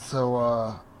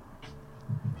So,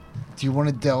 do you want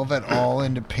to delve at all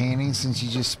into painting since you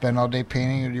just spend all day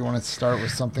painting, or do you want to start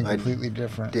with something completely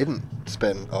different? Didn't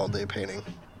spend all day painting.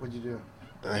 What'd you do?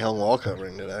 I hung wall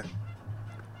covering today.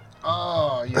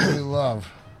 Oh, your new love.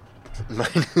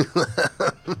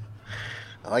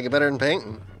 I like it better than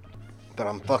painting. But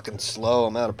I'm fucking slow.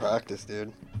 I'm out of practice,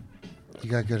 dude. You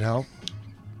got good help?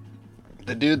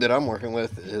 The dude that I'm working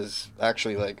with is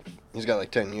actually he's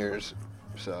got 10 years.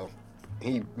 So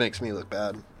he makes me look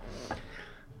bad.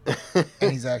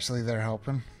 And he's actually there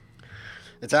helping?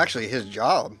 It's actually his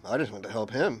job. I just went to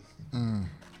help him. Mm.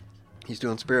 He's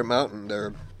doing Spirit Mountain.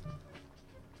 They're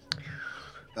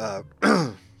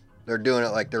doing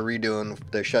it they're redoing.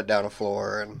 They shut down a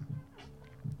floor and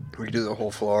redo the whole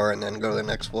floor and then go to the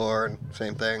next floor and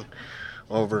same thing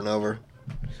over and over.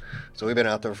 So we've been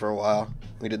out there for a while.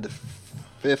 We did the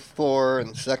 5th floor and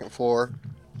the 2nd floor.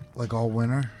 Like all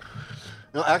winter?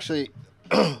 No, actually,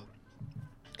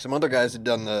 some other guys had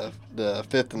done the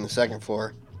 5th and the 2nd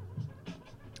floor,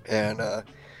 and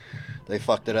they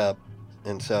fucked it up.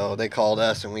 And so they called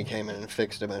us, and we came in and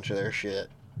fixed a bunch of their shit.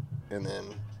 And then,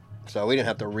 so we didn't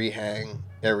have to rehang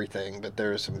everything, but there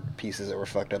were some pieces that were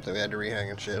fucked up that we had to rehang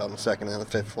and shit on the 2nd and the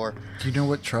 5th floor. Do you know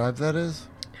what tribe that is?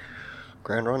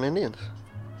 Grand Ronde Indians.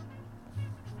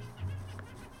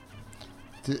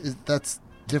 That's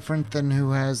different than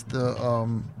who has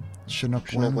the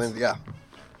Chinook Winds? Yeah.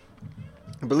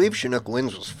 I believe Chinook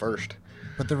Winds was first.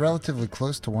 But they're relatively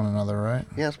close to one another, right?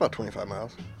 Yeah, it's about 25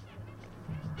 miles.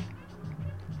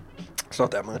 It's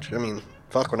not that much. I mean,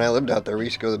 fuck, when I lived out there, we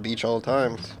used to go to the beach all the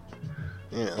time. It's,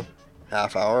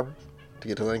 half hour to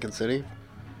get to Lincoln City.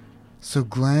 So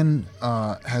Glenn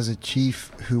has a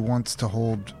chief who wants to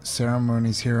hold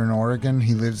ceremonies here in Oregon.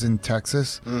 He lives in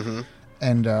Texas. Mm-hmm.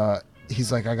 And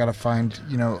he's like, I got to find,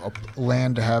 a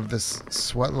land to have this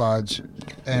sweat lodge.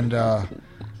 And I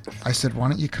said, why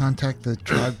don't you contact the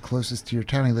tribe closest to your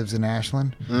town? He lives in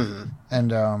Ashland. Mm-hmm.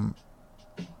 And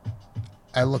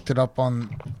I looked it up on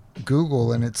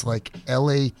Google, and it's like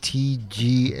Latgawa,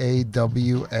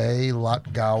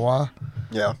 Latgawa.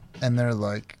 Yeah. And they're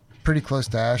like pretty close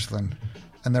to Ashland.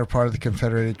 And they're part of the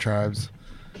Confederated Tribes.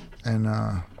 And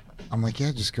I'm like,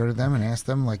 yeah, just go to them and ask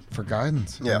them for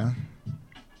guidance. Yeah.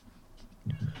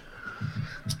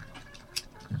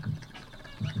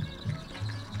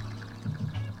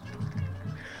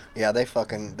 Yeah,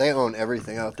 they own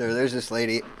everything out there. There's this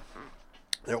lady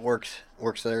that works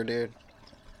there, dude.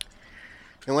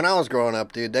 And when I was growing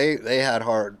up, dude, they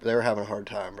were having a hard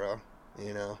time, bro.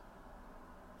 It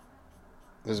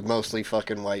was mostly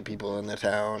fucking white people in the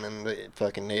town, and the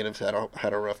fucking natives had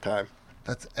a rough time.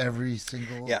 That's every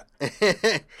single... Yeah.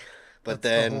 But That's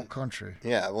then... the whole country.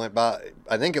 Yeah, it went by...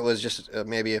 I think it was just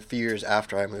maybe a few years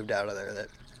after I moved out of there that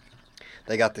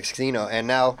they got the casino. And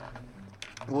now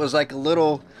it was like a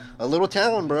little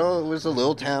town, bro. It was a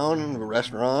little town and a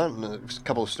restaurant and a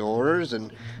couple of stores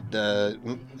and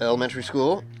the elementary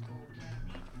school.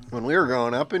 When we were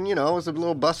growing up, and, it was a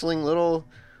little bustling little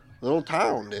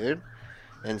town, dude.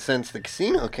 And since the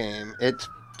casino came, it's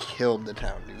killed the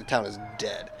town, dude. The town is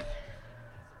dead.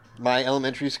 My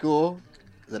elementary school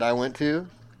that I went there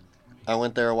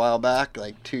a while back,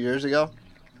 2 years ago.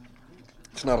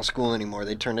 It's not a school anymore.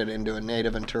 They turned it into a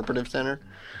Native Interpretive Center.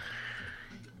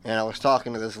 And I was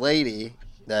talking to this lady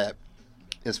that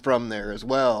is from there as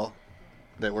well,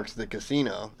 that works at the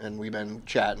casino, and we've been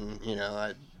chatting,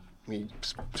 we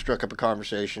struck up a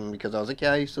conversation because I was like,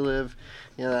 yeah, I used to live,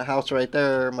 that house right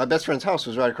there. My best friend's house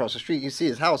was right across the street. You see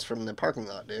his house from the parking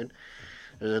lot, dude.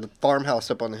 There's a farmhouse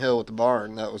up on the hill with the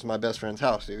barn. That was my best friend's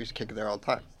house, dude. We used to kick it there all the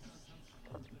time.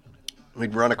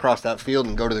 We'd run across that field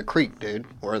and go to the creek, dude,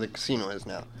 where the casino is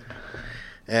now.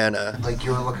 And,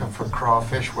 you were looking for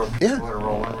crawfish where people are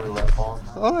rolling roulette balls.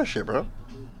 all that shit, bro.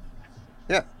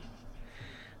 Yeah.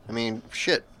 I mean,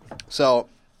 shit. So,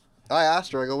 I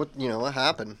asked her, I go, what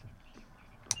happened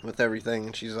with everything?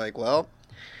 And she's like, well,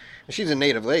 she's a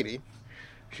native lady.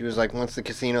 She was like, once the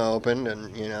casino opened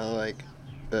and,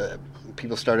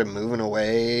 people started moving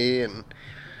away and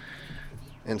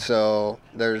so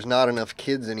there's not enough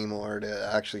kids anymore to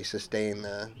actually sustain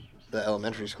the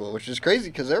elementary school, which is crazy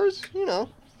because there was,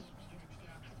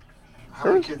 How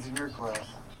many kids in your class?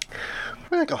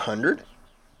 like 100.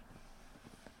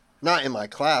 Not in my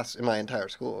class, in my entire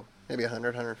school. Maybe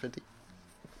 100, 150.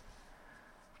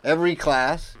 Every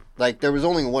class, there was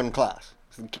only one class.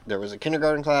 There was a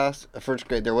kindergarten class, a first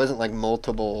grade. There wasn't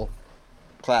multiple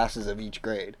classes of each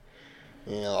grade.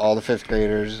 All the 5th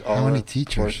graders, all How many the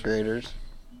teachers? 4th graders.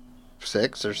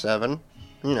 6 or 7.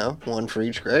 One for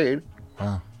each grade.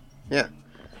 Wow. Yeah.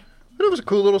 But it was a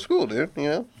cool little school, dude,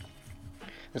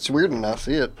 It's weird to not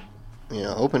see it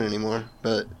open anymore.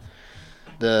 But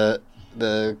the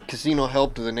casino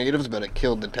helped the natives, but it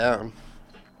killed the town.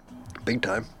 Big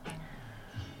time.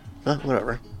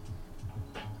 Whatever.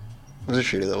 It was a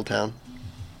shitty little town.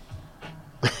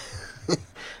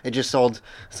 It just sold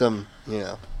some,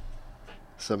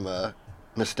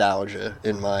 nostalgia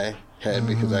in my head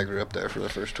because I grew up there for the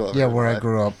first 12 years. Yeah, where I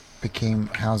grew up became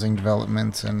housing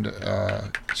developments and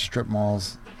strip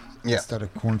malls instead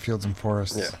of cornfields and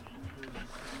forests. Yeah.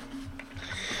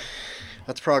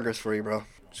 That's progress for you, bro.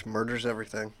 Just murders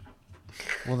everything.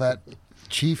 Well, that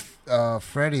Chief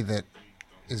Freddie that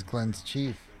is Glenn's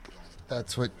chief,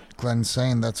 that's what Glenn's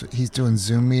saying. That's what he's doing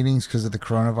Zoom meetings because of the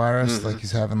coronavirus. Mm-hmm. Like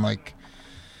he's having like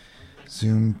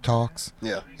Zoom talks.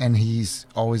 Yeah. And he's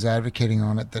always advocating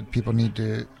on it that people need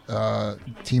to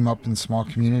team up in small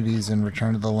communities and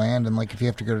return to the land. And like if you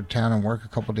have to go to town and work a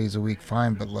couple days a week,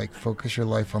 fine. But like focus your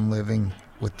life on living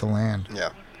with the land.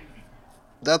 Yeah.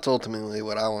 That's ultimately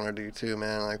what I want to do too,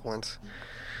 man. Like once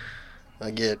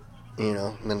I get, in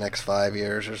the next 5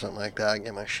 years or something like that,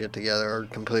 get my shit together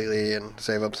completely and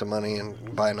save up some money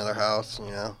and buy another house,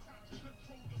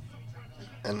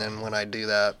 And then when I do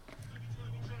that,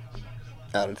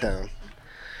 out of town,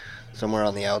 somewhere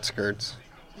on the outskirts,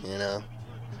 And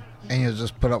you'll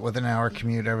just put up with an hour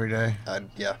commute every day?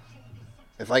 Yeah.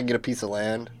 If I can get a piece of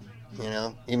land,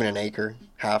 even an acre,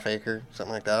 half acre,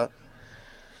 something like that,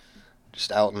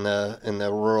 just out in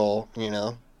the rural,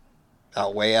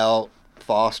 out way out,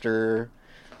 Foster,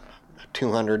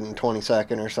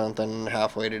 222nd or something,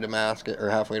 halfway to Damascus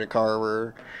or halfway to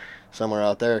Carver, somewhere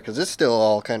out there, because it's still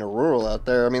all kind of rural out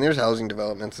there. I mean, there's housing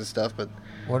developments and stuff, but...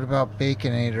 What about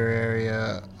Baconator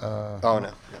area? Oh,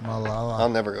 no. Malala. I'll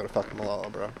never go to fucking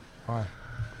Malala, bro. Why?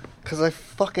 Because I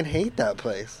fucking hate that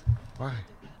place. Why?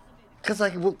 Because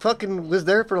I fucking was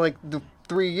there for like the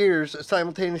 3 years,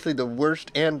 simultaneously the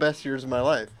worst and best years of my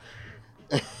life.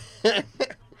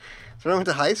 That's when I went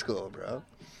to high school, bro.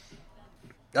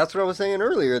 That's what I was saying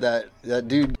earlier, that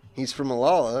dude, he's from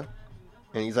Malala,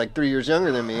 and he's like 3 years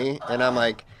younger than me, and I'm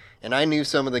like, and I knew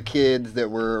some of the kids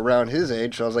that were around his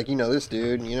age, so I was like, this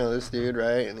dude,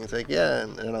 right? And he's like, yeah,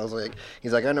 and I was like,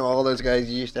 he's like, I know all those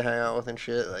guys you used to hang out with and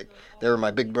shit, like, they were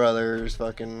my big brother's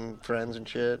fucking friends and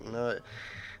shit, and I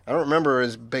don't remember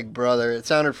his big brother. It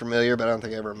sounded familiar, but I don't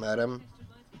think I ever met him,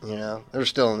 There's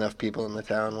still enough people in the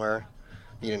town where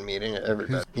you didn't meet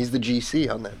everybody. He's the GC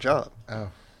on that job. Oh.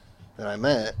 That I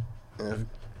met, and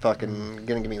fucking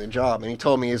gonna give me the job. And he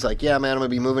told me, he's like, yeah, man, I'm gonna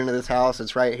be moving to this house.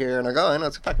 It's right here. And I go, I know,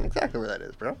 it's fucking exactly where that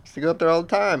is, bro. Used to go up there all the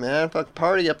time, man. Fucking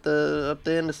party up the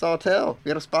end of Sawtell. We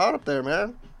got a spot up there,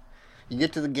 man. You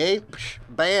get to the gate, psh,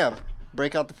 bam,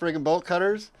 break out the friggin' bolt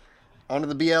cutters onto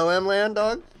the BLM land,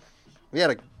 dog. We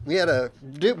had a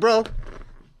dude, bro.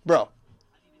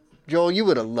 Joel, you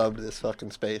would have loved this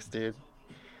fucking space, dude.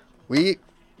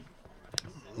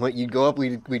 You'd go up,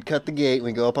 we'd cut the gate,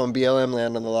 we'd go up on BLM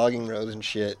land on the logging roads and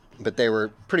shit, but they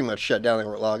were pretty much shut down. They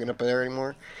weren't logging up there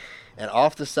anymore. And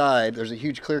off the side, there's a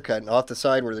huge clear cut, and off the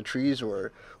side where the trees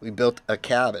were, we built a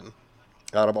cabin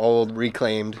out of old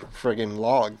reclaimed friggin'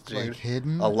 logs, dude. Like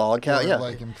hidden? A log cabin, yeah.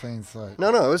 Like in plain sight? No,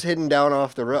 it was hidden down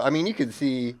off the road. I mean, you could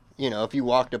see, if you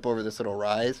walked up over this little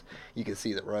rise, you could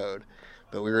see the road.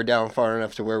 But we were down far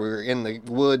enough to where we were in the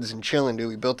woods and chilling, dude.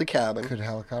 We built a cabin. Could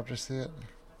helicopters see it?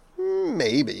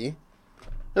 Maybe.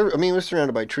 It was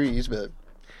surrounded by trees, but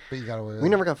you got away with we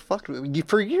never got fucked with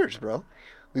for years, bro.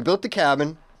 We built the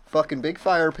cabin, fucking big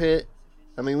fire pit.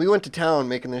 I mean, we went to town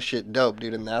making this shit dope,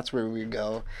 dude, and that's where we'd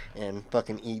go and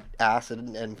fucking eat acid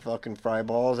and fucking fry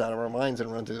balls out of our minds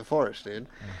and run through the forest, dude.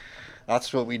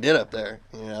 That's what we did up there,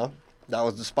 That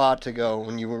was the spot to go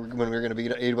when we were going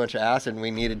to eat a bunch of acid and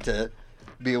we needed to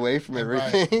be away from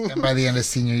everything. And by the end of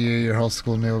senior year, your whole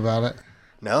school knew about it?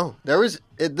 No.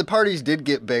 The parties did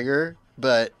get bigger,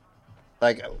 but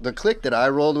like the clique that I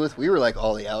rolled with, we were like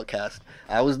all the outcasts.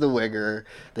 I was the wigger,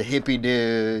 the hippie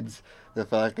dudes, the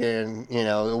fucking, the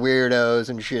weirdos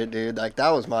and shit, dude. Like that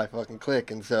was my fucking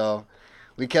clique, and so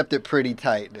we kept it pretty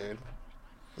tight, dude.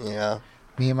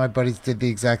 Me and my buddies did the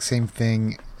exact same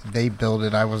thing. They built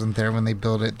it. I wasn't there when they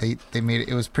built it. They made it.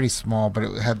 It was pretty small, but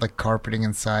it had like carpeting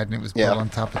inside, and it was built on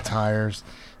top of tires,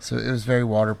 so it was very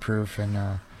waterproof.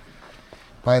 And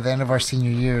by the end of our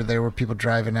senior year, there were people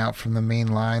driving out from the main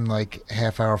line like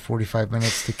half hour, 45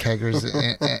 minutes to keggers,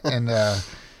 and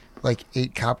like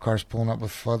 8 cop cars pulling up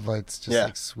with floodlights, just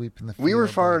like sweeping the field. We were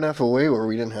far enough away where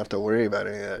we didn't have to worry about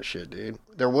any of that shit, dude.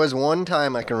 There was one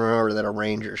time I can remember that a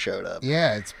ranger showed up.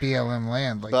 Yeah, it's BLM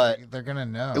land. Like, but they're going to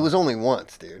know. It was only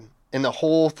once, dude. In the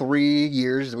whole 3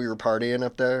 years that we were partying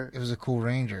up there. It was a cool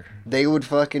ranger. They would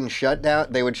fucking shut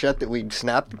down. We'd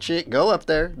snap the shit, go up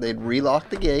there. They'd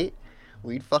relock the gate.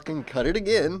 we'd fucking cut it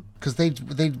again. Because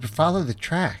they'd follow the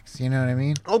tracks, you know what I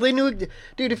mean? Oh, they knew,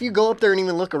 dude, if you go up there and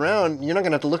even look around, you're not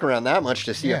going to have to look around that much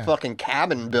to see a fucking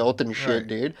cabin built and shit,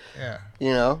 dude. Yeah.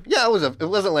 You know? Yeah, it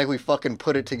wasn't like we fucking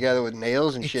put it together with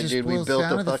nails and shit, dude. We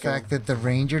built the fact that the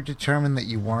ranger determined that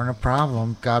you weren't a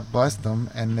problem, God bless them,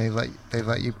 and they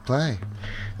let you play.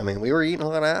 I mean, we were eating a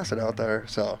lot of acid out there,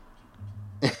 so...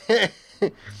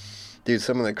 Dude,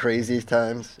 some of the craziest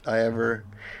times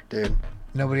dude.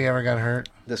 Nobody ever got hurt?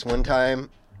 This one time,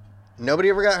 nobody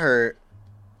ever got hurt.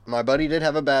 My buddy did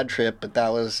have a bad trip, but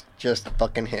that was just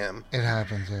fucking him. It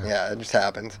happens, yeah. Yeah, it just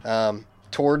happened.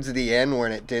 Towards the end,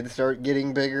 when it did start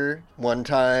getting bigger, one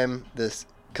time,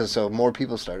 so more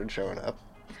people started showing up.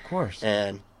 Of course.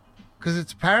 And... Because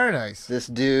it's paradise. This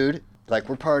dude... Like,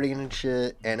 we're partying and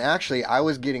shit. And actually, I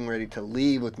was getting ready to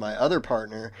leave with my other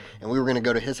partner. And we were going to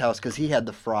go to his house because he had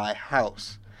the Fry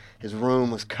house. His room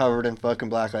was covered in fucking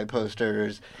blacklight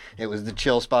posters. It was the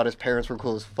chill spot. His parents were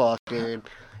cool as fuck, dude.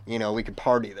 You know, we could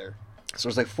party there. So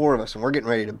there's like 4 of us. And we're getting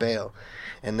ready to bail.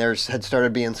 And had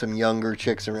started being some younger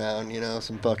chicks around. You know,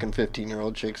 some fucking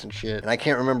 15-year-old chicks and shit. And I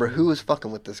can't remember who was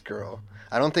fucking with this girl.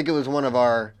 I don't think it was one of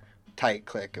our tight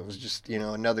clique. It was just, you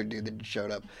know, another dude that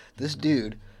showed up. This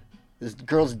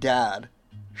girl's dad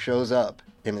shows up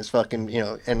in his fucking, you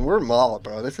know, and we're Mall,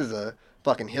 bro. This is a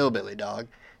fucking hillbilly dog.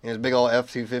 And his big old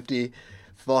F-250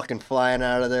 fucking flying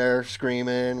out of there,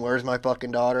 screaming, where's my fucking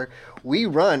daughter? We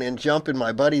run and jump in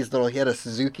my buddy's he had a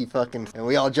Suzuki fucking, and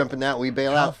we all jump in that, we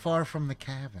bail out. How far from the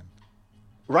cabin?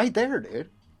 Right there, dude.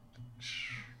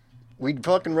 We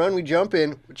fucking run, we jump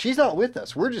in. She's not with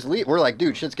us. We're just leaving. We're like,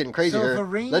 dude, shit's getting crazy here. So if a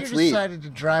ranger decided to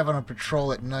drive on a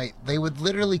patrol at night, they would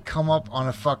literally come up on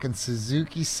a fucking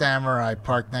Suzuki Samurai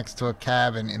parked next to a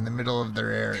cabin in the middle of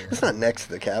their area. It's not next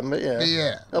to the cabin, but yeah.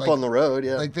 Yeah. Up on the road,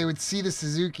 yeah. Like they would see the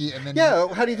Suzuki and then... Yeah,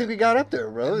 how do you think we got up there,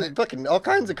 bro? Fucking all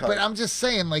kinds of cars. But I'm just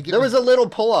saying, like... There was a little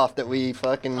pull-off that we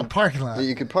fucking... A parking lot. That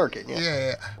you could park it, yeah.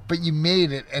 Yeah. But you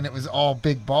made it and it was all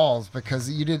big balls because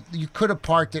you could have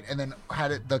parked it and then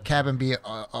had the cabin be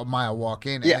a mile walk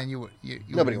in, and then you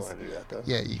nobody wanted to do that though.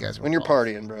 Yeah, you guys were when you're balls.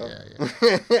 partying, bro.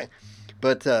 Yeah.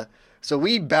 But so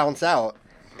we bounce out,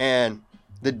 and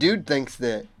the dude thinks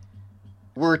that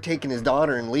we're taking his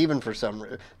daughter and leaving for some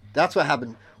reason. That's what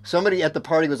happened. Somebody at the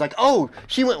party was like, "Oh,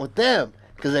 she went with them,"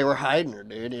 because they were hiding her,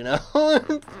 dude. You know.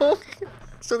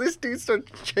 So this dude started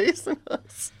chasing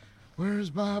us.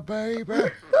 Where's my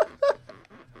baby?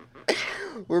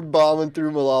 We're bombing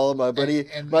through Malala. My buddy,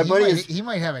 he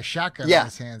might have a shotgun in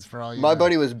his hands for all you know. My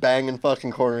buddy was banging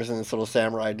fucking corners in this little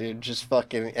Samurai, dude. Just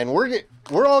fucking, and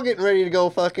we're all getting ready to go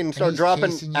fucking start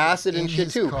dropping acid and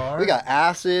shit too. Car? We got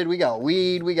acid, we got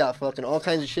weed, we got fucking all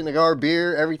kinds of shit in the car,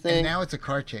 beer, everything. And now it's a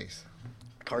car chase.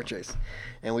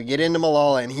 And we get into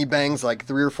Malala, and he bangs like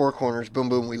 3 or 4 corners. Boom,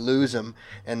 boom. We lose him,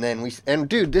 and then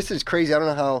dude, this is crazy. I don't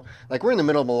know how. Like we're in the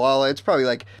middle of Malala. It's probably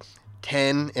like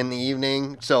 10 in the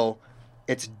evening, so.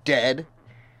 It's dead.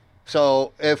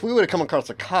 So if we would have come across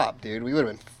a cop, dude, we would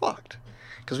have been fucked.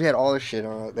 Because we had all this shit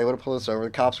on it. They would have pulled us over.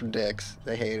 The cops were dicks.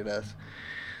 They hated us.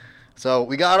 So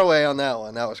we got away on that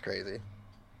one. That was crazy.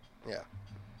 Yeah.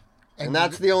 And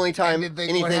that's the only time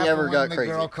anything ever got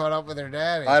crazy. The girl caught up with her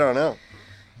dad. I don't know.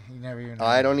 You never even know.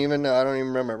 I don't even know. I don't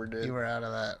even remember, dude. You were out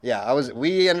of that. Yeah,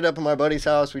 we ended up at my buddy's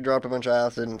house. We dropped a bunch of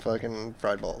acid and fucking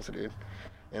fried balls, dude.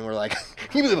 And we're like,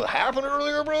 can you believe what happened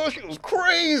earlier, bro? She was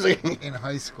crazy. In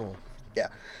high school. Yeah.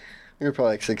 We were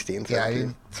probably like 16, 17. Yeah, I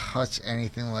didn't touch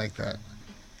anything like that.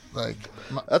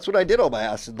 That's what I did all my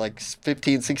acid, like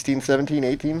 15, 16, 17,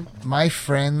 18. My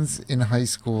friends in high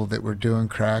school that were doing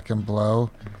crack and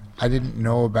blow, I didn't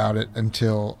know about it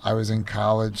until I was in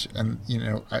college. And, you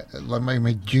know,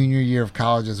 my junior year of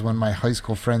college is when my high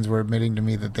school friends were admitting to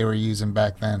me that they were using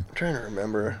back then. I'm trying to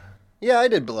remember. Yeah, I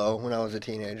did blow when I was a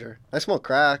teenager. I smoked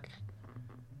crack.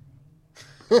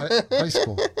 High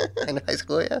school. In high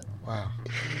school, yeah. Wow.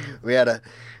 We had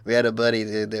a buddy,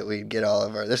 dude, that we'd get all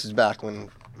of our. This is back when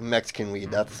Mexican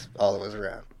weed. That's all that was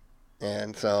around.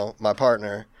 And so my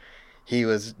partner, he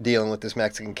was dealing with this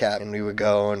Mexican cat, and we would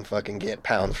go and fucking get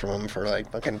pounds from him for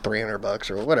like fucking $300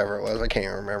 or whatever it was. I can't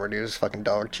even remember, dude. It was fucking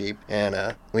dog cheap.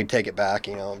 And we'd take it back.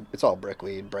 You know, it's all brick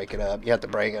weed. Break it up. You have to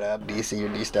break it up, DC or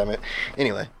de-stem it.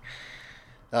 Anyway.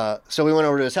 So we went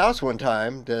over to his house one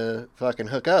time to fucking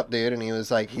hook up, dude, and he was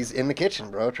like, he's in the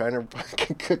kitchen, bro, trying to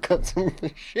fucking cook up some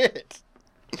shit.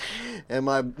 And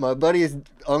my buddy's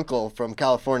uncle from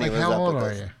California was up with us. How old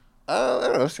are you? I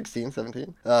don't know, 16,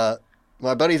 17.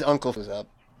 My buddy's uncle was up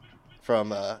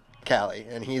from Cali,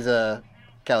 and he's a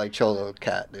Cali Cholo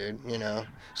cat, dude, you know,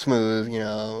 smooth, you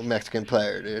know, Mexican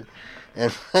player, dude.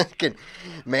 And fucking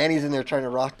Manny's in there trying to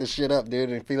rock this shit up, dude.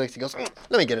 And Felix, he goes,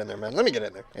 let me get in there, man. Let me get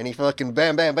in there. And he fucking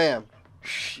bam, bam, bam.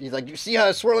 He's like, you see how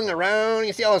it's swirling around?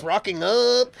 You see how it's rocking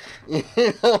up? You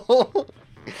know?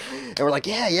 And we're like,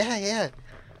 yeah.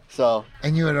 So.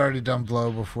 And you had already done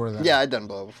blow before that. Yeah, I'd done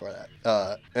blow before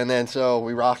that. And then so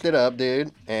we rocked it up,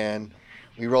 dude. And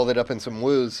we rolled it up in some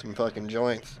woos, some fucking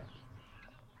joints.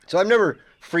 So I've never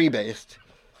freebased,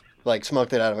 like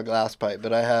smoked it out of a glass pipe,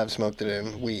 but I have smoked it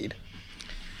in weed.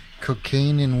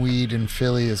 Cocaine and weed in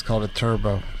Philly is called a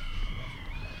turbo.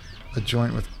 A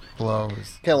joint with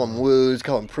blows. Call them woos,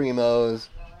 call them primos.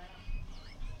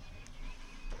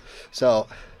 So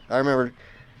I remember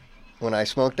when I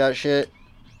smoked that shit,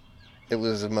 it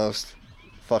was the most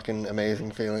fucking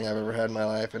amazing feeling I've ever had in my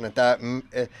life. And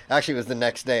it actually was the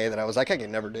next day that I was like, I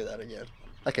can never do that again.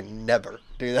 I can never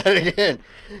do that again.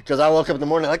 Because I woke up in the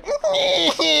morning like, you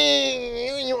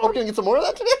want to get some more of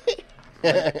that today?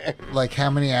 Like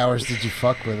how many hours did you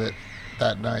fuck with it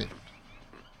that night?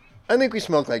 I think we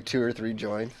smoked like 2 or 3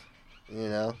 joints, you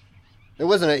know. It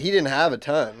wasn't, he didn't have a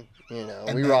ton, you know.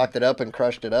 And we rocked it up and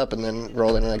crushed it up and then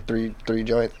rolled in like three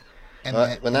joints. And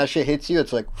when that shit hits you,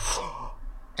 it's like...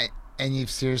 And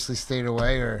you've seriously stayed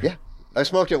away, or? Yeah. I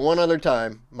smoked it one other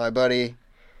time. My buddy,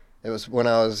 it was when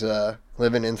I was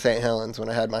living in St. Helens when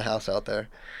I had my house out there.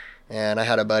 And I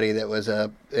had a buddy that was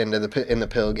in the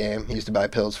pill game. He used to buy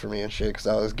pills for me and shit because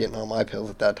I was getting all my pills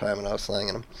at that time and I was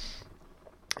slanging them.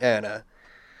 And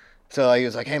so he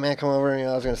was like, hey, man, come over. You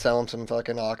know, I was going to sell him some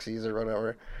fucking oxys or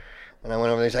whatever. And I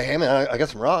went over there. He's like, hey, man, I got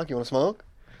some rock. You want to smoke?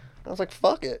 And I was like,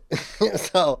 fuck it.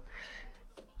 So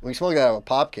we smoked out of a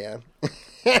pop can.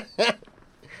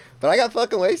 But I got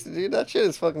fucking wasted, dude. That shit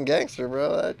is fucking gangster,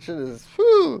 bro. That shit is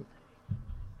whoo.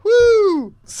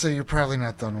 So you're probably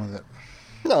not done with it.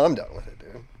 No, I'm done with it,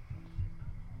 dude.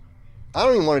 I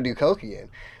don't even want to do coke again.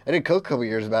 I did coke a couple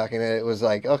years back, and it was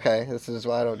like, okay, this is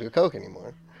why I don't do coke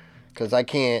anymore, because I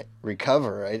can't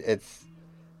recover. It's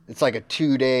like a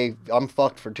 2-day. I'm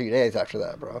fucked for 2 days after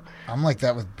that, bro. I'm like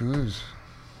that with booze.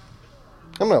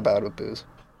 I'm not bad with booze.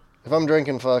 If I'm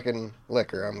drinking fucking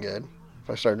liquor, I'm good. If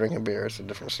I start drinking beer, it's a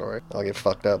different story. I'll get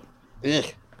fucked up. Ugh.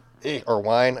 Or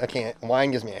wine. I can't.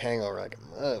 Wine gives me a hangover like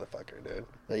a motherfucker, dude.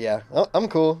 But yeah, I'm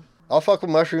cool. I'll fuck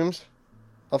with mushrooms.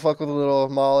 I'll fuck with a little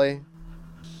Molly.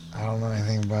 I don't know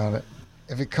anything about it.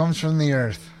 If it comes from the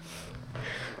earth.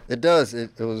 It does.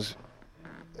 It was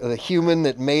the human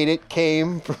that made it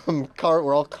came from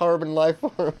we're all carbon life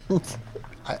forms.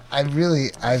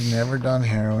 I've never done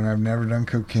heroin. I've never done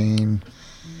cocaine.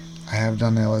 I have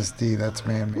done LSD. That's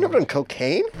man-made. You never done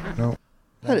cocaine? Nope.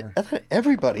 I thought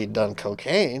everybody had done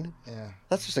cocaine. Yeah.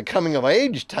 That's just a coming of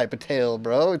age type of tale,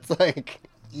 bro. It's like...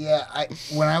 Yeah,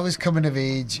 when I was coming of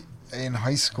age in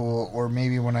high school, or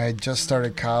maybe when I had just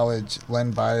started college,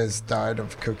 Len Bias died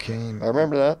of cocaine. I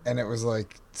remember that. And it was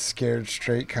like scared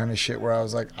straight kind of shit where I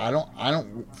was like, I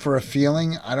don't, for a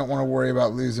feeling, I don't want to worry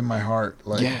about losing my heart.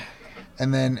 Like, yeah.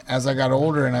 And then as I got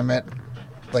older and I met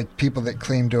like people that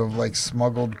claimed to have like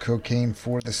smuggled cocaine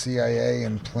for the CIA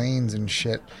and planes and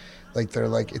shit, like they're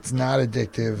like, it's not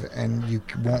addictive and you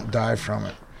won't die from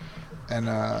it.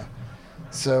 And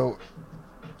so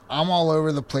I'm all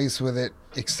over the place with it,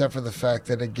 except for the fact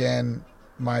that, again,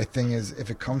 my thing is if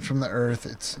it comes from the earth,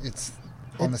 it's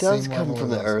on the same level. It does come from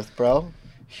the earth, bro.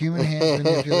 Human hands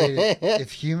manipulate it.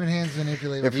 If human hands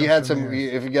manipulate it,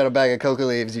 if you got a bag of coca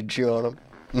leaves, you'd chew on them.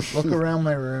 Look around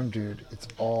my room, dude. It's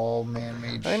all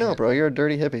man-made shit. I know, bro. You're a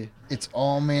dirty hippie. It's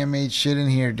all man-made shit in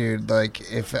here, dude. Like,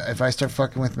 if I start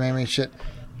fucking with man-made shit,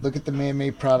 look at the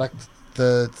man-made product,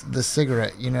 the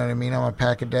cigarette. You know what I mean? I'm a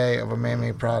pack a day of a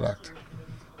man-made product.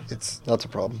 That's a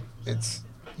problem. It's,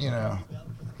 you know.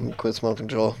 Quit smoking,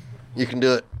 Joel. You can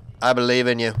do it. I believe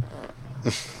in you.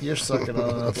 You're sucking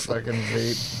on a fucking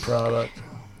vape product.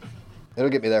 It'll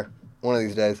get me there one of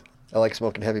these days. I like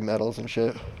smoking heavy metals and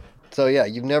shit. So, yeah,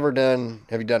 have you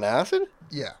done acid?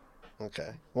 Yeah. Okay.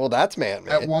 Well, that's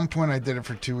man-made. At one point, I did it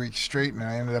for 2 weeks straight, and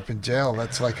I ended up in jail.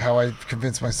 That's like how I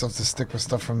convinced myself to stick with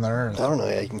stuff from the earth. I don't know.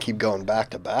 Yeah, you can keep going back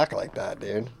to back like that,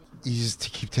 dude. You just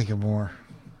keep taking more.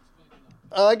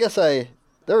 I guess there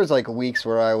was like weeks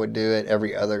where I would do it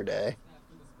every other day.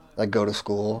 Like go to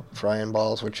school, frying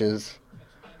balls, which is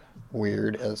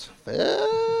weird as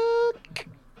fuck.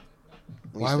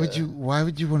 Why would you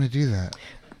want to do that?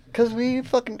 Because we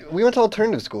went to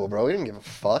alternative school, bro. We didn't give a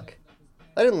fuck.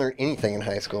 I didn't learn anything in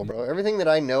high school, bro. Everything that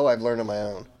I know, I've learned on my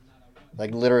own.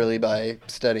 Like, literally by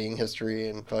studying history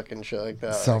and fucking shit like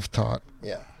that. Self-taught.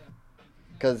 Yeah.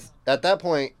 Because at that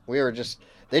point,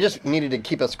 they just needed to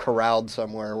keep us corralled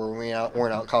somewhere where we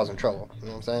weren't out causing trouble. You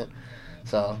know what I'm saying?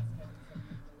 So,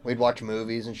 we'd watch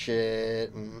movies and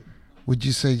shit. And Would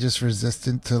you say just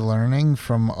resistant to learning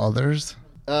from others?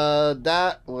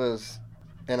 That was,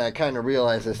 and I kind of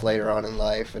realized this later on in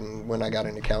life, and when I got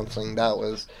into counseling, that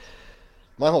was,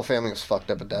 my whole family was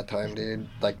fucked up at that time, dude.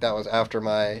 Like, that was after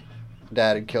my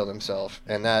dad had killed himself,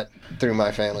 and that threw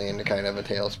my family into kind of a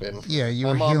tailspin. Yeah, you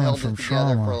were healing from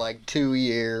trauma. For like 2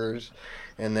 years,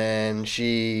 and then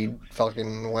she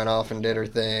fucking went off and did her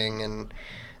thing,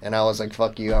 and I was like,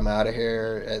 fuck you, I'm out of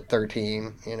here at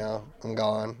 13, you know, I'm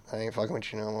gone. I ain't fucking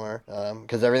with you no more.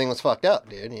 Because everything was fucked up,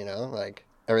 dude, you know, like,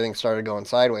 everything started going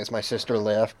sideways. My sister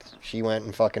left. She went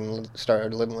and fucking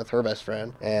started living with her best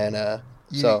friend, and,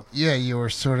 so yeah, you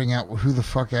were sorting out who the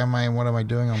fuck am I and what am I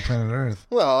doing on planet Earth.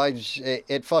 Well,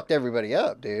 it fucked everybody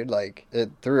up, dude. Like,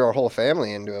 it threw our whole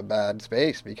family into a bad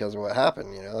space because of what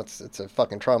happened. You know, it's a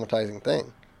fucking traumatizing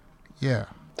thing. Yeah.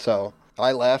 So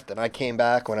I left and I came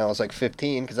back when I was like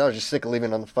 15 because I was just sick of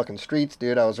living on the fucking streets,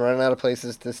 dude. I was running out of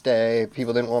places to stay.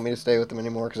 People didn't want me to stay with them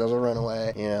anymore because I was a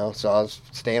runaway, you know. So I was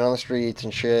staying on the streets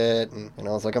and shit, and I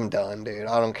was like, I'm done, dude.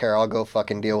 I don't care. I'll go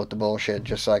fucking deal with the bullshit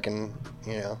just so I can,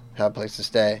 you know, have a place to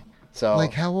stay. So,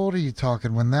 like, how old are you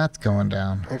talking when that's going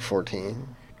down? I'm 14.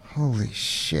 Holy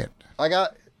shit.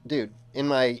 Dude, in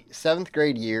my 7th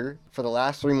grade year, for the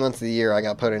last 3 months of the year, I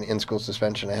got put in in-school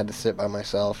suspension. I had to sit by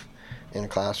myself in a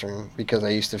classroom because I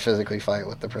used to physically fight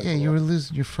with the principal. Yeah, you were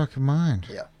losing your fucking mind.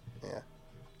 Yeah.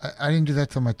 I didn't do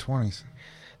that till my 20s.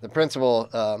 The principal,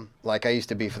 like, I used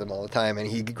to beef with him all the time, and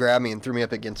he grabbed me and threw me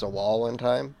up against a wall one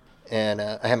time. And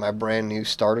I had my brand new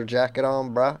starter jacket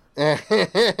on, bruh.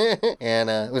 And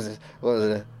what was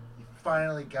it?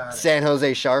 Finally got it. San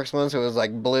Jose Sharks one, so it was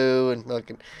like blue and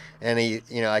looking, and he,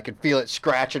 you know, I could feel it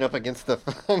scratching up against the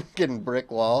fucking brick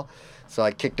wall. So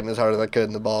I kicked him as hard as I could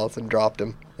in the balls and dropped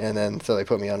him. And then, so they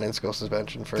put me on in-school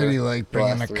suspension for... Did he, like, bring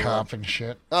in a cop and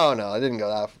shit? Oh, no, I didn't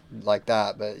go like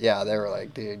that. But, yeah, they were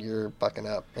like, dude, you're fucking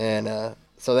up. And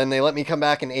so then they let me come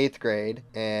back in 8th grade.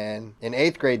 And in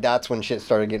 8th grade, that's when shit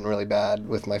started getting really bad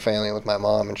with my family and with my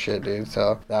mom and shit, dude.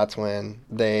 So that's when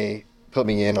they put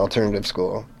me in alternative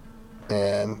school.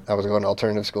 And I was going to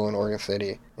alternative school in Oregon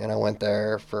City. And I went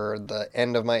there for the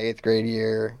end of my 8th grade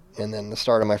year and then the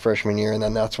start of my freshman year. And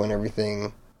then that's when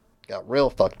everything got real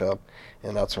fucked up.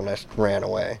 And that's when I ran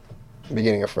away,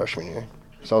 beginning of freshman year.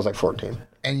 So I was like 14.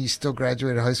 And you still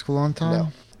graduated high school on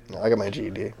time? No, I got my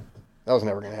GED. That was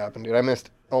never going to happen, dude. I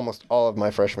missed almost all of my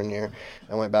freshman year.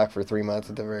 I went back for 3 months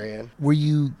at the very end. Were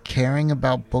you caring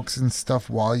about books and stuff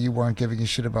while you weren't giving a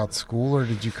shit about school, or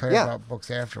did you care about books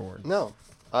afterwards? No,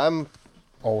 I'm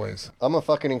a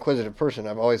fucking inquisitive person.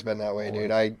 I've always been that way,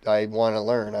 dude. I want to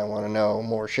learn. I want to know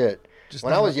more shit.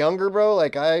 When I was younger, bro,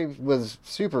 like, I was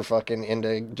super fucking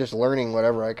into just learning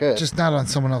whatever I could. Just not on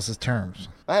someone else's terms.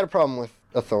 I had a problem with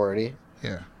authority.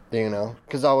 Yeah. You know,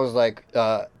 because I was like,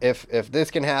 if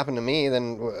this can happen to me,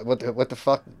 then what the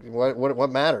fuck?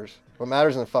 What matters? What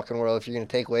matters in the fucking world if you're gonna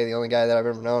take away the only guy that I've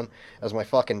ever known as my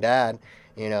fucking dad?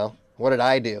 You know, what did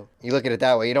I do? You look at it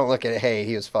that way. You don't look at it, hey,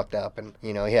 he was fucked up and,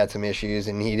 you know, he had some issues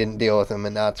and he didn't deal with them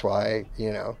and that's why,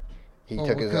 you know, he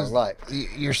took his own life.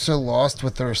 You're so lost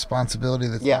with the responsibility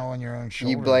that's now on your own shoulders.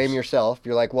 You blame yourself.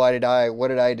 You're like, what did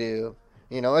I do?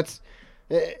 You know, it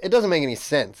doesn't make any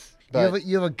sense. But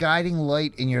you have a guiding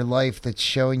light in your life that's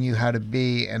showing you how to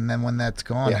be, and then when that's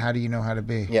gone, how do you know how to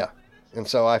be? Yeah. And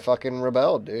so I fucking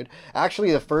rebelled, dude.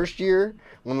 Actually, the first year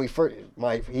when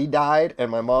he died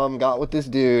and my mom got with this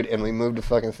dude and we moved to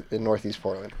fucking Northeast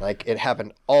Portland. Like, it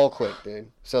happened all quick, dude.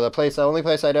 So the only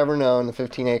place I'd ever known, the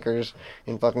 15 acres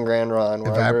in fucking Grand Ronde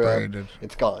where I grew up,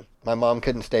 it's gone. My mom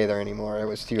couldn't stay there anymore. It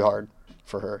was too hard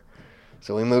for her.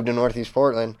 So we moved to Northeast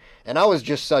Portland, and I was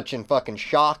just such in fucking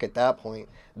shock at that point.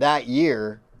 That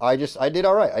year, I did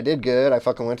all right. I did good. I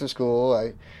fucking went to school.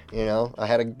 I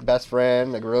had a best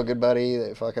friend, a real good buddy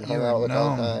that fucking hung out with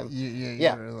all the time.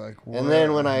 Yeah. Like, and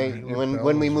then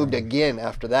when we moved again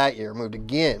after that year,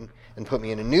 and put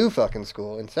me in a new fucking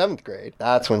school in 7th grade,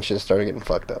 that's when shit started getting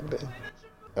fucked up, dude.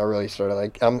 I really started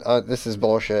like, this is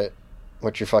bullshit,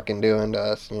 what you're fucking doing to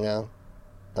us, you know?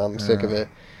 I'm sick of it.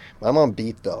 My mom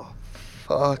beat the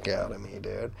fuck out of me,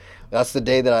 dude. That's the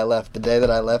day that I left. The day that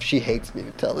I left, she hates me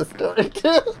to tell this story,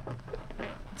 too.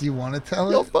 Do you want to tell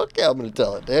it? Yo, fuck yeah, I'm going to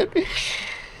tell it, dude.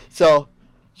 So,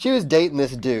 she was dating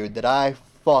this dude that I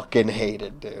fucking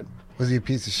hated, dude. Was he a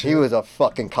piece of shit? He was a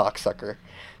fucking cocksucker.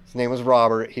 His name was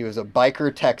Robert. He was a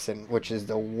biker Texan, which is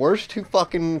the worst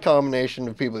fucking combination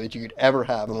of people that you could ever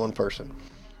have in one person.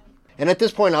 And at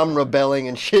this point, I'm rebelling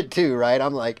and shit, too, right?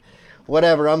 I'm like,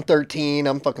 whatever, I'm 13,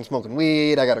 I'm fucking smoking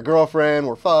weed, I got a girlfriend,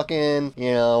 we're fucking,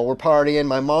 you know, we're partying.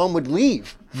 My mom would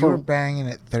leave. You were banging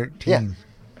at 13.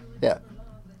 Yeah.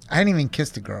 I hadn't even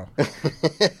kissed a girl.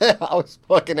 I was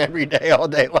fucking every day, all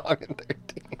day long at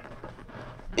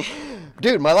 13.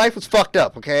 Dude, my life was fucked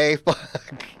up, okay?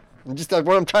 Fuck. Just like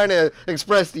what I'm trying to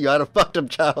express to you. I had a fucked up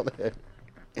childhood.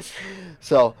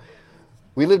 So,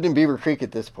 we lived in Beaver Creek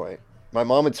at this point. My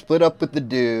mom had split up with the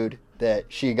dude that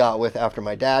she got with after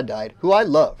my dad died, who I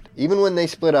loved. Even when they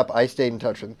split up, I stayed in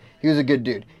touch with him. He was a good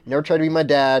dude. He never tried to be my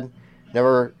dad.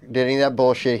 Never did any of that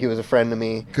bullshit. He was a friend to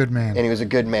me. Good man. And he was a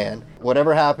good man.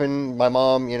 Whatever happened, my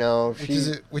mom,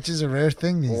 which is a rare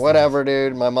thing these whatever,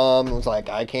 days. Dude. My mom was like,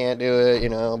 I can't do it,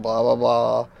 blah, blah,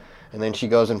 blah. And then she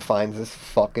goes and finds this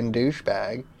fucking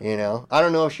douchebag, I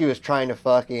don't know if she was trying to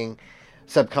fucking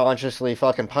subconsciously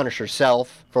fucking punish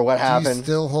herself for what happened. Do you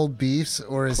still hold beefs,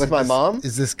 or is with my mom?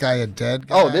 Is this guy a dead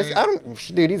guy? I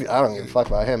don't give a fuck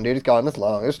about him, dude. He's gone this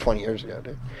long. It was 20 years ago,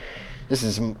 dude. This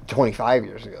is 25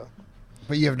 years ago.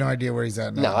 But you have no idea where he's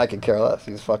at now. No, I could care less.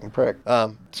 He's a fucking prick.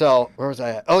 So where was I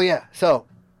at? Oh yeah. So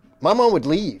my mom would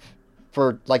leave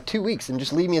for like 2 weeks and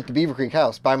just leave me at the Beaver Creek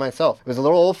house by myself. It was a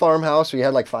little old farmhouse. We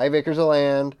had like 5 acres of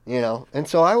land, And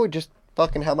so I would just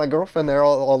fucking have my girlfriend there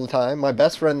all the time. My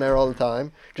best friend there all the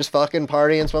time. Just fucking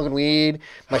partying, smoking weed.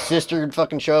 My sister would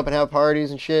fucking show up and have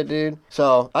parties and shit, dude.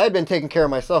 So I had been taking care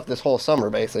of myself this whole summer,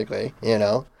 basically,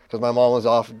 because my mom was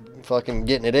off fucking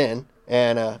getting it in.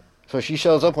 And, so she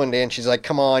shows up one day and she's like,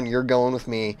 come on, you're going with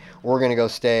me. We're going to go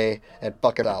stay at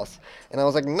Bucket House. And I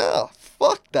was like, nah,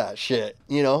 fuck that shit.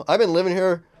 I've been living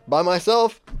here by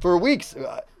myself for weeks.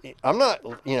 I'm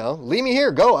not, leave me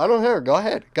here. Go. I don't care. Go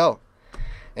ahead. Go.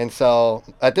 And so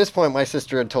at this point, my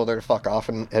sister had told her to fuck off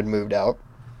and had moved out.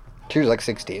 She was like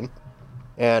 16.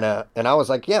 And I was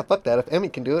like, yeah, fuck that. If Emmy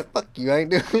can do it, fuck you, I ain't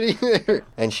doing it either.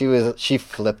 And she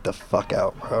flipped the fuck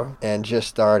out, bro. And just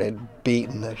started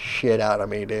beating the shit out of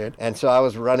me, dude. And so I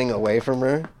was running away from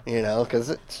her,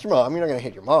 because it's your mom. You're not going to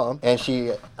hit your mom. And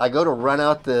I go to run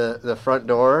out the front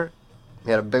door. We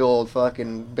had a big old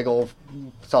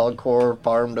solid core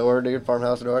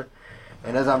farmhouse door.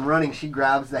 And as I'm running, she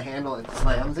grabs the handle and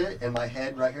slams it, and my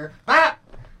head right here, ah!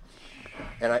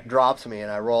 And it drops me,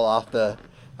 and I roll off the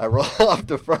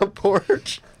front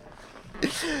porch.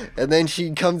 And then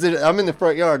she comes in. I'm in the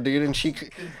front yard, dude, and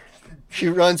she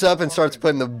runs up and starts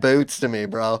putting the boots to me,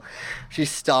 bro. She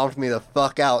stomped me the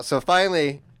fuck out. So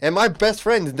finally, and my best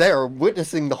friend's there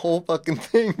witnessing the whole fucking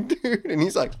thing, dude. And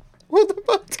he's like, what the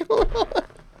fuck's going on?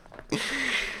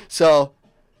 So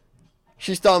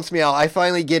she stomps me out. I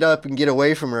finally get up and get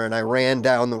away from her, and I ran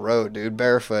down the road, dude,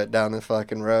 barefoot down the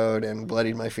fucking road and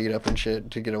bloodied my feet up and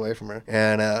shit to get away from her.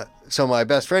 And so my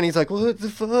best friend, he's like, what the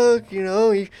fuck?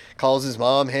 He calls his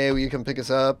mom, hey, will you come pick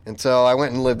us up? And so I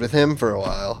went and lived with him for a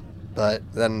while. But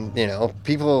then,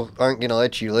 people aren't going to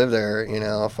let you live there,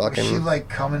 fucking... Was she, like,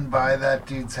 coming by that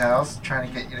dude's house, trying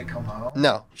to get you to come home?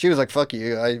 No. She was like, fuck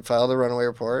you. I filed a runaway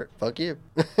report. Fuck you.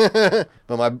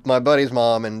 But my buddy's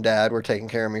mom and dad were taking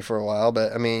care of me for a while.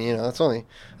 But, I mean, it's only...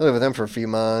 I lived with them for a few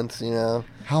months,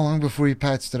 How long before you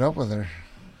patched it up with her?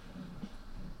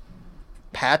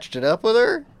 Patched it up with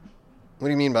her? What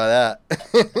do you mean by that?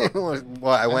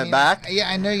 What, I went back? Yeah,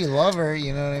 I know you love her,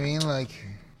 you know what I mean? Like...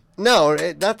 No,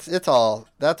 that's all.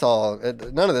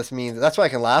 None of this means... That's why I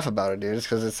can laugh about it, dude. It's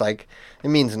because it's like... It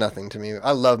means nothing to me.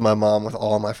 I love my mom with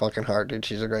all my fucking heart, dude.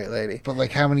 She's a great lady. But,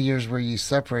 like, how many years were you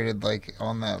separated, like,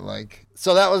 on that, like...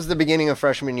 So that was the beginning of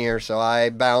freshman year, so I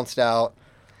bounced out.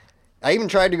 I even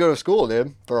tried to go to school,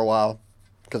 dude, for a while.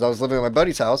 Because I was living at my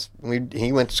buddy's house.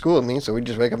 He went to school with me, so we'd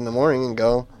just wake up in the morning and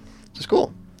go to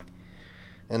school.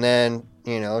 And then,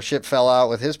 shit fell out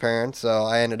with his parents, so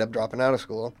I ended up dropping out of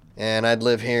school. And I'd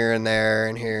live here and there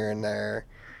and here and there.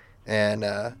 And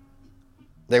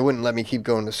they wouldn't let me keep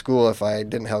going to school if I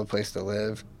didn't have a place to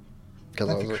live. Because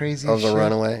I was a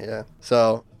runaway, yeah.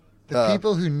 So... The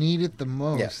people who need it the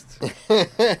most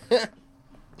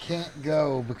can't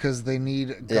go because they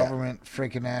need a government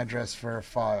freaking address for a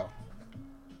file.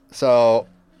 So...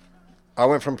 I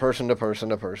went from person to person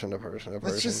to person to person to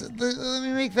person. Let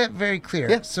me make that very clear.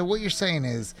 Yeah. So what you're saying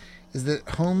is that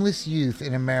homeless youth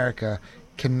in America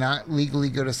cannot legally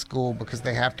go to school because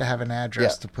they have to have an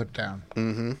address to put down.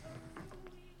 Mm-hmm.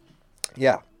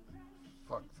 Yeah.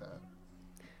 Fuck that.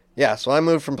 Yeah, so I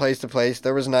moved from place to place.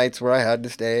 There was nights where I had to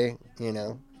stay,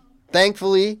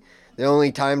 Thankfully, the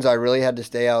only times I really had to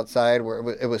stay outside where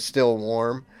it was still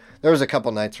warm. There was a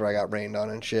couple nights where I got rained on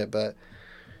and shit, but...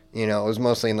 it was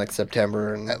mostly in, like,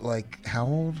 September. And at, like, how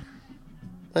old?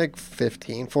 Like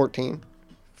 15, 14.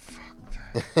 Fuck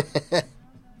that.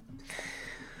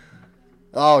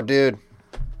 Oh, dude.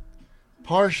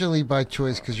 Partially by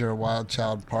choice because you're a wild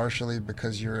child. Partially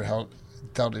because you're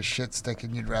dealt a shit stick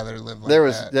and you'd rather live like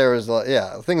that. There was,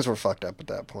 things were fucked up at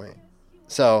that point.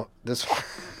 So this,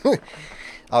 I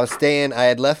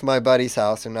had left my buddy's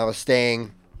house and I was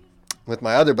staying with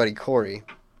my other buddy Corey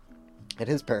at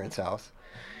his parents' house.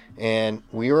 And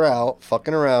we were out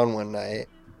fucking around one night,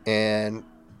 and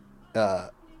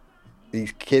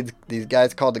these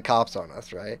guys called the cops on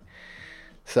us, right?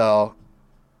 So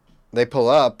they pull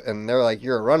up and they're like,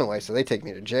 "You're a runaway," so they take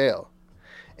me to jail.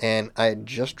 And I had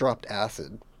just dropped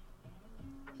acid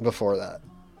before that.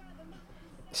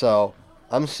 So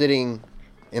I'm sitting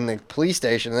in the police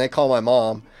station and they call my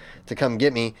mom to come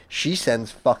get me. She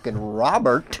sends fucking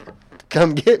Robert to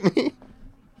come get me.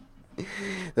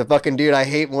 The fucking dude I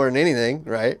hate more than anything,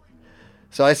 right?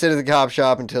 So I sit at the cop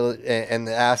shop and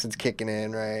the acid's kicking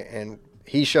in, right? And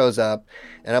he shows up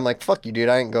and I'm like, "Fuck you, dude,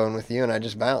 I ain't going with you." And I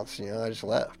just bounced, I just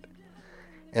left.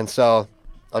 And so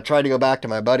I tried to go back to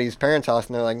my buddy's parents' house,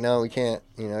 and they're like, "No, we can't.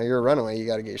 You're a runaway. You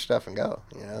got to get your stuff and go.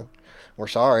 We're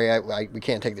sorry. We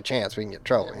can't take the chance. We can get in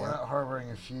trouble." Yeah, we're not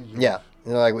harboring a fugitive. Yeah.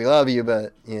 They're like, "We love you,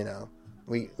 but,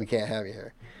 we can't have you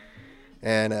here."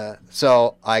 And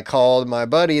so I called my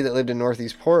buddy that lived in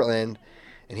Northeast Portland,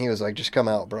 and he was like, "Just come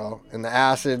out, bro." And the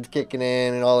acid's kicking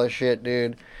in and all this shit,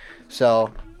 dude.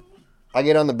 So I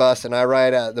get on the bus, and I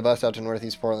ride the bus out to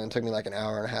Northeast Portland. It took me like an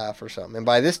hour and a half or something. And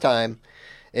by this time,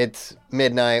 it's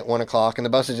midnight, 1 o'clock, and the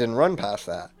buses didn't run past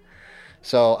that.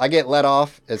 So I get let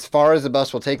off as far as the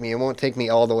bus will take me. It won't take me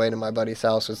all the way to my buddy's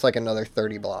house. So it's like another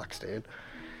 30 blocks, dude.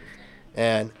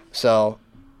 And so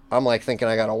I'm like thinking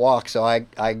I got to walk. So I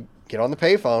get on the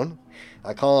payphone.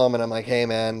 I call him, and I'm like, "Hey,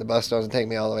 man, the bus doesn't take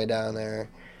me all the way down there.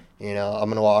 I'm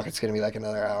going to walk. It's going to be like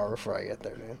another hour before I get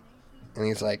there, dude." And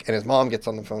he's like, and his mom gets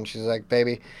on the phone. She's like,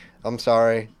 "Baby, I'm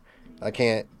sorry. I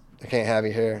can't have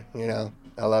you here.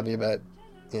 I love you, but..."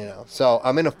 So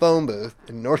I'm in a phone booth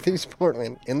in Northeast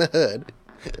Portland in the hood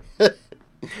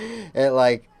at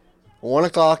like 1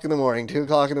 o'clock in the morning, 2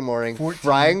 o'clock in the morning,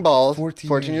 frying balls,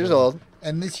 14 years old.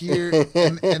 And this year,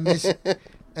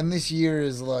 and this year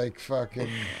is like fucking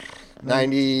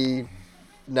 90,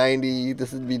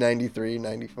 this would be 93,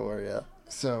 94, yeah.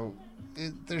 So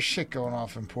there's shit going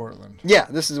off in Portland. Yeah,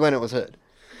 this is when it was hood.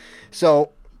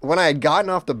 So when I had gotten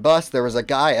off the bus, there was a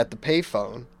guy at the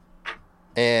payphone,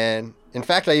 and in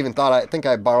fact, I think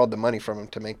I borrowed the money from him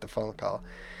to make the phone call.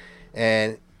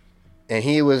 And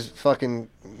he was fucking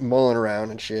mulling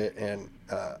around and shit. And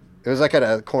it was like at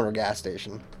a corner gas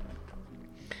station.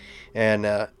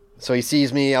 And so he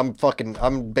sees me.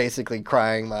 I'm basically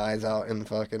crying my eyes out in the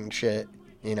fucking shit,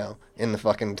 in the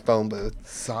fucking phone booth.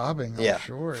 Sobbing, I'm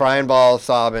sure. Frying balls,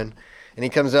 sobbing. And he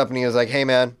comes up and he was like, "Hey,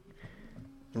 man,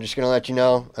 I'm just going to let you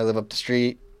know, I live up the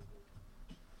street.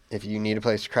 If you need a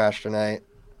place to crash tonight,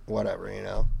 whatever,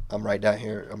 I'm right down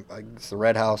here. It's the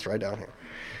red house right down here."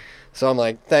 So I'm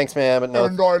like, "Thanks, man, but no."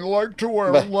 And I'd like to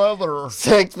wear leather.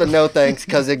 Thanks, but no thanks,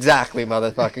 because exactly,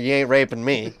 motherfucker, you ain't raping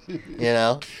me,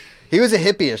 He was a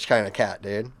hippie-ish kind of cat,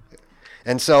 dude.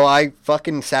 And so I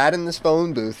fucking sat in this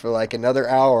phone booth for like another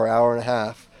hour and a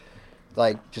half,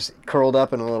 like just curled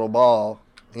up in a little ball,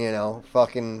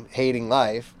 fucking hating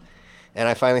life. And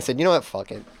I finally said, "You know what,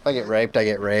 fuck it. If I get raped, I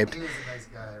get raped." He was a nice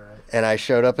guy, right? And I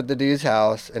showed up at the dude's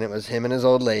house, and it was him and his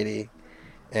old lady,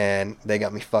 and they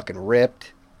got me fucking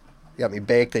ripped, got me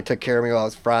baked. They took care of me while I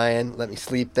was frying, let me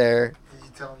sleep there. Did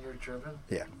you tell them you were tripping?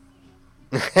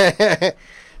 Yeah.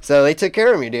 So they took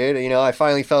care of me, dude. I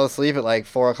finally fell asleep at like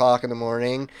 4 o'clock in the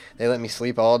morning. They let me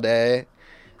sleep all day.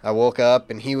 I woke up,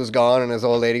 and he was gone, and his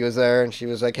old lady was there, and she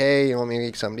was like, "Hey, you want me to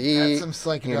make something to eat? That's some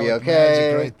psychedelic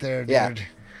magic right there, dude.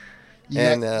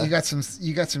 Yeah.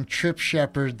 You got some trip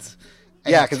shepherds.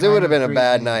 Yeah, because it would have been a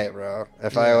bad night, bro,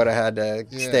 if I would have had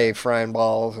to stay frying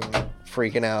balls and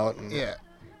freaking out and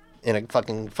in a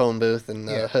fucking phone booth in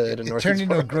the hood. It turned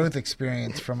into a growth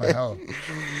experience from a hell.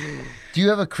 Do you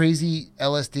have a crazy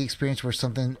LSD experience where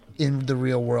something in the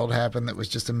real world happened that was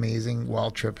just amazing while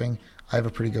tripping? I have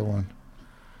a pretty good one.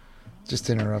 Just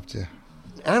to interrupt you.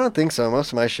 I don't think so.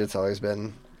 Most of my shit's always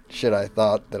been shit I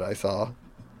thought that I saw.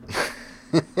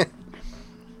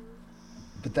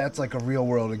 But that's like a real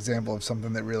world example of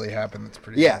something that really happened that's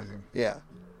pretty amazing. Yeah.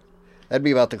 That'd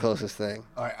be about the closest thing.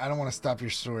 All right, I don't want to stop your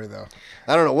story, though.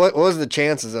 I don't know. What was the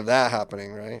chances of that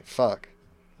happening, right? Fuck.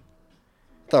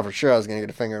 Thought for sure I was going to get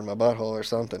a finger in my butthole or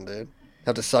something, dude.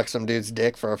 Have to suck some dude's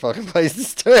dick for a fucking place to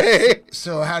stay.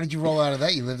 So how did you roll out of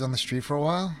that? You lived on the street for a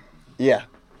while? Yeah.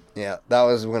 Yeah, that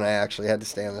was when I actually had to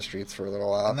stay on the streets for a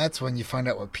little while. And that's when you find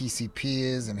out what PCP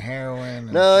is and heroin.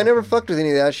 And no, I never fucked with any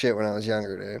of that shit when I was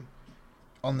younger, dude.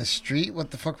 On the street? What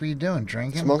the fuck were you doing?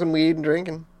 Drinking? Smoking weed and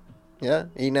drinking. Yeah,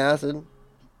 eating acid.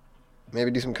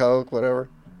 Maybe do some coke, whatever.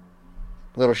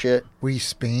 Little shit. Were you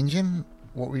spanging?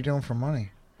 What were you doing for money?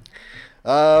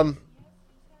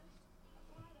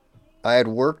 I had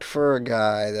worked for a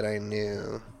guy that I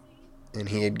knew, and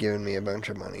he had given me a bunch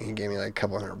of money. He gave me like a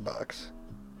couple $100.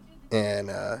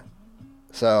 And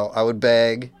so I would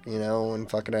beg, you know, when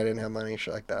fucking I didn't have money,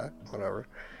 shit like that, whatever.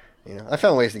 You know, I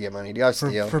found ways to get money. I'd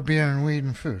steal. For beer and weed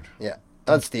and food. Yeah,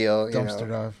 I'd steal. Dumpster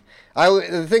dive.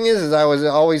 The thing is I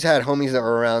always had homies that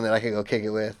were around that I could go kick it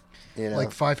with. You know?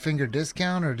 Like 5 finger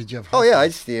discount, or did you have hustles? Oh, yeah,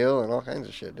 I'd steal and all kinds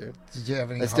of shit, dude. Did you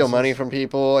have any I'd steal money from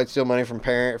people. I'd steal money from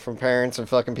parents and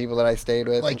fucking people that I stayed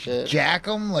with like and shit. Jack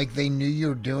them? Like they knew you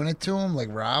were doing it to them? Like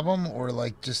rob them? Or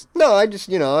like just... No, I just,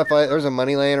 you know, if there was a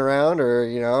money laying around or,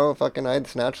 you know, fucking I'd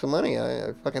snatch the money.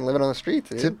 I fucking live it on the streets,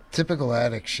 dude. Typical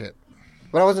addict shit.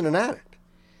 But I wasn't an addict.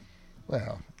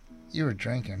 Well, you were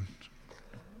drinking.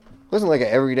 It wasn't like an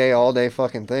everyday, all-day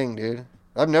fucking thing, dude.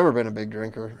 I've never been a big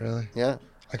drinker. Really? Yeah.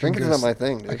 Drinking's not my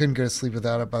thing, dude. I couldn't go to sleep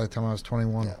without it by the time I was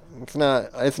 21. Yeah,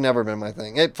 it's never been my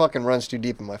thing. It fucking runs too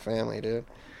deep in my family, dude.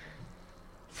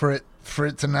 For it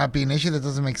to not be an issue, that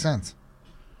doesn't make sense.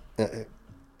 No,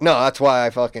 that's why I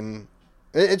fucking...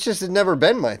 It's never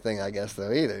been my thing, I guess,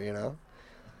 though, either, you know?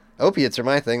 Opiates are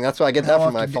my thing. That's why I get that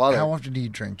from my father. How often do you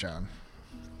drink, John?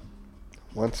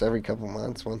 Once every couple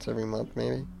months, once every month,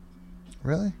 maybe.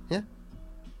 Really? Yeah.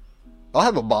 I'll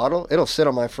have a bottle. It'll sit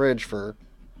on my fridge for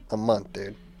a month,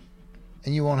 dude.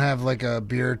 And you won't have like a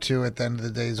beer or two at the end of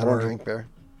the day's work? I don't drink beer.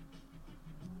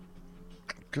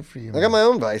 Good for you. I got my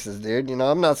own vices, dude. You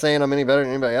know, I'm not saying I'm any better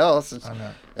than anybody else. I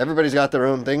know. Everybody's got their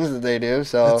own things that they do,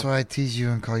 so... That's why I tease you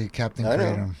and call you Captain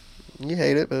Kratom. You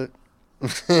hate it, but...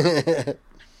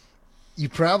 You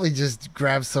probably just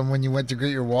grabbed some when you went to get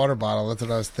your water bottle. That's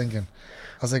what I was thinking.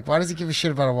 I was like, why does he give a shit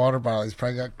about a water bottle? He's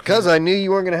probably got... Because I knew you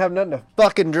weren't going to have nothing to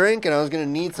fucking drink, and I was going to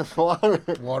need some water.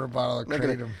 Water bottle of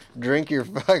Kratom. Drink your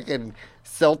fucking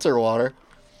seltzer water.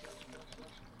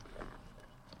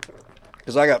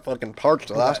 Because I got fucking parched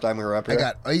the last time we were up here. I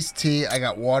got iced tea, I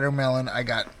got watermelon, I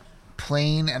got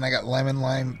plain, and I got lemon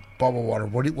lime bubble water.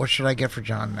 What should I get for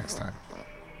John next time?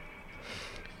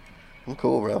 I'm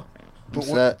cool, bro.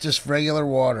 Just regular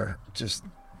water. Just...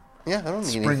 Yeah, I don't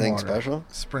need anything water. special.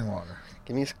 Spring water.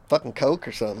 Give me some fucking Coke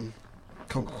or something.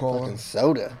 Coca-Cola. Fucking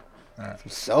soda. All right. Some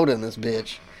soda in this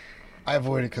bitch. I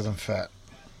avoid it because I'm fat.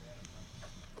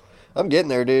 I'm getting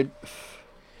there, dude.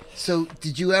 So,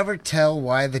 did you ever tell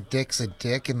why the dick's a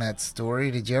dick in that story?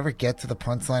 Did you ever get to the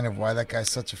punchline of why that guy's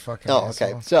such a fucking asshole?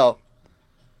 Okay. So,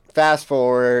 fast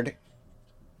forward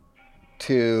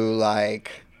to,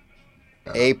 like,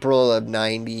 April of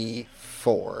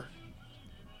 94.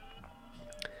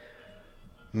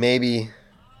 Maybe...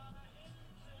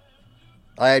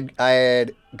 I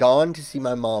had gone to see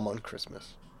my mom on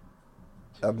Christmas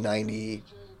of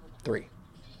 93.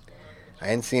 I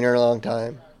hadn't seen her in a long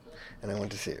time, and I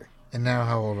went to see her. And now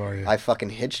how old are you? I fucking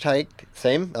hitchhiked.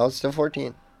 Same, I was still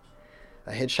 14.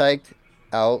 I hitchhiked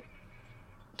out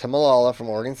to Malala from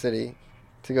Oregon City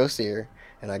to go see her,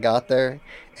 and I got there,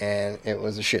 and it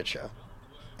was a shit show.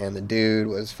 And the dude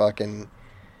was fucking...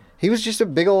 He was just a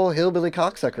big old hillbilly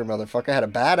cocksucker motherfucker. Had a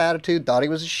bad attitude, thought he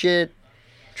was a shit.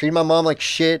 Treated my mom like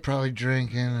shit. Probably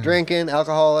drinking. Drinking,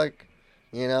 alcoholic,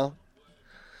 you know.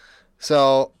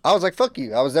 So I was like, fuck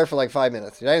you. I was there for like 5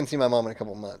 minutes. I didn't see my mom in a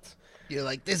couple months. You're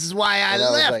like, this is why I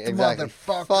left, like, exactly,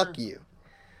 motherfucker. Fuck you.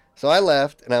 So I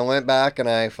left, and I went back, and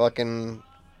I fucking,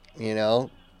 you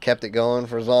know, kept it going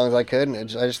for as long as I could. And I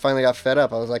just finally got fed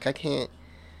up. I was like, I can't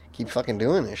keep fucking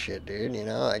doing this shit, dude. You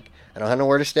know, like, I don't have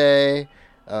nowhere to stay.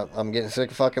 I'm getting sick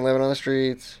of fucking living on the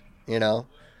streets, you know.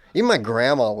 Even my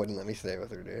grandma wouldn't let me stay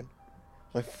with her, dude.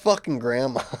 My fucking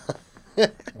grandma.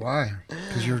 Why?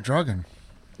 Because you were drugging.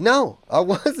 No, I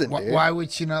wasn't, dude. Why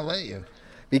would she not let you?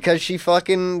 Because she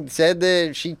fucking said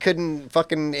that she couldn't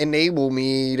fucking enable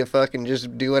me to fucking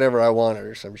just do whatever I wanted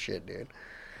or some shit, dude.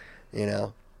 You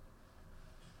know?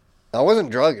 I wasn't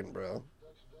drugging, bro.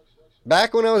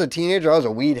 Back when I was a teenager, I was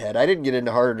a weed head. I didn't get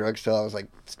into harder drugs till I was like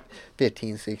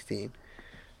 15, 16.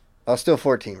 I was still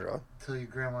 14, bro. Till your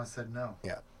grandma said no.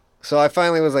 Yeah. So I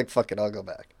finally was like, fuck it, I'll go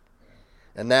back.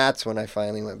 And that's when I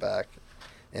finally went back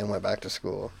and went back to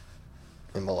school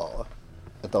in Malala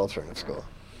at the alternative school.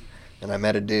 And I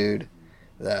met a dude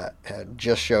that had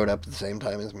just showed up at the same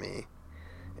time as me.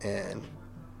 And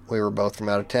we were both from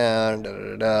out of town,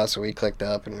 so we clicked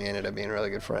up and we ended up being really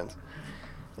good friends.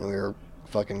 And we were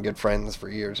fucking good friends for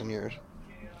years and years.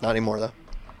 Not anymore, though.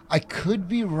 I could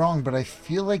be wrong, but I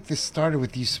feel like this started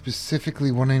with you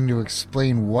specifically wanting to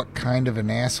explain what kind of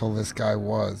an asshole this guy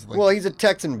was. Like, well, he's a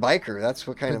Texan biker. That's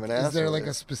what kind of an asshole. Is there like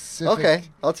a specific... Okay,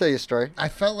 I'll tell you a story. I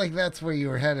felt like that's where you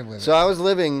were headed with it. So I was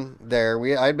living there.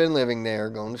 I'd been living there,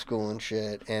 going to school and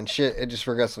shit. And shit, it just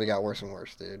progressively got worse and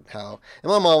worse, dude. And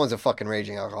my mom was a fucking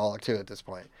raging alcoholic, too, at this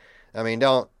point. I mean,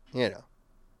 you know.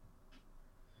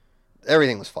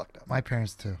 Everything was fucked up. My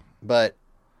parents too. But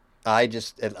I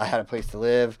had a place to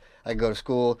live. I could go to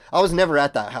school. I was never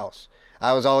at that house.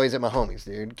 I was always at my homies,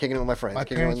 dude, kicking it with my friends. My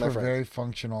parents were very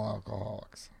functional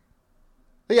alcoholics.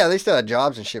 But yeah, they still had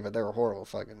jobs and shit, but they were horrible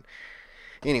fucking.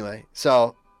 Anyway,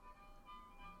 so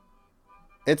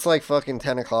it's like fucking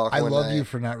 10 o'clock. I love night. You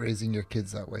for not raising your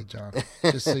kids that way, John.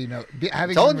 Just so you know,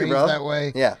 having them raised that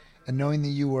way, yeah, and knowing that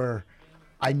you were,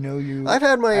 I know you. I've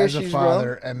had my as issues, a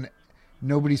father, bro. and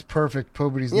nobody's perfect,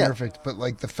 nobody's perfect, but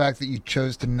like the fact that you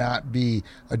chose to not be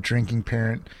a drinking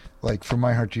parent, like from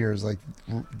my heart to yours, like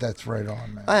that's right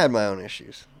on, man. I had my own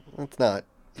issues. It's not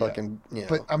fucking, you know.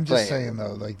 But I'm just saying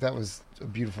though, like that was a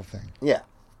beautiful thing. Yeah,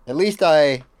 at least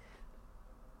I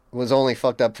was only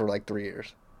fucked up for like 3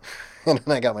 years. And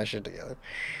then I got my shit together.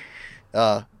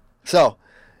 So,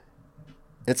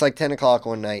 it's like 10 o'clock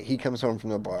one night. He comes home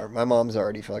from the bar. My mom's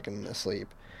already fucking asleep.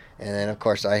 And then, of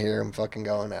course, I hear him fucking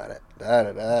going at it.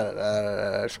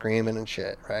 Da-da-da-da-da-da-da, screaming and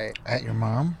shit, right? At your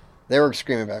mom? They were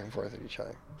screaming back and forth at each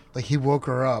other. Like he woke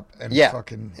her up and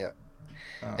fucking... Yeah.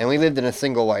 And we lived in a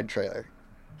single wide trailer.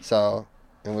 So,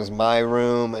 it was my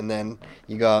room, and then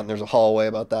you go out and there's a hallway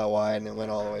about that wide, and it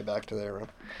went all the way back to their room.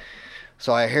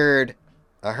 So I heard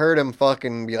him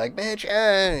fucking be like, bitch,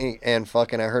 and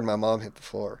fucking I heard my mom hit the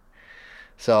floor.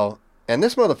 So, and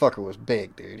this motherfucker was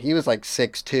big, dude. He was like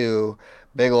 6'2",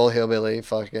 big old hillbilly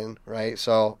fucking, right?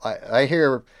 So I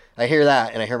hear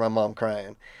that, and I hear my mom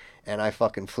crying. And I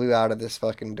fucking flew out of this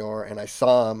fucking door, and I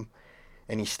saw him,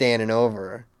 and he's standing over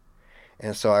her.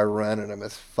 And so I run at him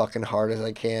as fucking hard as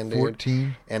I can, dude.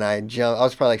 14? And I jump. I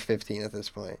was probably like 15 at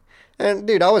this point. And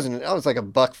dude, I was like a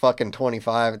buck fucking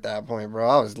 25 at that point, bro.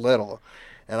 I was little.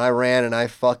 And I ran and I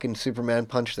fucking Superman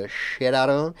punched the shit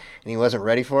out of him. And he wasn't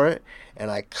ready for it.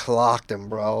 And I clocked him,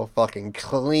 bro. Fucking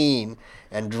clean.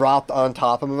 And dropped on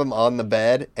top of him on the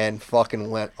bed and fucking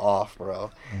went off,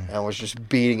 bro. And I was just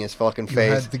beating his fucking face.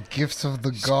 You had the gifts of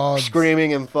the gods.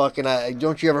 Screaming and fucking,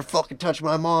 don't you ever fucking touch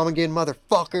my mom again,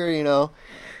 motherfucker, you know?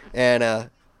 And,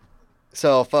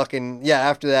 so fucking, yeah,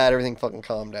 after that, everything fucking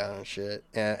calmed down and shit.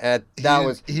 And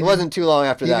it wasn't too long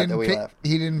after that we left.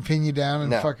 He didn't pin you down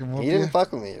and fucking whoop you? He didn't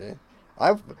fuck with me, dude.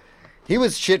 He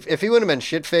was shit, if he wouldn't have been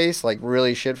shit-faced, like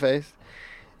really shit-faced,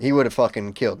 he would have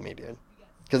fucking killed me, dude.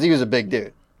 Because he was a big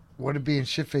dude. What did being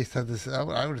shit-faced have this? I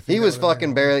would have. He was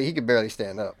fucking he could barely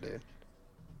stand up, dude.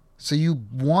 So you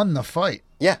won the fight?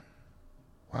 Yeah.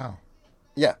 Wow.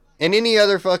 Yeah. In any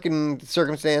other fucking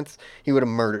circumstance, he would have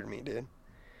murdered me, dude.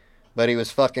 But he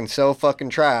was fucking so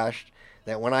fucking trashed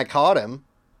that when I caught him,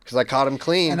 because I caught him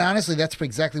clean. And honestly, that's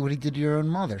exactly what he did to your own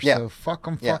mother. Yeah. So fuck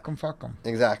him, fuck him, fuck him.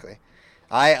 Exactly.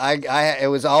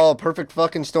 It was all a perfect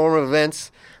fucking storm of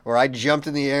events where I jumped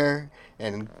in the air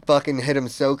and fucking hit him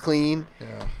so clean,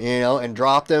 you know, and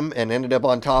dropped him and ended up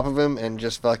on top of him and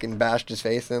just fucking bashed his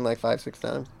face in like 5-6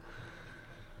 times.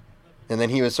 And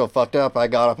then he was so fucked up, I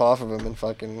got up off of him and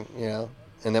fucking, you know,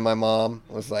 and then my mom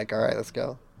was like, all right, let's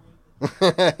go.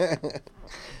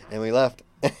 And we left.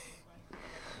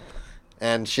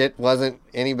 And shit wasn't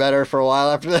any better for a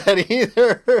while after that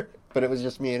either. But it was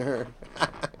just me and her.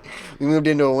 We moved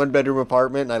into a 1-bedroom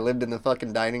apartment, and I lived in the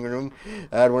fucking dining room.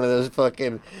 I had one of those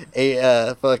fucking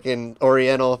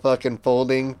Oriental fucking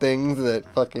folding things that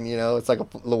fucking, you know, it's like a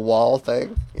little wall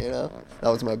thing, you know. That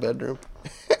was my bedroom.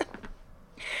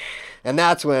 And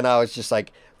that's when I was just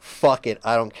like, fuck it,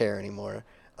 I don't care anymore.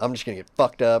 I'm just gonna get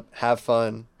fucked up, have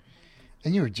fun.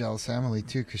 And you were jealous of Emily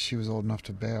too, because she was old enough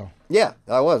to bail. Yeah,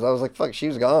 I was like, fuck, she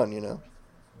was gone, you know.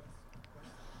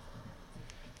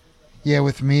 Yeah,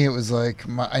 with me, it was like,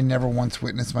 I never once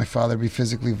witnessed my father be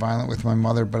physically violent with my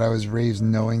mother, but I was raised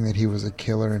knowing that he was a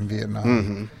killer in Vietnam.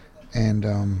 Mm-hmm.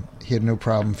 And he had no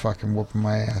problem fucking whooping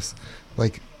my ass.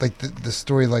 Like the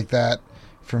story like that,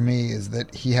 for me, is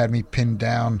that he had me pinned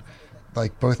down,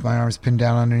 like both my arms pinned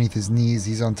down underneath his knees.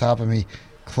 He's on top of me,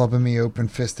 clubbing me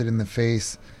open-fisted in the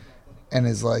face. And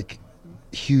his, like,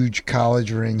 huge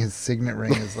college ring, his signet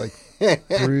ring, is, like,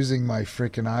 bruising my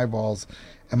freaking eyeballs.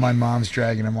 And my mom's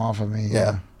dragging him off of me.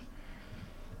 Yeah.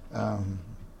 That's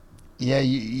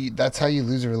how you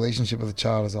lose a relationship with a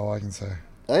child, is all I can say.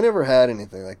 I never had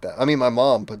anything like that. I mean, my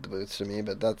mom put the boots to me,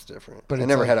 but that's different. But I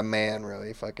never had a man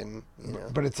really fucking, you know.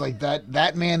 But it's like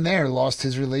that man there lost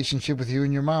his relationship with you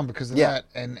and your mom because of that.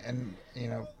 And, you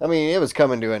know. I mean, it was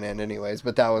coming to an end anyways,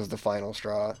 but that was the final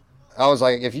straw. I was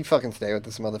like, if you fucking stay with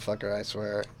this motherfucker, I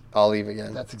swear, I'll leave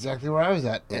again. That's exactly where I was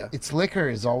at. Yeah. It's liquor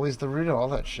is always the root of all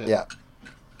that shit. Yeah.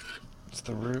 It's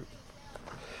the root.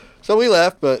 So we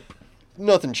left, but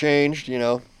nothing changed, you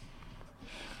know.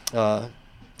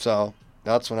 So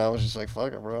that's when I was just like,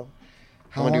 fuck it, bro.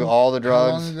 I'm going to do all the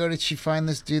drugs. How long ago did she find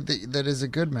this dude that is a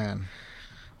good man?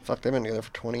 Fuck, they've been together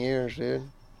for 20 years, dude.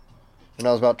 And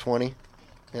I was about 20.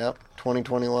 Yep,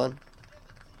 2021.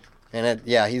 And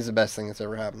he's the best thing that's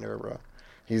ever happened to her, bro.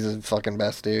 He's the fucking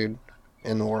best dude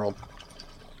in the world.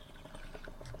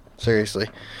 Seriously.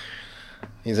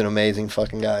 He's an amazing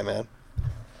fucking guy, man.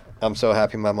 I'm so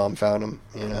happy my mom found him,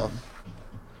 you know.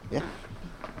 Yeah.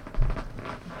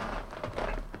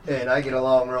 And I get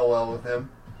along real well with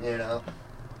him, you know.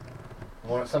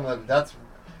 That's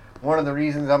one of the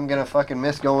reasons I'm gonna fucking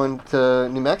miss going to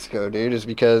New Mexico, dude, is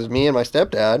because me and my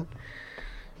stepdad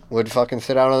would fucking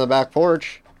sit out on the back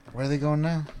porch. Where are they going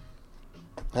now?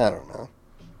 I don't know.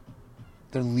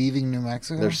 They're leaving New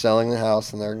Mexico? They're selling the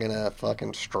house and they're gonna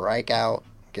fucking strike out,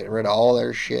 get rid of all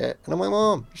their shit. And I'm like,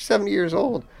 Mom, you're 70 years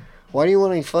old. Why do you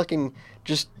want to fucking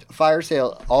just fire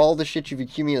sale all the shit you've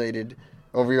accumulated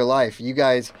over your life? You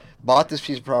guys bought this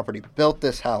piece of property, built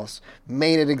this house,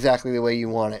 made it exactly the way you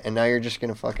want it, and now you're just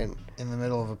gonna fucking... In the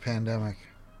middle of a pandemic.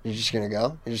 You're just gonna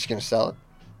go? You're just gonna sell it?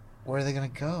 Where are they gonna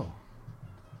go?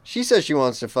 She says she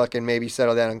wants to fucking maybe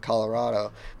settle down in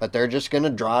Colorado, but they're just gonna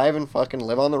drive and fucking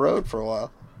live on the road for a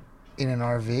while. In an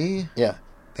RV? Yeah.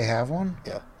 They have one?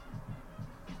 Yeah.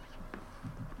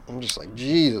 I'm just like,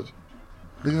 Jesus.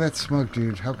 Look at that smoke,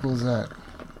 dude. How cool is that?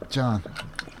 John,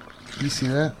 you see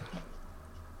that?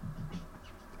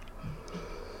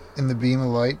 In the beam of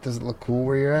light, does it look cool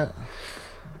where you're at?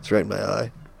 It's right in my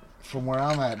eye. From where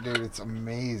I'm at, dude, it's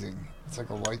amazing. It's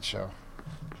like a light show.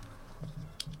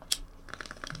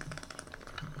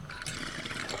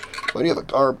 Why do you have a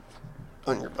carb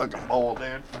on your fucking bowl,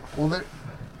 dude? Well,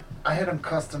 I had them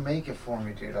custom make it for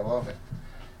me, dude. I love it.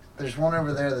 There's one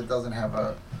over there that doesn't have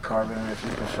a carb in it if you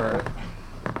prefer it.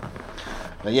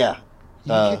 But yeah.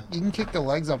 You can kick the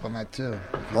legs up on that, too.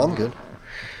 No, I'm good.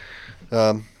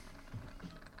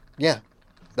 Yeah.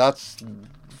 That's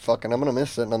fucking... I'm gonna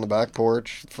miss sitting on the back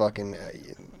porch. Fucking...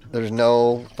 There's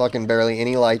no fucking barely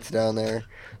any lights down there.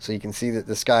 So you can see that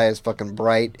the sky is fucking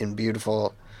bright and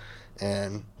beautiful.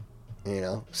 And... You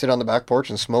know, sit on the back porch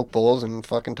and smoke bowls and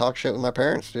fucking talk shit with my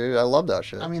parents, dude. I love that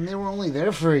shit. I mean, they were only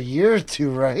there for a year or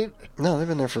two, right? No, they've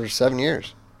been there for 7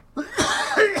 years. Do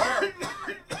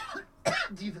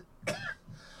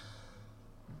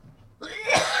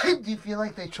you feel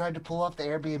like they tried to pull off the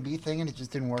Airbnb thing and it just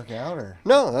didn't work out, or?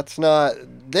 No, that's not...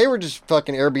 They were just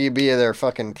fucking Airbnb of their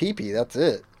fucking teepee. That's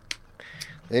it.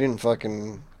 They didn't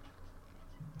fucking...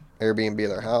 Airbnb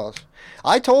their house.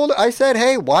 I said,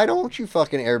 hey, why don't you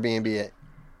fucking Airbnb it?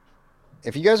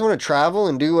 If you guys want to travel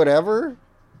and do whatever,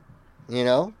 you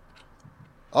know,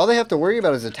 all they have to worry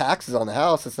about is the taxes on the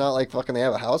house. It's not like fucking they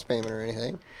have a house payment or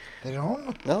anything. They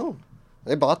don't? No.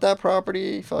 They bought that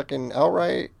property fucking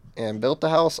outright and built the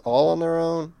house all on their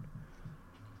own.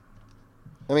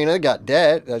 I mean, they got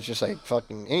debt. That's just like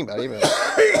fucking anybody, but,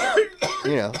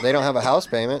 you know, they don't have a house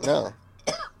payment. No.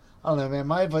 I don't know, man.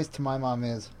 My advice to my mom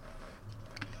is,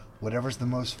 whatever's the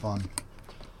most fun.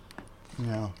 You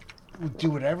know,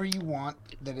 do whatever you want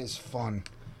that is fun.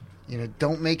 You know,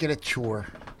 don't make it a chore.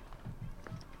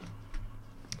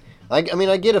 I mean,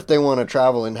 I get if they want to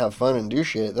travel and have fun and do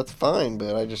shit. That's fine,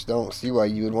 but I just don't see why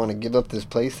you would want to give up this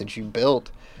place that you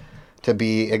built to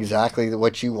be exactly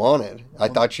what you wanted. I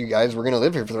thought you guys were going to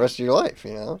live here for the rest of your life,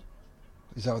 you know?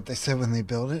 Is that what they said when they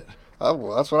built it? Oh,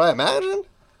 well, that's what I imagined.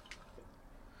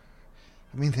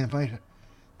 I mean,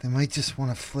 they might just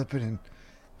want to flip it and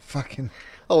fucking...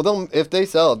 Oh, if they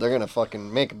sell it, they're going to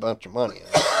fucking make a bunch of money.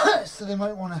 So they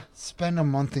might want to spend a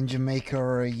month in Jamaica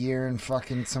or a year in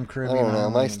fucking some Caribbean I don't know.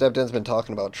 My stepdad's been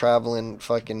talking about traveling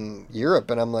fucking Europe,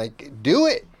 and I'm like, do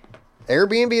it.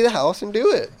 Airbnb the house and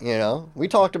do it, you know? We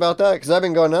talked about that, because I've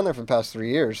been going down there for the past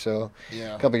 3 years, so...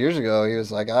 Yeah. A couple years ago, he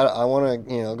was like, I want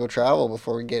to, you know, go travel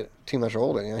before we get too much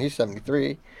older. You know, he's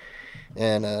 73.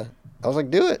 And I was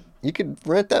like, do it. You could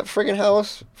rent that friggin'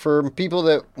 house for people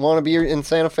that want to be in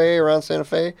Santa Fe, around Santa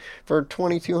Fe, for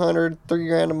 $2,200,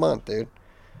 $3,000 a month, dude.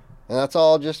 And that's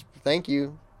all just, thank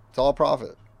you. It's all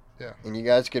profit. Yeah. And you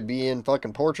guys could be in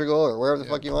fucking Portugal or wherever the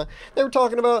fuck you want. They were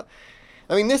talking about,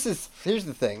 I mean, here's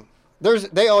the thing.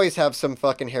 They always have some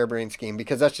fucking harebrained scheme,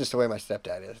 because that's just the way my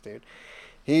stepdad is, dude.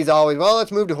 He's always, well,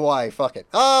 let's move to Hawaii, fuck it.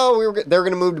 Oh, they were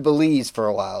going to move to Belize for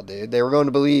a while, dude. They were going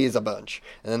to Belize a bunch.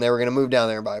 And then they were going to move down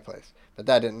there and buy a place. But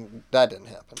that didn't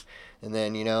happen. And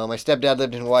then, you know, my stepdad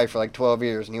lived in Hawaii for like 12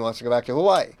 years, and he wants to go back to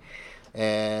Hawaii.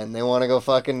 And they want to go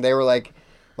fucking, they were like,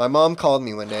 my mom called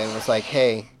me one day and was like,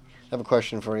 hey, I have a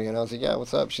question for you. And I was like, yeah,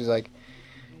 what's up? She's like,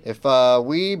 if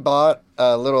we bought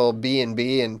a little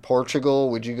B&B in Portugal,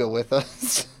 would you go with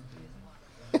us?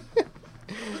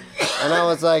 And I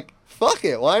was like, fuck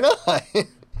it, why not?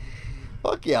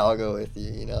 Fuck yeah, I'll go with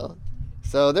you, you know?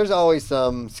 So there's always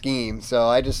some scheme. So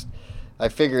I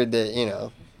figured that, you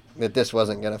know, that this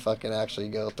wasn't gonna fucking actually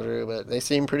go through, but they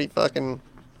seem pretty fucking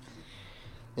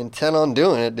intent on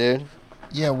doing it, dude.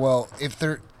 Yeah, well,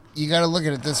 you got to look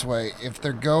at it this way. If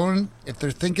they're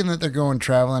thinking that they're going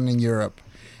traveling in Europe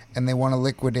and they want to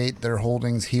liquidate their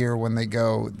holdings here when they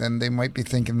go, then they might be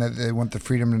thinking that they want the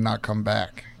freedom to not come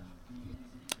back.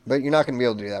 But you're not going to be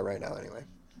able to do that right now anyway.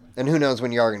 And who knows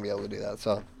when you are going to be able to do that,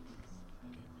 so.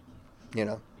 You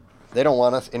know. They don't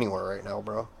want us anywhere right now,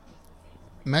 bro.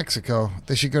 Mexico.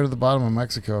 They should go to the bottom of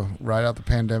Mexico, ride out the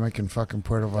pandemic in fucking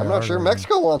Puerto Vallarta. I'm not sure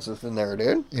Mexico wants us in there,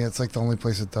 dude. Yeah, it's like the only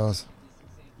place it does.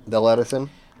 They'll let us in?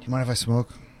 Do you mind if I smoke?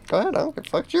 Go ahead. I don't give a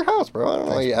fuck. It's your house, bro. I don't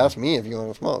know why you ask me if you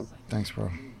want to smoke. Thanks,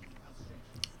 bro.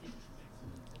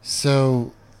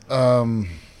 So, I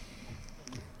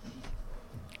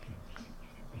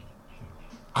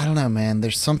don't know, man.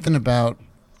 There's something about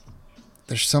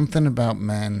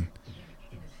men.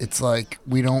 It's like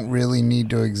we don't really need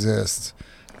to exist.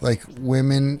 Like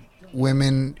women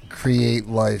create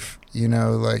life. You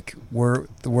know, like we're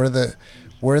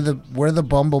the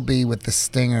bumblebee with the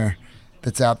stinger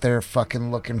that's out there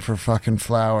fucking looking for fucking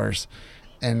flowers,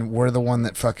 and we're the one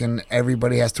that fucking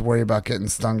everybody has to worry about getting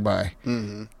stung by.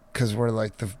 Mm-hmm. Because we're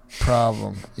like the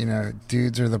problem. You know,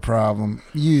 dudes are the problem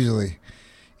usually.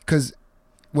 Because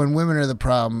when women are the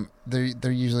problem,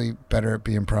 they're usually better at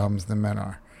being problems than men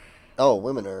are. Oh,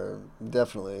 women are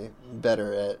definitely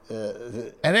better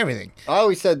at everything. I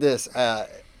always said this: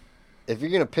 if you're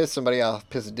gonna piss somebody off,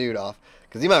 piss a dude off,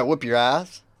 because he might whip your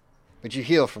ass, but you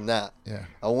heal from that. Yeah.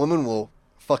 A woman will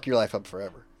fuck your life up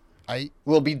forever.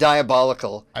 Will be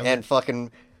diabolical and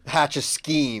fucking hatch a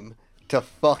scheme to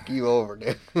fuck you over,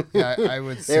 dude. Yeah, I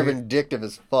would say they're vindictive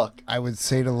as fuck. I would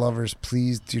say to lovers,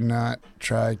 please do not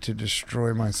try to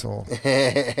destroy my soul.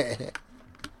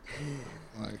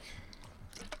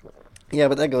 Yeah,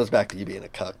 but that goes back to you being a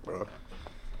cuck, bro.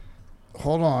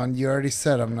 Hold on, you already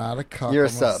said I'm not a cuck. You're a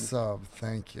sub.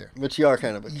 Thank you. But you are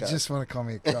kind of a cuck. You just want to call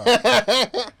me a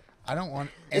cuck. I don't want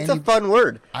any... It's a fun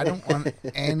word. I don't want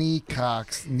any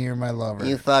cocks near my lover.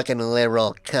 You fucking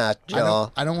liberal cuck,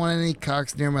 Joe. I don't want any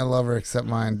cocks near my lover except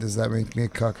mine. Does that make me a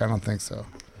cuck? I don't think so.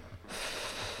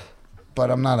 But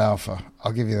I'm not alpha.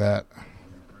 I'll give you that.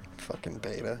 Fucking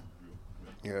beta.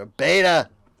 You're a beta.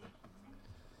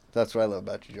 That's what I love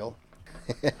about you, Joel.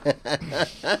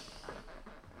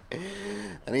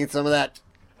 I need some of that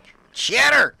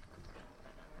cheddar.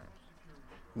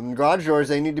 The garage doors,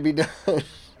 they need to be done.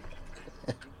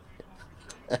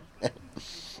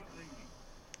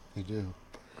 You do.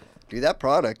 Dude, that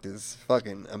product is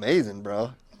fucking amazing,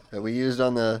 bro. That we used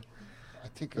on the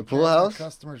pool house.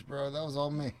 Customers, bro. That was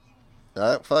all me.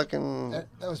 That fucking...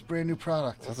 That was brand new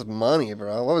product. That's money,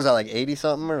 bro. What was that, like 80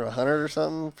 something or 100 or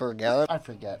something for a gallon? I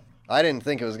forget. I didn't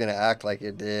think it was going to act like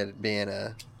it did being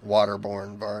a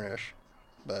waterborne varnish.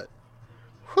 But,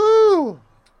 whoo!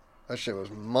 That shit was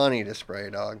money to spray,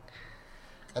 dog.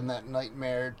 And that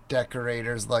nightmare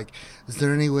decorator's like, is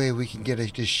there any way we can get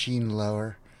the sheen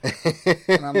lower?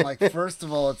 And I'm like, first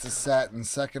of all, it's a satin.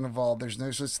 Second of all, there's no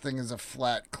such thing as a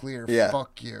flat clear. Yeah.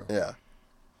 Fuck you. Yeah.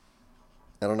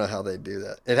 I don't know how they do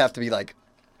that. It'd have to be like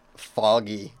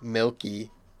foggy, milky,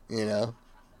 you know?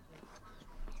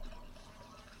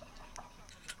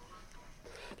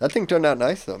 That thing turned out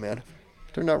nice, though, man.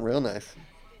 Turned out real nice.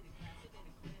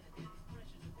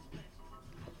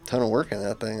 Ton of work in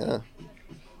that thing, huh?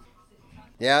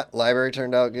 Yeah, library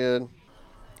turned out good.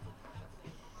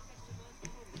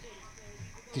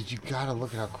 Dude, you gotta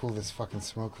look at how cool this fucking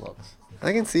smoke looks.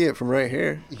 I can see it from right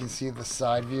here. You can see the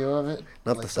side view of it?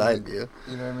 Not like the side view.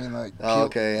 You know what I mean? Like. Oh,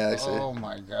 okay, yeah, I see. Oh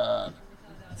my god.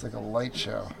 It's like a light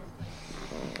show.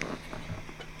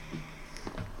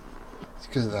 It's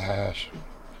because of the hash.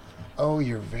 Oh,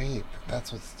 your vape.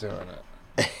 That's what's doing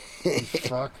it. You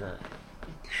fucker.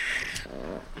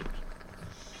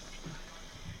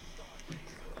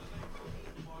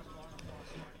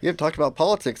 You have talked about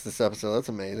politics this episode. That's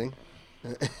amazing.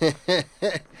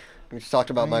 We just talked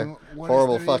about my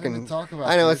horrible fucking... Talk about,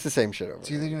 I know, it's the same shit over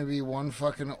It's either going to be one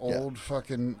fucking old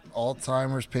fucking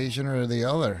Alzheimer's patient or the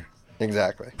other.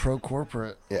 Exactly.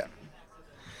 Pro-corporate. Yeah.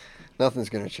 Nothing's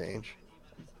going to change.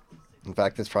 In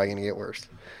fact, it's probably going to get worse.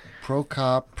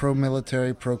 Pro-cop,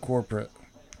 pro-military, pro-corporate.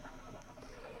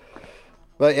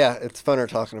 But yeah, it's funner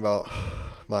talking about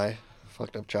my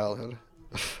fucked up childhood.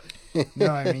 No,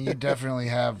 I mean, you definitely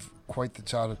have quite the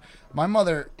childhood. My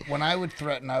mother, when I would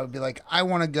threaten, I would be like, I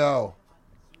want to go.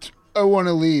 I want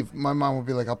to leave. My mom would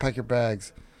be like, I'll pack your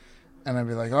bags. And I'd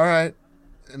be like, all right.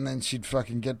 And then she'd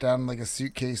fucking get down like a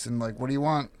suitcase and like, what do you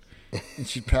want? And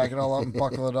she'd pack it all up and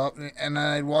buckle it up. And then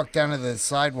I'd walk down to the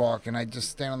sidewalk and I'd just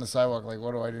stand on the sidewalk like,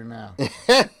 what do I do now?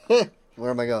 Where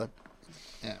am I going?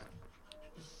 Yeah.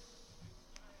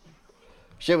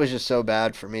 shit was just so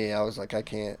bad for me. I was like, I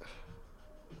can't.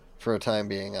 For a time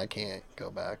being, I can't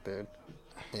go back, dude.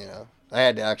 You know, I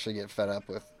had to actually get fed up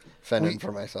with fending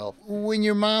for myself. When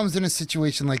your mom's in a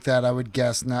situation like that, I would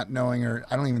guess, not knowing her,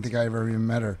 I don't even think I ever even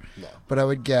met her. No. But I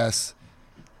would guess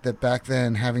that back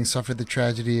then, having suffered the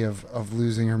tragedy of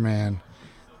losing her man,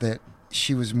 that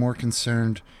she was more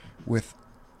concerned with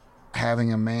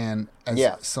having a man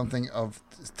as something of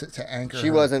to anchor her.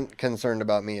 She wasn't concerned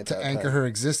about me at that time. To anchor her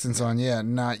existence on,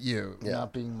 not you,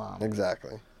 not being mom.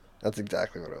 Exactly. That's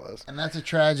exactly what it was. And that's a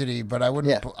tragedy, but I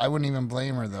wouldn't even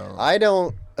blame her, though. I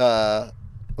don't,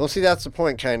 well, see, that's the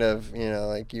point, kind of, you know,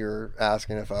 like you're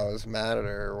asking if I was mad at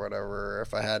her or whatever, or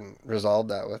if I hadn't resolved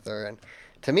that with her. And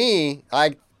to me,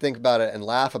 I think about it and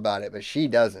laugh about it, but she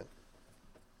doesn't.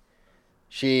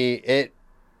 It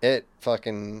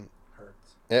fucking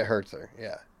hurts. It hurts her,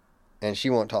 yeah. And she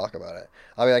won't talk about it.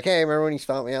 I'll be like, hey, remember when you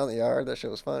stomped me out in the yard? That shit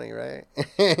was funny, right?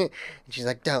 And she's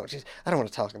like, don't. I don't want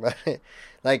to talk about it.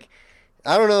 Like,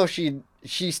 I don't know if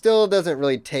she still doesn't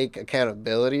really take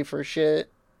accountability for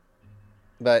shit.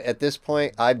 But at this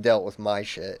point, I've dealt with my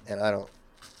shit, and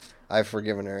I've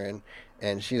forgiven her,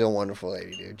 and she's a wonderful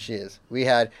lady, dude. She is.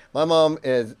 My mom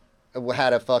had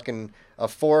a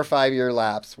 4 or 5 year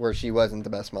lapse where she wasn't the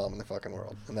best mom in the fucking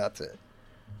world, and that's it,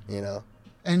 you know?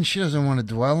 And she doesn't want to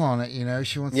dwell on it, you know?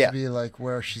 She wants to be, like,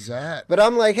 where she's at. But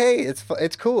I'm like, hey,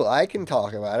 it's cool. I can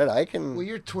talk about it. I can... Well,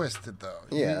 you're twisted, though.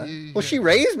 Yeah. Well, she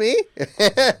raised me.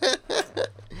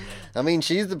 I mean,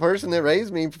 she's the person that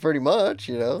raised me pretty much,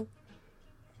 you know?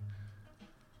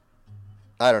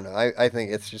 I don't know. I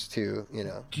think it's just too, you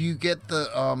know. Do you get the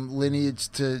lineage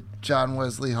to John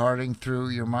Wesley Harding through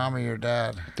your mom or your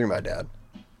dad? Through my dad.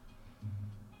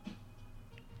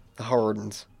 The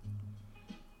Hardens.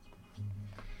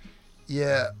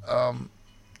 Yeah,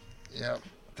 yeah.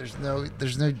 There's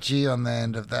no G on the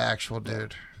end of the actual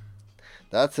dude.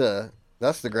 That's the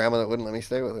grandma that wouldn't let me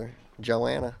stay with her,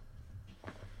 Joanna.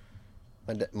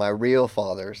 My real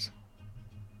father's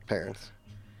parents.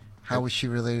 How was she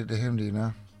related to him? Do you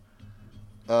know?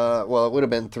 Well, it would have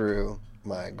been through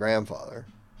my grandfather,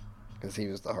 because he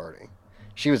was the Harding.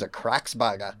 She was a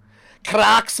Kraxberger.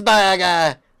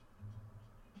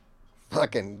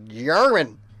 Fucking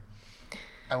German.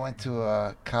 I went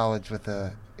to college with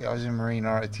I was in Marine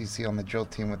ROTC on the drill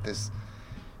team with this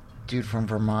dude from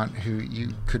Vermont who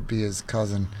you could be his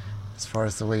cousin as far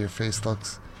as the way your face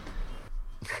looks.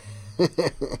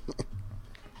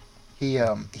 He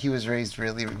was raised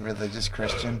really religious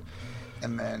Christian,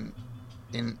 and then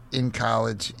in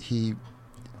college he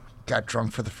got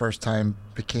drunk for the first time,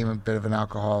 became a bit of an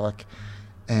alcoholic,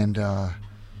 and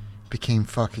became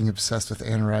fucking obsessed with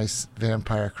Anne Rice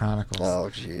Vampire Chronicles. Oh,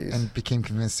 jeez. And became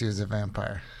convinced he was a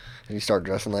vampire. Did you start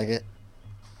dressing like it?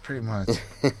 Pretty much.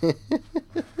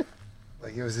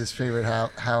 Like, it was his favorite.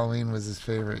 Halloween was his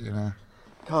favorite, you know.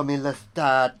 Call me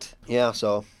Lestat. Yeah,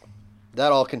 so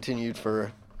that all continued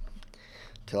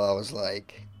till I was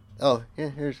like, oh, yeah,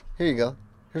 here you go.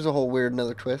 Here's a whole weird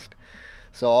another twist.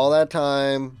 So all that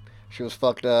time, she was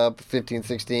fucked up, 15,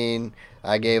 16.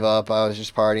 I gave up. I was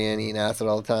just partying, eating acid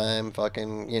all the time.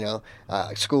 Fucking, you know,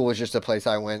 school was just a place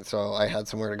I went, so I had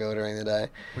somewhere to go during the day.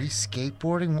 Were you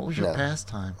skateboarding? What was your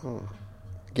pastime?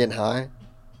 Getting high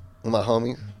with my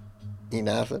homies, eating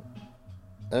acid.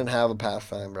 I didn't have a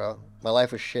pastime, bro. My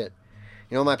life was shit.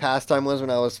 You know what my pastime was when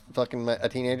I was fucking a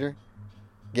teenager?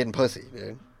 Getting pussy,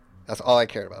 dude. That's all I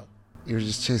cared about. You were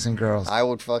just chasing girls. I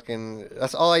would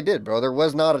that's all I did, bro. There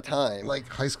was not a time. Like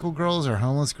high school girls or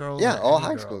homeless girls? Yeah, all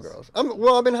high school girls. I'm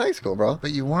in high school, bro.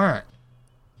 But you weren't.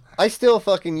 You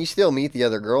still meet the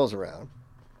other girls around.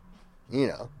 You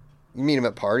know, you meet them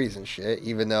at parties and shit,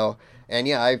 even though, and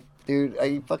yeah, I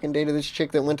fucking dated this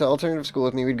chick that went to alternative school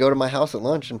with me. We'd go to my house at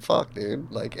lunch and fuck, dude,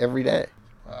 like every day.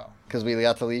 Wow. Because we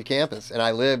got to leave campus, and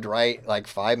I lived right, like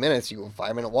 5 minutes. You go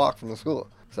 5-minute walk from the school.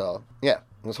 So, yeah,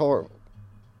 it was horrible.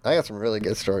 I got some really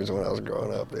good stories when I was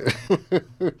growing up,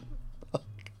 dude.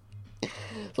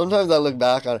 Sometimes I look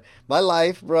back on my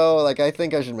life, bro. Like, I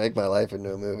think I should make my life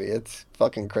into a movie. It's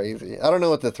fucking crazy. I don't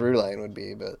know what the through line would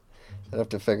be, but I'd have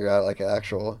to figure out, like, an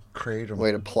actual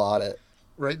way to plot it.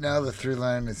 Right now, the through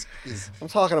line is I'm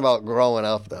talking about growing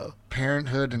up, though.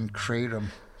 Parenthood and Kratom.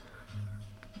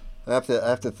 I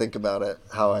have to think about it,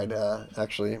 how I'd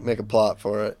actually make a plot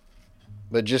for it.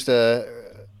 But just the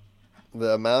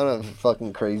amount of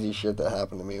fucking crazy shit that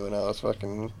happened to me when I was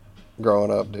fucking growing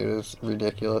up, dude, is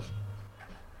ridiculous.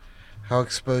 How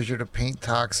exposure to paint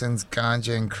toxins,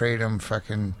 ganja, and kratom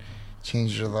fucking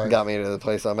changed your life. Got me to the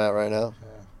place I'm at right now. Yeah.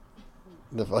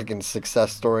 The fucking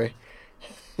success story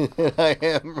I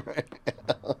am right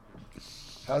now.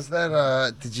 How's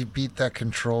that, did you beat that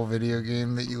Control video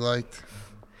game that you liked?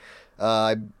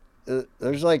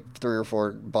 There's like 3 or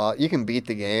 4 boss. You can beat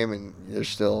the game, and there's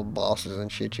still bosses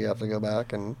and shit you have to go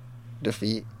back and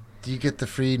defeat. Do you get the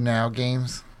free Now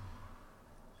games?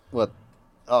 What?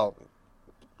 Oh,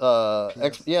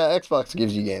 Xbox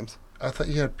gives you games. I thought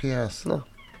you had PS. No.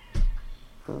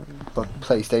 But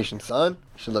PlayStation, son.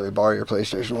 Should let me borrow your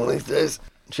PlayStation one of these days.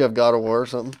 Should have God of War or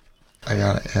something. I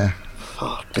got it. Yeah.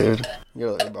 Fuck, dude. You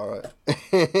gotta let me borrow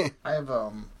it. I have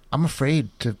I'm afraid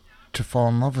to fall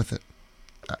in love with it.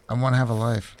 I want to have a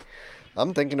life.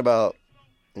 I'm thinking about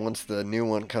once the new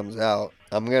one comes out,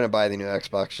 I'm gonna buy the new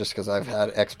Xbox just because I've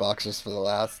had Xboxes for the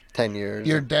last 10 years.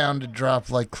 You're down to drop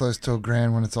like close to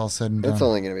 $1,000 when it's all said and done. It's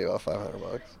only gonna be about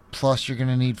 $500. Plus, you're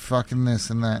gonna need fucking this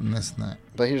and that and this and that.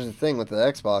 But here's the thing with the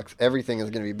Xbox, everything is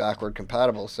gonna be backward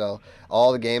compatible. So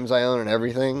all the games I own and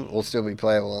everything will still be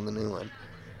playable on the new one.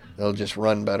 It'll just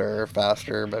run better,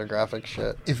 faster, better graphics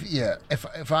shit.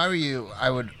 If I were you, I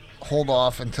would hold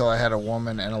off until I had a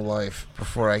woman and a life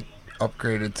before I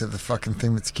upgraded to the fucking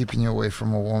thing that's keeping you away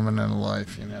from a woman and a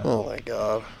life, you know? Oh my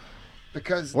god.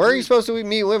 Because where are you supposed to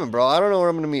meet women, bro? I don't know where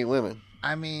I'm gonna meet women.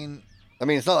 I mean,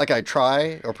 it's not like I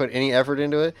try or put any effort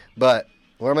into it, but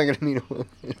where am I gonna meet a woman?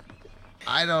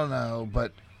 I don't know,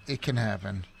 but it can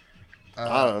happen.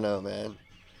 I don't know, man.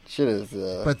 Shit is.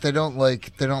 But they don't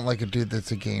like a dude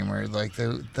that's a gamer. Like they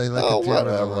like a dude with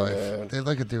a life. Man. They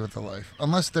like a dude with a life,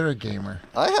 unless they're a gamer.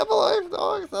 I have a life,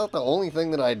 dog. It's not the only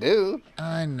thing that I do.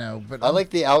 I know, but I like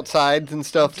the outsides and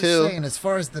stuff I'm too. Saying, as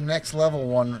far as the next level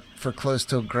one for close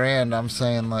to $1,000, I'm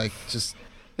saying like just.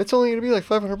 It's only gonna be like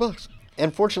 $500.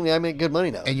 And fortunately, I make good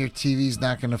money now. And your TV's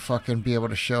not gonna fucking be able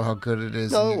to show how good it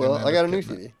is. No, well, I got a new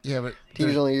TV. Yeah, but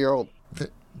TV's only a year old.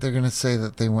 They're gonna say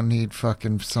that they will need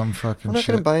fucking some fucking. I'm not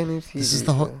shit. gonna buy a new TV. This is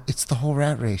the whole. It's the whole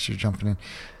rat race you're jumping in.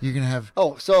 You're gonna have.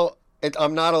 Oh, so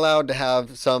I'm not allowed to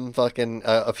have some fucking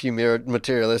a few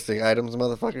materialistic items,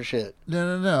 motherfucker. Shit.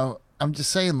 No. I'm just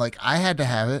saying, like I had to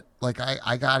have it. Like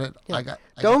I got it. Yeah.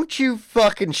 Don't you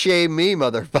fucking shame me,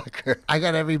 motherfucker. I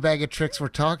got every bag of tricks we're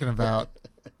talking about.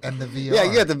 And the VR. Yeah,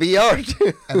 you got the VR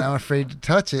too. And I'm afraid to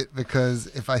touch it because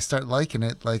if I start liking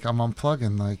it, like I'm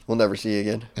unplugging. Like we'll never see you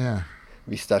again. Yeah.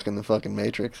 Be stuck in the fucking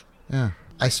Matrix. Yeah.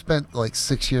 I spent like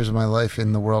 6 years of my life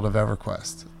in the world of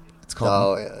EverQuest. It's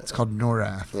called. It's called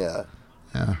Norath. Yeah.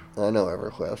 Yeah. I know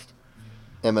EverQuest.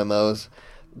 MMOs.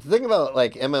 The thing about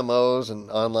like MMOs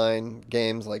and online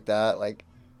games like that, like,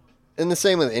 and the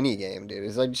same with any game, dude,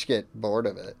 is I just get bored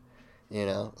of it. You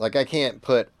know, like I can't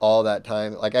put all that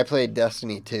time. Like I played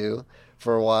Destiny 2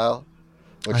 for a while,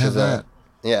 which is that.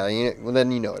 Well,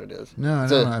 then you know what it is. No, I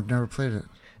don't know. I've never played it.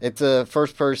 It's a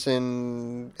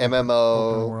first-person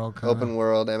MMO, open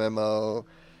world MMO.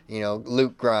 You know,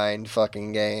 loot grind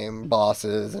fucking game,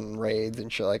 bosses and raids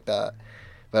and shit like that.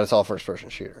 But it's all first-person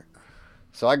shooter.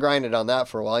 So I grinded on that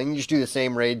for a while. And you just do the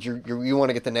same raids. You want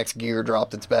to get the next gear drop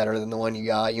that's better than the one you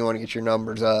got. You want to get your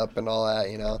numbers up and all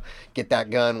that, you know. Get that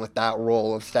gun with that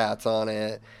roll of stats on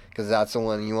it because that's the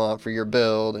one you want for your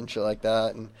build and shit like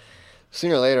that. And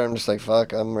sooner or later, I'm just like,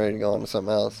 fuck, I'm ready to go on to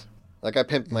something else. Like, I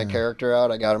pimped my character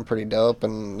out. I got him pretty dope.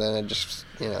 And then it just,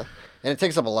 you know. And it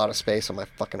takes up a lot of space on my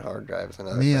fucking hard drives.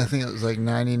 I think it was like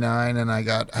 99 and I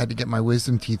had to get my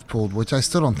wisdom teeth pulled, which I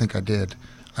still don't think I did.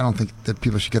 I don't think that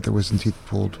people should get their wisdom teeth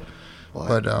pulled. Why?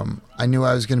 But I knew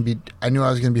I was gonna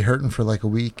be hurting for like a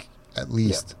week at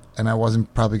least, and I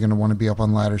wasn't probably gonna want to be up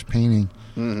on ladders painting,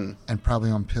 and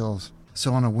probably on pills.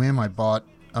 So on a whim, I bought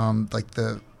like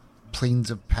the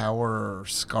Planes of Power or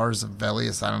Scars of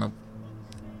Velius. I don't know,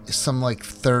 some like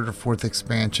 3rd or 4th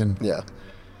expansion. Yeah.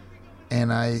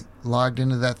 And I logged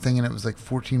into that thing, and it was like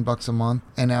 $14 a month,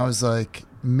 and I was like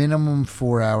minimum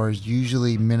 4 hours,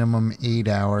 usually minimum 8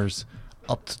 hours.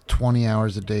 Up to 20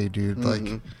 hours a day, dude.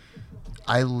 Like,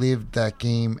 I lived that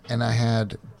game, and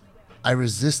I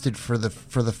resisted for the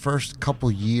first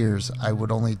couple years. I would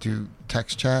only do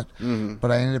text chat,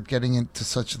 but I ended up getting into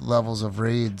such levels of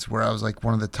raids where I was like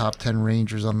one of the top 10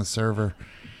 rangers on the server,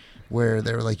 where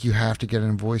they were like, you have to get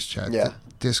in voice chat. Yeah.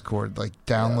 Discord, like,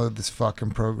 download this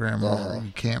fucking program, or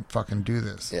you can't fucking do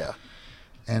this. Yeah.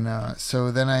 And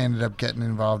so then I ended up getting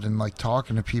involved in like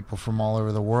talking to people from all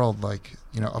over the world, like,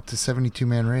 you know, up to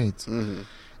 72-man raids.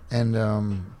 And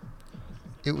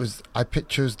I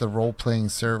chose the role-playing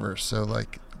server. So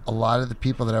like a lot of the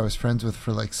people that I was friends with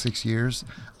for like 6 years,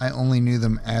 I only knew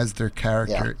them as their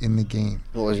character in the game.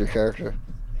 What was your character?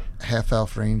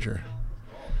 Half-elf ranger.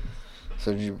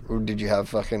 So did you have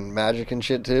fucking magic and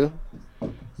shit too?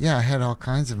 Yeah, I had all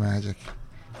kinds of magic.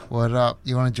 What up?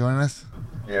 You want to join us?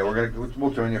 Yeah,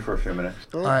 we'll join you for a few minutes.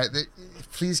 All right,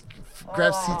 please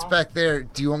grab seats back there.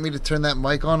 Do you want me to turn that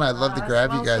mic on? I'd love to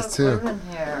grab you guys too.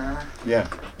 Yeah.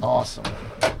 Awesome.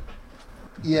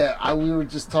 Yeah, we were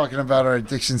just talking about our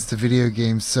addictions to video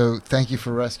games, so thank you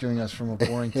for rescuing us from a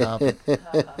boring topic.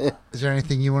 Is there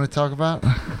anything you want to talk about?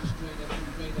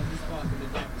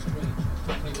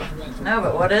 No,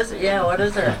 but what is it? Yeah, what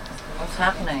is it? What's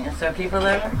happening? Is there people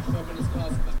there?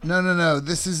 No.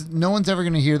 No one's ever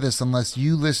going to hear this unless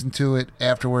you listen to it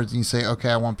afterwards and you say, okay,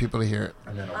 I want people to hear it.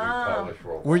 And then it'll be published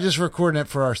worldwide. We're just recording it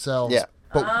for ourselves. Yeah.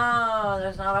 But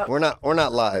There's not. We're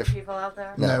not live. People out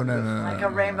there. No. Like a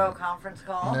rainbow conference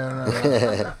call.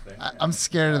 No. I'm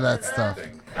scared of that stuff.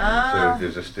 So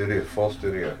there's a full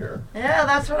studio here. Yeah,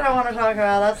 that's what I want to talk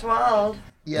about. That's wild.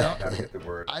 Yeah. Gotta get the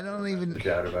word. I don't even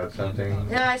Chat about something.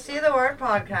 Yeah, I see the word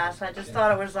podcast. I just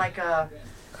thought it was like a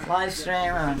live stream.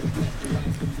 I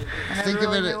Think never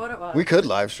of really it- knew what it was. We could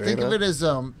live stream. think of it as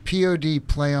POD,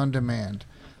 play on demand.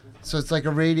 So it's like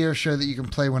a radio show that you can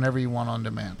play whenever you want on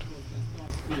demand.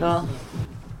 Cool.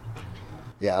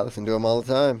 Yeah, I listen to them all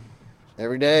the time.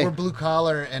 Every day. We're blue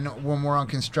collar, and when we're on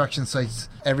construction sites,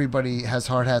 everybody has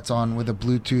hard hats on with a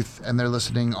Bluetooth, and they're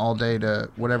listening all day to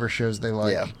whatever shows they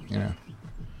like. Yeah. You know,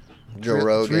 Joe it's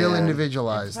Rogan. real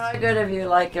individualized. Probably good if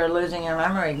you you're losing your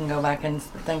memory. You can go back and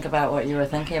think about what you were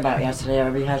thinking about yesterday.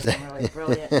 Everybody has some really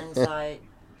brilliant insight.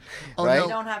 Oh, Right? You no,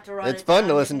 don't have to write It's it fun down.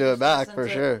 to You listen can to it just back, listen for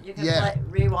to- sure. You can Yeah.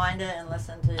 rewind it and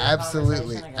listen to your absolutely,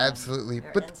 conversation again. absolutely. Your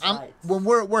But insights. when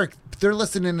we're at work, they're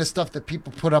listening to stuff that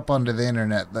people put up onto the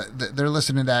internet. They're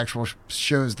listening to actual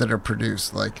shows that are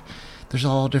produced. Like, there's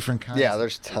all different kinds. Yeah,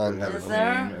 there's tons. Is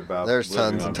there? About There's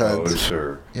living tons on and tons. boats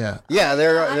or Yeah. Yeah,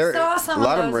 I saw some a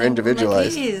lot of them those are in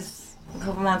individualized. McKees a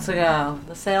couple months ago.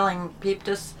 The sailing peep,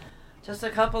 just a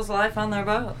couple's life on their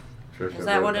boat. Is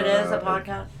that what it is? A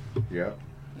podcast? Yeah.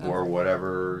 Or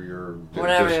whatever your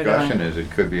Whatever you're discussion doing. is.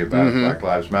 It could be about Mhm. Black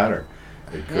Lives Matter.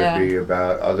 It could Yeah. be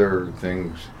about other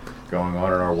things going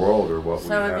on in our world or what we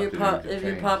So have if you to do to if you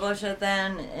change. publish it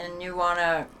then and you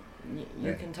wanna,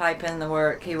 you can type in the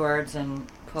keywords and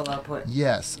pull up what.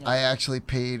 Yes, Yeah. I actually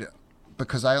paid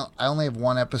because I only have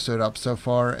one episode up so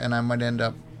far, and I might end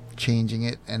up changing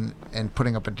it and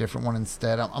putting up a different one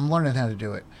instead. I'm learning how to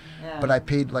do it, Yeah. but I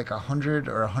paid like $100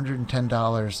 or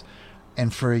 $110,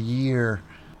 and for a year,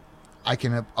 I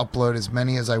can upload as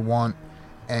many as I want,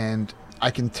 and I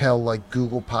can tell like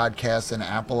Google Podcasts and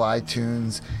Apple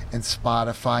iTunes and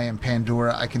Spotify and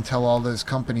Pandora. I can tell all those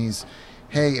companies,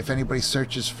 hey, if anybody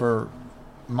searches for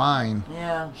mine,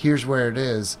 Yeah. here's where it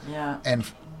is. Yeah. And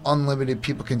unlimited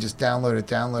people can just download it.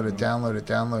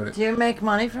 Do you make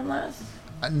money from this?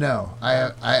 No,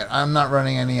 I'm not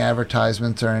running any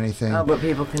advertisements or anything. Oh, but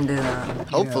people can do that.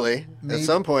 Hopefully, maybe- at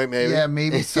some point, maybe. Yeah,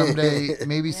 maybe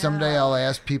someday I'll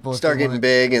ask people if Start they getting wanna,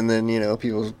 big, and then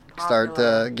people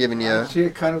start giving you. I see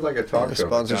it kind of like a talk show,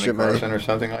 Sponsorship Johnny money. Carson or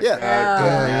something like Yeah. that. But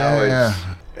Yeah, now yeah.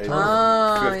 it's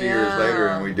Oh, 50 years later,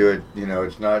 and we do it.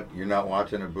 It's not you're not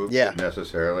watching a booth Yeah.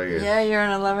 necessarily. It's, Yeah, you're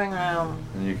in a living room.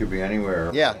 and you could be anywhere.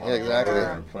 Yeah, exactly.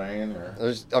 And playing or.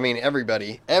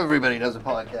 Everybody does a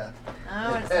podcast.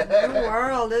 Oh, it's a new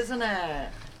world, isn't it?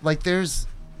 like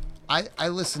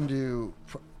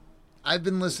I've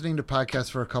been listening to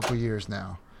podcasts for a couple years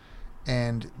now,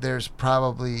 and there's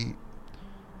probably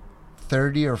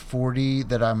 30 or 40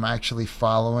 that I'm actually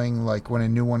following. Like when a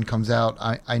new one comes out,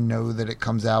 I know that it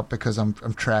comes out because I'm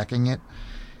tracking it.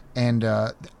 And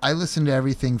I listen to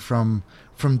everything from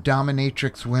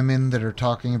dominatrix women that are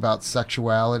talking about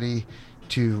sexuality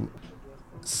to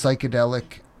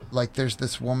psychedelic. Like there's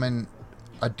this woman,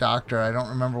 a doctor, I don't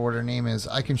remember what her name is.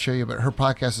 I can show you, but her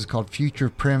podcast is called Future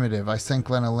Primitive. I sent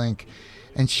Glenn a link.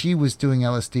 And she was doing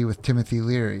LSD with Timothy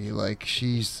Leary. Like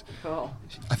Cool.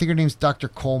 I think her name's Dr.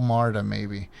 Cole Marta,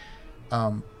 maybe.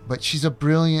 But she's a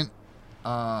brilliant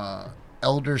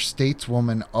elder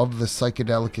stateswoman of the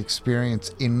psychedelic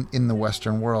experience in the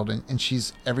Western world. And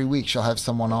she's, every week she'll have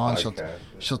someone on.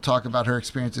 She'll talk about her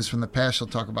experiences from the past. She'll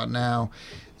talk about now.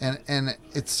 And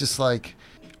it's just like,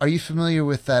 are you familiar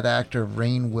with that actor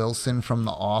Rainn Wilson from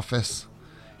The Office?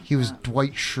 He was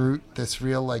Dwight Schrute, this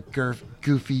real like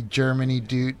goofy Germany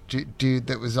dude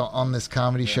that was on this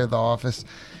comedy show, The Office.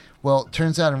 Well, it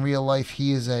turns out in real life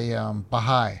he is a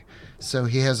Baha'i. So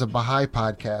he has a Baha'i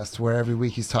podcast where every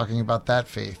week he's talking about that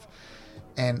faith.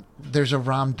 And there's a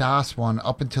Ram Dass one.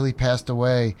 Up until he passed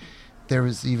away, there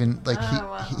was even like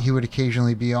he would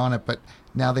occasionally be on it, but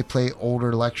now they play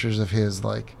older lectures of his.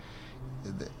 Like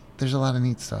there's a lot of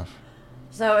neat stuff.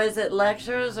 So is it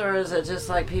lectures or is it just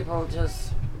like people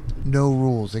just No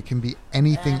rules. It can be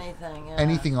anything. anything? Yeah.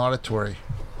 Anything auditory.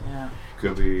 Yeah.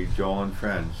 Could be Joel and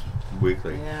Friends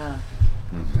weekly. Yeah.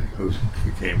 Who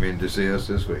came in to see us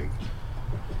this week?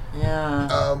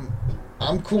 Yeah.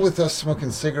 I'm cool with us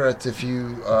smoking cigarettes if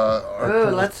you are Ooh,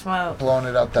 cool let's with smoke. blowing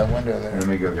it out that window there. Let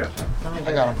me go get some. Let me I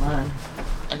go got get 'em. mine.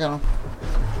 I got them.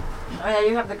 Oh yeah,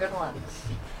 you have the good ones.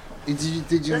 Did you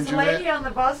This enjoy lady it? on the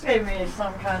bus gave me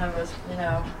some kind of a,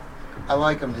 I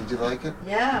like them. Did you like it?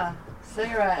 Yeah,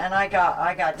 cigarette, and I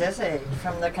got dizzy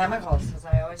from the chemicals because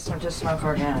I always just smoke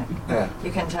organic. Yeah.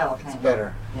 You can tell. It's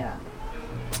better. Yeah.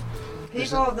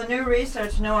 The new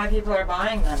research know why people are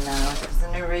buying them now. Because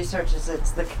the new research is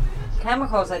it's the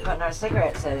chemicals they put in our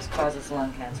cigarettes that causes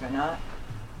lung cancer, not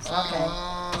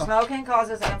smoking. Smoking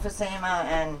causes emphysema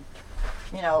and,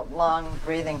 lung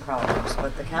breathing problems,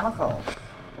 but the chemical.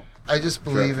 I just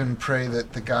believe and pray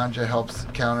that the ganja helps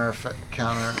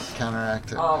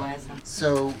counteract it. Always.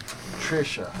 So,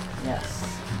 Trisha. Yes.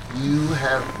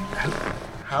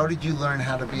 How did you learn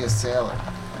how to be a sailor?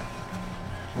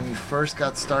 When you first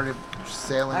got started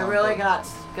sailing? I really got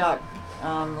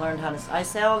learned how to. I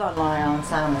sailed on Long Island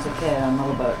Sound as a kid on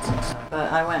little boats and stuff.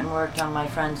 But I went and worked on my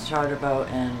friend's charter boat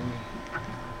in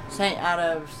St.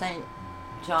 Thomas.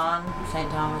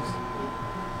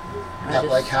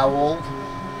 Like how old?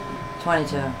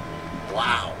 22.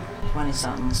 Wow. 20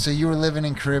 something. So you were living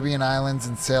in Caribbean islands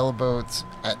and sailboats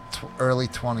at early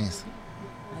 20s.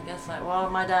 I guess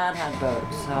my dad had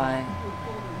boats, so I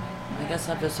guess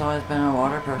I've just always been a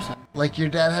water person. Like your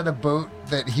dad had a boat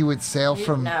that he would sail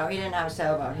from. No, he didn't have a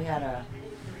sailboat. He had a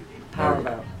power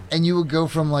boat. And you would go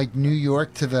from like New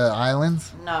York to the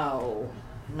islands? No.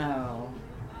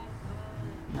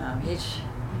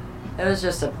 It was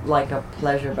just like a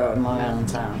pleasure boat in Long Island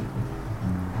Sound.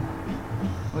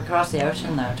 We crossed the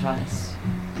ocean though twice,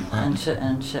 and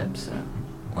ships. So.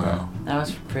 Wow. That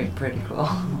was pretty cool.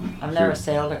 I've never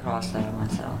sailed across that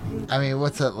myself. I mean,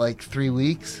 what's that, like 3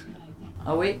 weeks?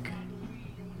 A week,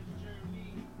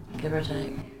 give or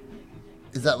take.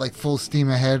 Is that like full steam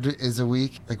ahead is a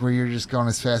week? Like where you're just going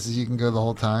as fast as you can go the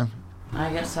whole time?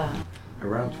 I guess so.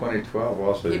 Around 2012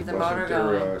 also, Keep the motor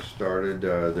going. Started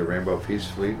the Rainbow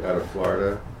Peace Fleet out of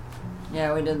Florida.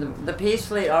 Yeah, we did. The Peace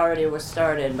Fleet already was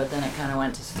started, but then it kind of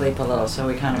went to sleep a little, so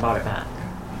we kind of bought it back.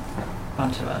 A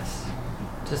bunch of us.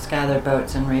 Just gathered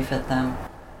boats and refit them.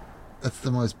 That's the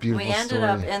most beautiful story. We ended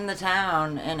up in the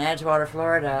town in Edgewater,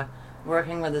 Florida,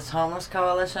 working with this homeless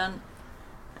coalition,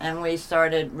 and we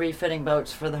started refitting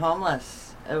boats for the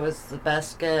homeless. It was the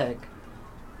best gig.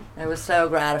 It was so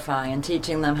gratifying, and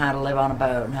teaching them how to live on a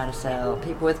boat and how to sail.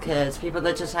 People with kids, people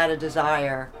that just had a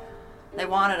desire. They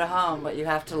wanted a home, but you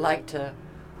have to like to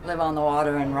live on the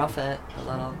water and rough it a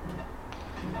little.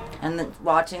 And then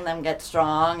watching them get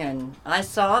strong, and I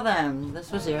saw them.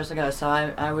 This was years ago, so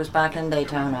I was back in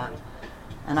Daytona,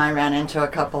 and I ran into a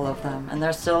couple of them, and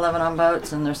they're still living on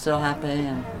boats, and they're still happy,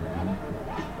 and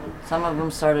some of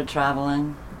them started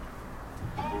traveling.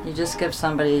 You just give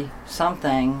somebody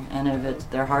something, and if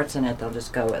their heart's in it, they'll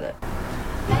just go with it.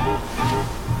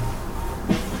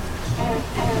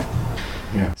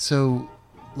 Yeah. So,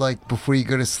 like, before you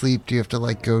go to sleep, do you have to,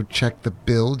 like, go check the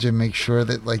bilge and make sure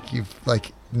that, like, you've,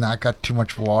 like, not got too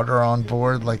much water on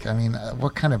board? Like, I mean,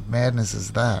 what kind of madness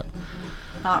is that?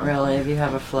 Not really. If you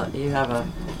have you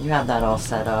have that all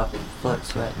set up, float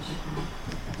switch.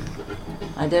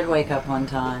 I did wake up one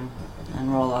time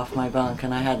and roll off my bunk,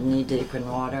 and I had knee deep in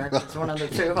water. It's one of the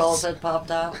two holes that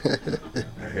popped out.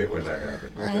 I hate when that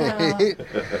happens.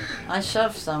 I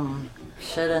shoved some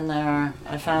shit in there.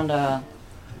 I found a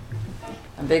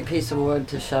big piece of wood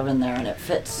to shove in there, and it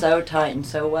fit so tight and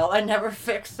so well. I never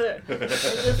fixed it. I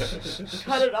just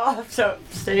cut it off so it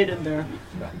stayed in there.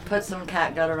 Put some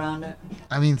catgut around it.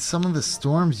 I mean, some of the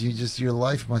storms, your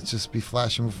life must just be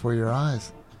flashing before your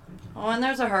eyes. Well, when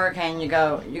there's a hurricane, you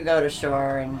go to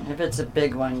shore, and if it's a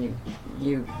big one,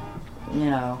 you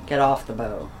get off the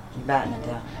boat, you batten it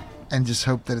down. And just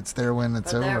hope that it's there when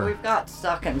it's over. We've got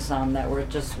stuck in some that would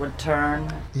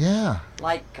turn. Yeah.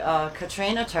 Like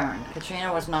Katrina turned.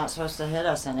 Katrina was not supposed to hit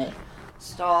us, and it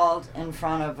stalled in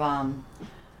front of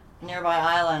nearby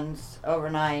islands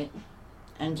overnight,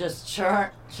 and just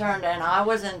churned. And I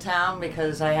was in town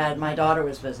because my daughter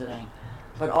was visiting,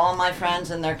 but all my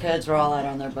friends and their kids were all out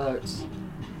on their boats.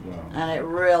 Wow. And it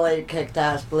really kicked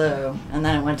ass blue, and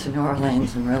then it went to New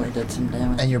Orleans and really did some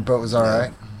damage. And your boat was all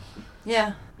right?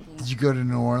 Yeah. Did you go to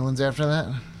New Orleans after that?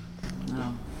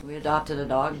 No. We adopted a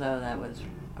dog, though, that was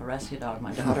a rescue dog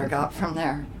my daughter got from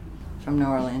there, from New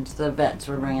Orleans. The vets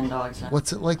were bringing dogs in.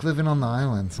 What's it like living on the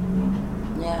islands?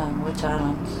 Yeah, which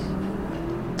islands?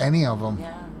 Any of them?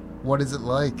 Yeah. What is it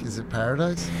like? Is it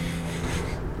paradise?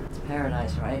 It's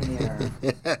paradise right here.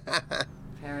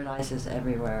 Paradise is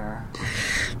everywhere.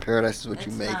 Paradise is what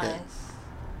you make nice. it.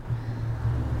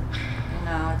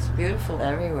 It's beautiful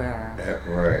everywhere.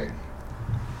 Yeah, right.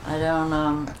 I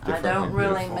don't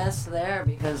really miss there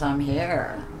because I'm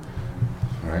here.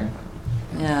 Right.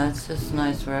 Yeah, it's just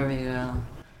nice wherever you go.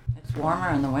 It's warmer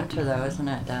in the winter, though, isn't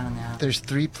it, down there? There's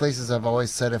 3 places I've always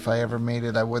said if I ever made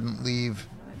it, I wouldn't leave: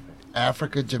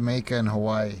 Africa, Jamaica, and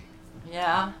Hawaii.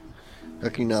 Yeah. How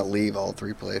can you not leave all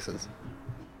 3 places?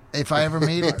 If I ever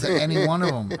made it to any one of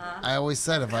them, I always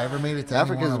said if I ever made it to any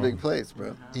Africa's one a of big them. place,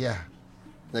 bro. Yeah.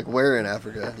 Like where in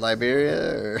Africa?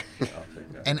 Liberia or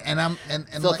And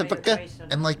South Africa?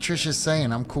 And like Trisha's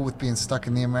saying, I'm cool with being stuck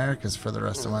in the Americas for the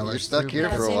rest of my life. You're stuck too. here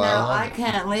Yeah, for a see, while. now I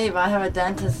can't leave. I have a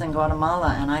dentist in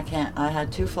Guatemala, and I can't. I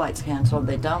had 2 flights canceled.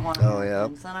 They don't want. Oh, yeah.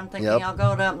 So I'm thinking Yep. I'll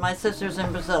go to my sister's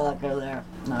in Brazil. I'll go there.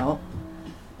 No.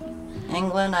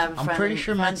 England. I have a I'm friend, pretty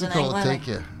sure friends in Mexico will England. take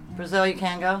you. Brazil, you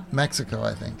can't go. Mexico,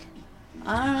 I think.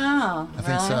 I don't know. I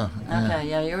think so, yeah. Okay,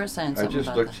 yeah, you were saying I something just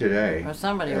about looked that. today Or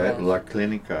somebody at was. La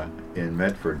Clinica in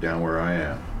Medford, down where I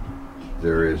am.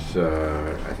 There is,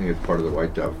 I think it's part of the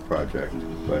White Dove Project,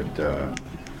 but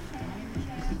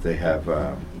they have,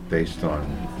 based on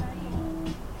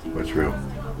what's real,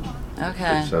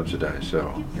 Okay. it's subsidized,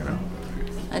 so, you know.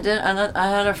 I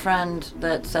had a friend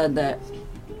that said that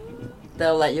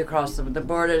they'll let you cross the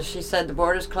borders. She said the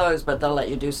border's closed, but they'll let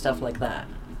you do stuff like that.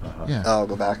 Yeah. Oh,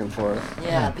 go back and forth.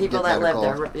 Yeah, people Get that live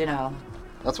medical. there, you know.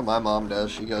 That's what my mom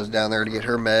does. She goes down there to get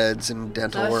her meds and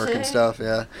dental Does work and she? stuff.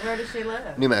 Yeah. Where does she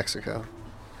live? New Mexico.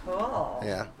 Cool.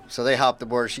 Yeah. So they hop the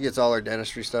border. She gets all her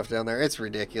dentistry stuff down there. It's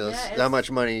ridiculous Yeah, how it's-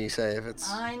 much money you save. It's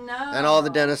I know. and all the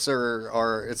dentists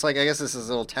are. It's like I guess this is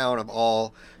a little town of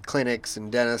all clinics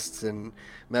and dentists and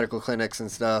medical clinics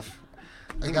and stuff.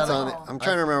 I think it's gotta- on. I'm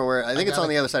trying to remember where. I think it's on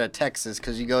gotta- the other side of Texas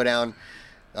because you go down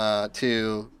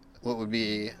to what would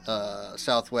be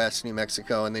southwest New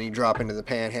Mexico, and then you drop into the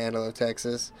panhandle of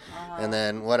Texas, and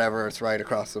then whatever, it's right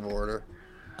across the border.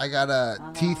 I got a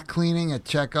teeth cleaning, a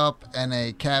checkup, and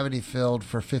a cavity filled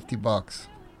for $50.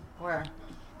 Where?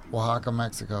 Oaxaca,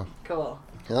 Mexico. Cool.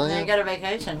 Hell And yeah. you get a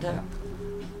vacation too.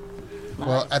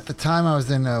 Well, Nice. at the time I was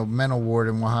in a mental ward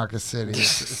in Oaxaca City.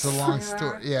 It's a long You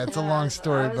story. were? Yeah, it's a long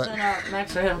story, I was but in a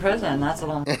Mexican prison. That's a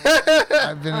long.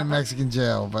 I've been in Mexican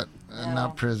jail, but Yeah.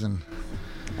 not prison.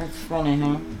 That's funny,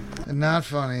 huh? Not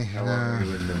funny. How long were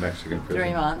you in the Mexican prison?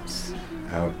 3 months.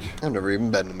 Ouch. I've never even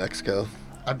been to Mexico.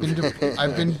 I've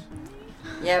been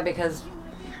Yeah, because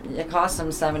it cost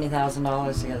them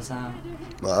 $70,000 to get us out.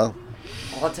 Wow.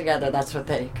 Altogether, that's what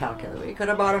they calculated. We could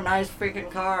have bought a nice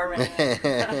freaking car,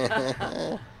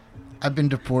 man. I've been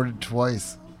deported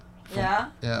twice. Yeah?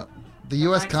 Yeah. The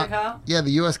U.S. Mexico? Yeah,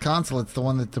 the U.S. consulate's the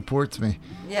one that deports me.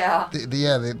 Yeah.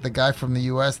 The guy from the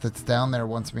U.S. that's down there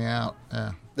wants me out.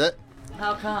 Yeah. That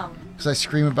How come? Because I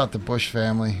scream about the Bush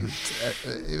family.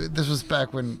 This was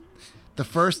back when, the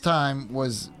first time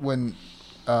was when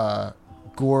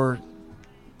Gore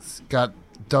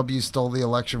stole the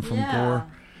election from Yeah. Gore.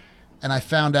 And I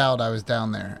found out I was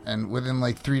down there. And within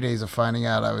like 3 days of finding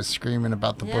out, I was screaming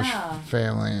about the Bush Yeah.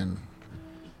 family. And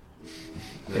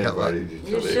Yeah, why did you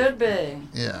You should be.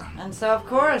 yeah. And so, of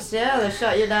course, yeah, they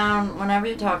shut you down whenever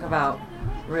you talk about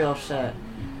real shit.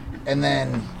 And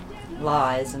then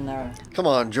Lies and their. come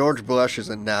on, George Bush is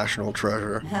a national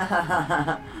treasure.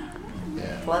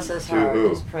 Bless his To heart. who?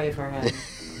 Just pray for him.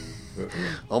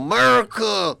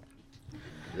 America.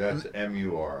 That's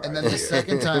M-U-R. And then the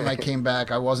second time I came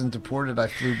back, I wasn't deported. I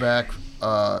flew back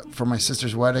for my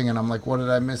sister's wedding, and I'm like, what did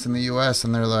I miss in the U.S.?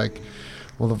 And they're like,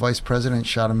 well, the vice president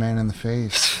shot a man in the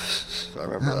face. I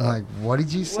remember I'm that. like, what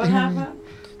did you say? What to me? happened?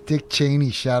 Dick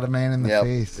Cheney shot a man in the Yep.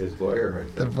 face. His lawyer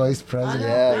right The there. vice president.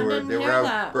 Yeah. I They were didn't hear out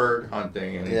that. bird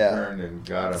hunting, and he Yeah. turned and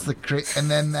got It's him. the and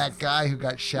then that guy who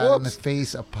got shot in the Whoops.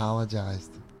 face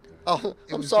apologized. Oh,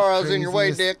 It I'm was sorry, the I was in your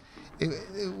way, Dick.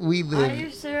 craziest- we Are live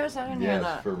you serious? I didn't hear Yes,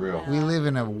 that. for real. we live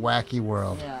in a wacky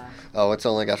world. Yeah. Oh, it's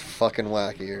only got fucking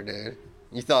wackier, dude.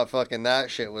 You thought fucking that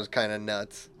shit was kind of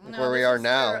nuts. Look No, where we this are is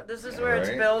now. where- this is where it's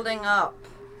Right. building up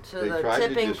to They the tried to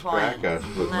tipping distract point. us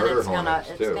with and then murder it's gonna, hornets,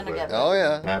 it's too, gonna but- get. Oh yeah,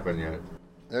 Hasn't happened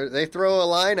yet. they throw a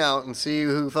line out and see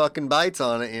who fucking bites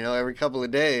on it. You know, every couple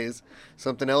of days,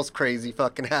 something else crazy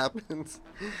fucking happens.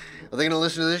 Are they gonna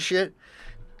listen to this shit?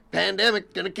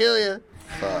 Pandemic gonna kill you.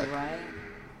 Fuck. Right?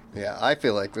 Yeah, I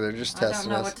feel like they're just I don't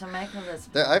testing know us. what to make of this.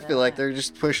 I feel like pandemic. they're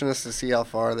just pushing us to see how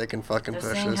far they can fucking They're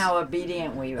push seeing us. how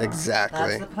obedient we are. Exactly.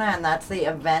 That's the plan. That's the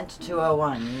event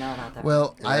 201. You know about that.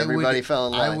 Well, And everybody fell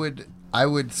in line. I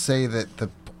would say that the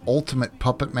ultimate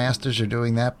puppet masters are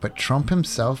doing that, but Trump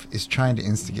himself is trying to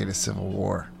instigate a civil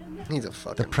war. He's a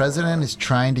fucking. The president is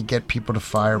trying to get people to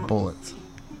fire bullets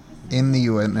in the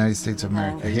United States of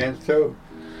America. Against who?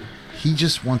 He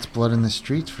just wants blood in the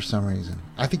streets for some reason.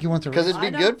 I think he wants a Because race. it'd be I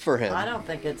don't- good for him. I don't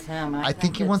think it's him. I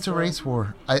think he it's wants a the- race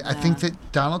war. I think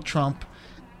that Donald Trump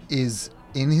is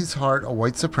in his heart a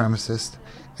white supremacist,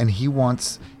 and he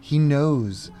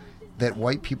knows that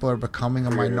white people are becoming a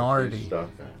Freedom of minority. speech stuff.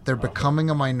 they're becoming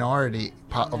a minority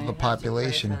of the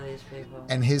population.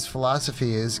 And his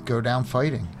philosophy is go down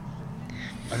fighting.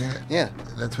 I think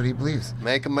that's what he believes.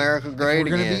 Make America great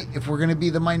again. If we're going to be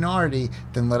the minority,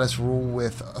 then let us rule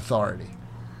with authority.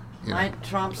 My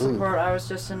Trump support, I was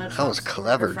just in a Trump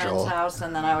clever, friend's Joel. house,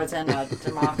 and then I was in a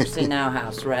Democracy Now!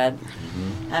 House, Red.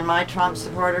 And my Trump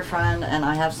supporter friend, and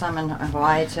I have some in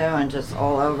Hawaii too, and just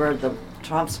all over, the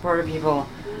Trump supporter people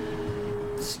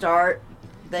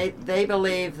they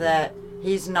believe that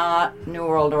he's not New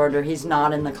World Order, he's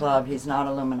not in the club, he's not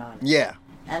Illuminati. Yeah.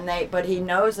 But he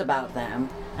knows about them,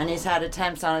 and he's had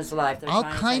attempts on his life. I'll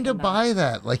kind of buy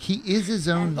that. Like, he is his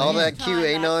own all that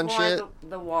QAnon shit.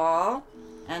 The wall,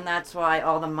 and that's why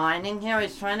all the mining here,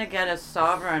 he's trying to get us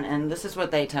sovereign, and this is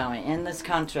what they tell me, in this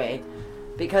country,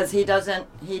 because he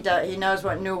knows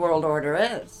what New World Order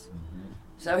is.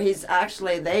 So he's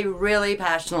actually, they really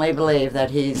passionately believe that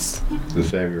he's the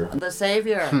savior. The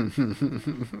savior.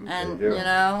 And,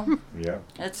 yeah,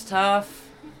 it's tough.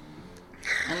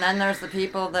 And then there's the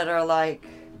people that are like,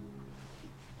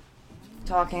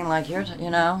 talking like, look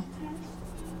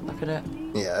at it.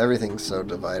 Yeah, everything's so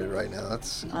divided right now.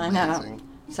 That's amazing. I know.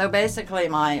 So basically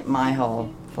my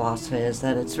whole philosophy is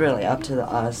that it's really up to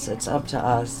us. It's up to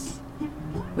us.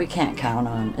 We can't count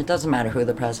on, it doesn't matter who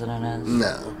the president is.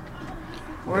 No.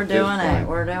 We're doing it.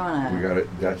 We got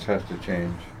it. That has to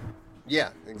change.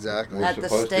 Yeah, exactly. At the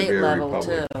state level,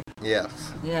 too.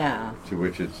 Yes. Yeah. To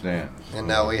which it stands. And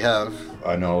now we have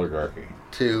an oligarchy.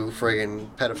 2 friggin'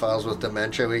 pedophiles with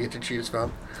dementia we get to choose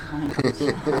from.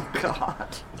 Oh,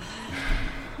 God.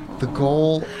 The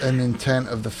goal and intent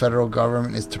of the federal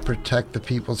government is to protect the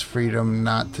people's freedom,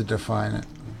 not to define it.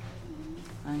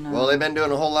 I know. Well, they've been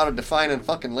doing a whole lot of defining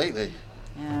fucking lately.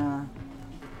 Yeah.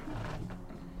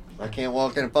 I can't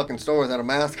walk in a fucking store without a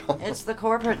mask on. It's the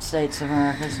corporate states of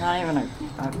America. It's not even a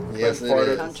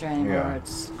country anymore. Yeah.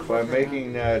 It's by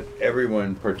making that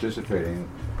everyone participating,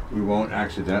 we won't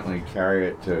accidentally carry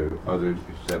it to others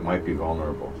that might be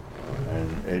vulnerable.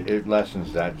 And it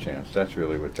lessens that chance. That's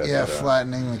really what that's about.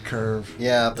 Flattening the curve.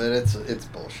 Yeah, but it's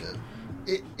bullshit.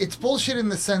 It's bullshit in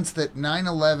the sense that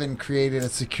 9/11 created a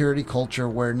security culture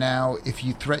where now if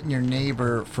you threaten your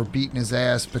neighbor for beating his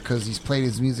ass because he's played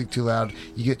his music too loud,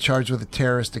 you get charged with a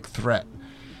terroristic threat.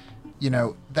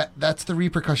 That's the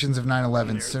repercussions of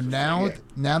 9/11. So now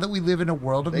that we live in a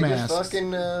world of masks... They just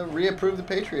fucking reapproved the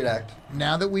Patriot Act.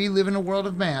 Now that we live in a world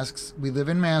of masks, we live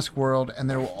in mask world, and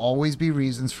there will always be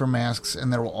reasons for masks,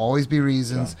 and there will always be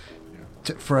reasons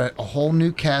for a whole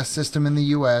new caste system in the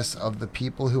U.S. of the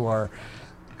people who are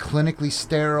clinically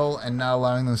sterile and not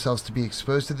allowing themselves to be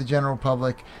exposed to the general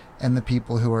public, and the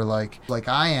people who are like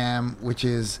I am, which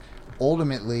is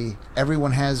ultimately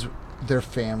everyone has their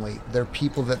family, their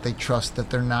people that they trust that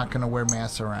they're not going to wear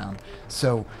masks around.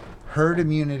 So herd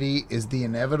immunity is the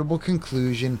inevitable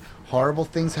conclusion. Horrible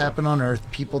things happen on Earth.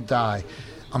 People die.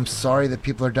 I'm sorry that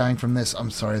people are dying from this. I'm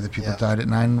sorry that people died at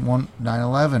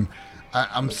 9/11.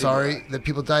 I'm sorry that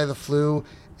people die of the flu,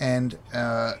 and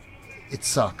it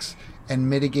sucks. And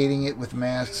mitigating it with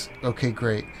masks, okay,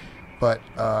 great. But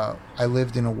I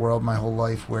lived in a world my whole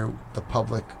life where the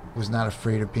public was not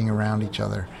afraid of being around each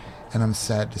other. And I'm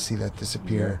sad to see that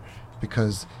disappear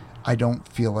because I don't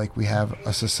feel like we have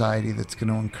a society that's going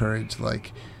to encourage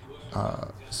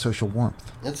social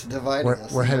warmth. It's dividing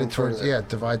us. We're headed towards,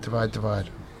 divide.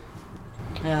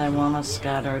 Yeah, they want us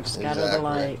scattered. Scatter the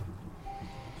light.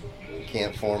 You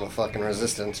can't form a fucking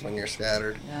resistance when you're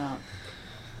scattered. Yeah.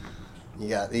 You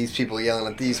got these people yelling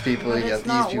at these people. You got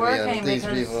these people yelling at these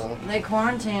people. They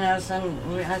quarantine us, and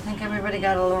I think everybody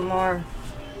got a little more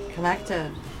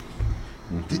connected.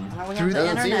 It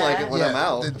doesn't seem like it when I'm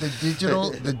out.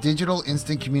 The digital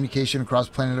instant communication across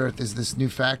planet Earth is this new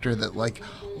factor that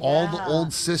all the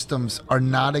old systems are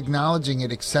not acknowledging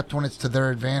it except when it's to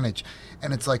their advantage.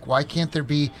 And it's like, why can't there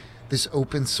be this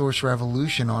open source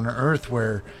revolution on Earth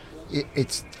where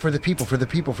it's for the people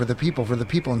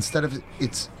instead of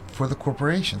it's for the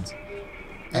corporations?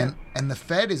 And the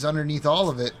Fed is underneath all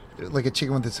of it, like a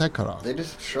chicken with its head cut off. They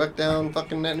just struck down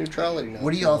fucking net neutrality now.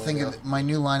 What do y'all think of my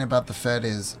new line about the Fed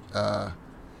is, the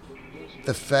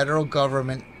federal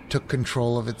government took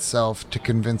control of itself to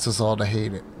convince us all to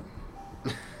hate it.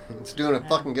 It's doing a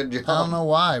fucking good job. I don't know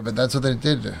why, but that's what they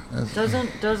did.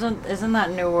 Isn't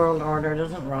that New World Order?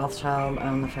 Doesn't Rothschild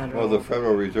own the Federal? Well, the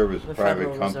Federal Reserve is a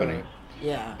private company.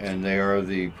 Yeah. And they are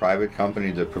the private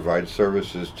company that provides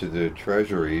services to the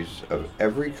treasuries of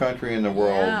every country in the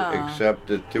world except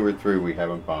the 2 or 3 we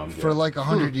haven't bombed for yet. like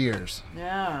 100 years.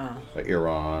 Yeah.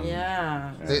 Iran.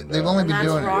 Yeah. And, They've only been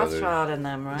doing it. Rothschild in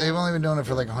them, right? They've only been doing it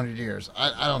for like 100 years.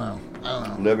 I don't know.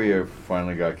 Libya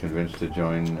finally got convinced to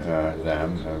join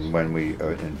them when we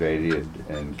invaded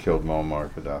and killed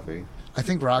Muammar Gaddafi. I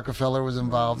think Rockefeller was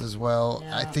involved as well.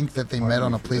 Yeah. I think that they met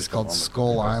on a place called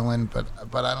Skull Island, but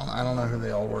I don't know who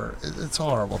they all were. It's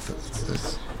horrible.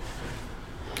 It's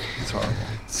horrible.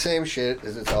 Same shit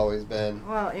as it's always been.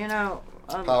 Well, you know,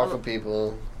 Powerful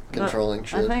people controlling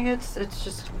shit. I think it's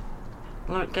just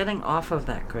look, getting off of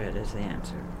that grid is the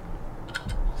answer.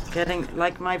 Getting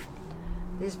like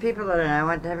these people that I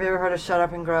went. Have you ever heard of Shut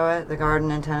Up and Grow It? The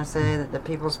garden in Tennessee, the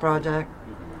People's Project.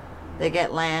 They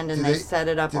get land and they set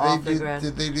it up off the grid.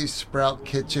 Did they do Sprout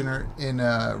Kitchen or in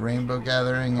Rainbow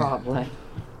Gathering? Probably.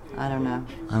 I don't know.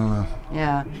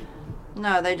 Yeah.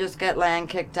 No, they just get land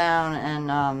kicked down,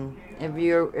 and if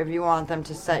you want them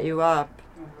to set you up,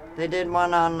 they did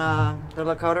one on the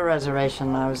Lakota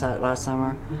reservation I was at last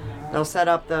summer. They'll set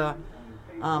up the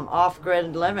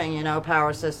off-grid living, you know,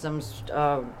 power systems,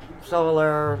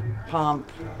 solar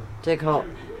pump, dig hole,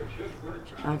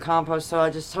 compost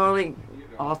soil, just totally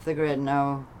off the grid,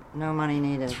 no money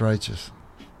needed. It's righteous.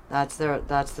 That's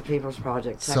the People's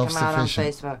Project. Check them out on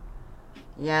Facebook.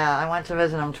 Yeah, I went to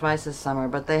visit them twice this summer,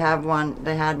 but they had one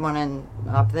in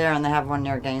up there, and they have one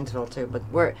near Gainesville too. But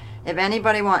if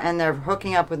anybody and they're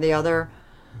hooking up with the other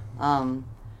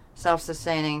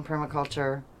self-sustaining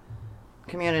permaculture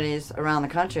communities around the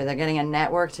country. They're getting a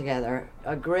network together,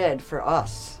 a grid for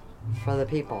us, for the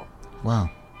people. Wow.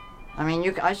 I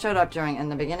mean, I showed up in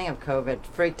the beginning of COVID,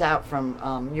 freaked out from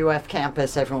UF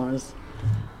campus. Everyone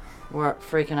were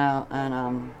freaking out,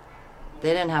 and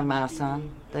they didn't have masks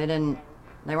on.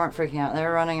 They weren't freaking out. They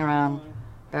were running around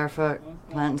barefoot,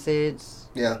 planting seeds,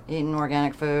 eating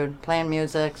organic food, playing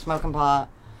music, smoking pot,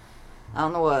 out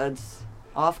in the woods,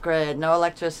 off grid, no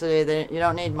electricity. You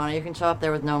don't need money. You can show up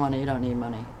there with no money. You don't need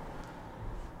money.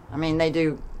 I mean, they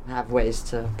do have ways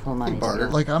to pull money together.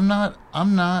 Like I'm not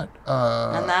and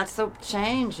that's the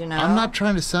change, you know. I'm not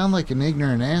trying to sound like an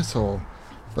ignorant asshole,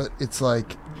 but it's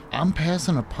like I'm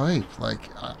passing a pipe.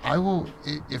 Like I will,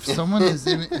 if someone is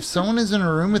in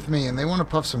a room with me and they want to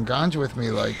puff some ganja with me,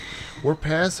 like we're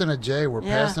passing a J, we're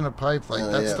passing a pipe.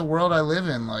 Like that's the world I live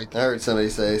in. Like I heard somebody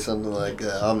say something like,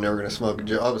 "I'm never gonna smoke a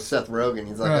joint." Oh, it was Seth Rogen.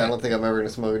 He's like, "I don't think I'm ever gonna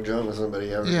smoke a joint with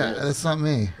somebody ever." Yeah, that's not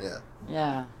me. Yeah.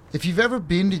 Yeah. If you've ever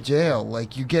been to jail,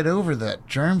 like you get over that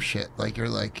germ shit. Like you're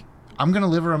like, I'm gonna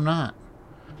live or I'm not.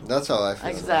 That's how I feel.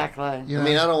 Exactly. You know? I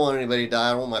mean, I don't want anybody to die.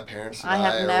 I don't want my parents to die. I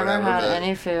have never had but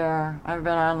any fear. I've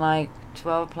been on like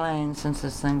 12 planes since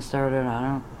this thing started.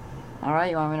 All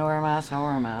right, you want me to wear a mask? I'll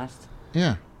wear a mask.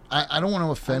 Yeah. I don't want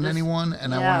to offend anyone,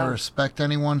 and I want to respect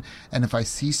anyone. And if I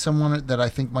see someone that I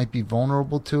think might be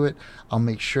vulnerable to it, I'll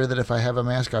make sure that if I have a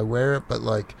mask, I wear it. But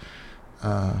like,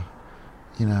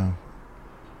 you know.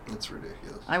 It's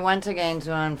ridiculous. I went to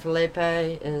Gainesville, and Felipe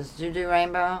do you do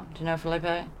Rainbow? Do you know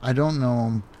Felipe? I don't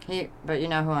know him. But you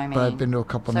know who I mean. But I've been to a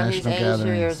couple national gatherings. So he's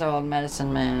 82 years old,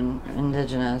 medicine man,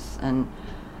 indigenous, and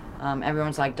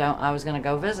everyone's like, I was going to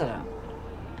go visit him.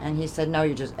 And he said, no,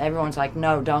 everyone's like,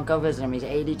 no, don't go visit him. He's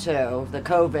 82, the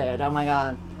COVID, oh my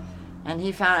God. And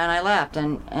I left,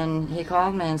 and he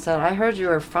called me and said, I heard you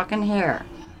were fucking here.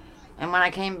 And when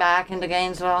I came back into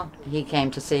Gainesville, he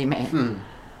came to see me.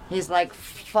 He's like,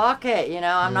 fuck it, you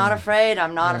know, I'm not afraid.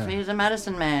 He's a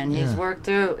medicine man. He's worked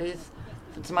through,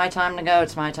 it's my time to go,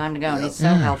 and he's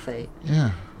so healthy.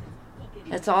 Yeah.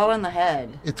 It's all in the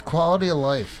head. It's quality of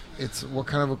life. It's what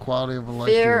kind of a quality of a life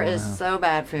Fear do you is have? so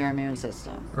bad for your immune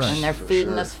system. Right. And they're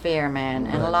feeding us fear, man.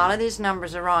 And a lot of these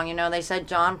numbers are wrong. You know, they said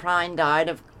John Prine died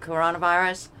of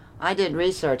coronavirus. I did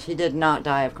research. He did not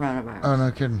die of coronavirus. Oh,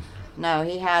 no kidding. No,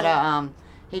 he had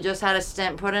he just had a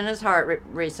stent put in his heart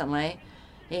recently.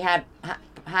 He had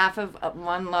half of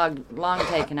one lung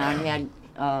taken out. He had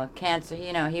cancer.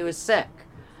 You know, he was sick.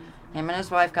 Him and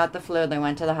his wife got the flu. They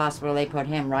went to the hospital. They put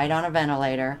him right on a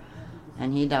ventilator,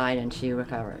 and he died, and she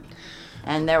recovered.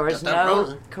 And there was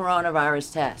no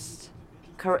coronavirus test.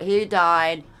 He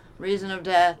died. Reason of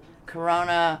death,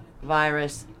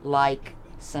 coronavirus-like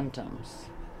symptoms.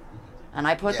 And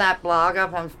I put that blog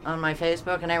up on my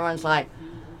Facebook, and everyone's like,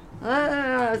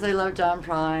 they love John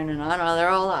Prine, and I don't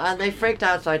know, they freaked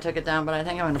out, so I took it down, but I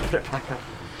think I'm going to put it back up.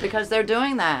 Because they're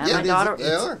doing that. And my daughter,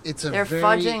 they're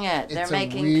fudging it. They're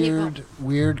making people.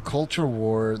 Weird culture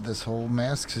war, this whole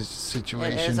mask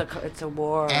situation. It's a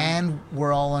war. And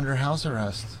we're all under house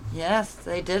arrest. Yes,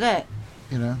 they did it.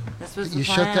 You know, This was the you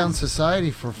plan. shut down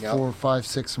society for Yep. 4, 5,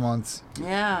 6 months.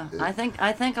 Yeah, I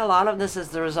think a lot of this is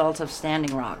the result of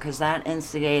Standing Rock, because that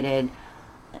instigated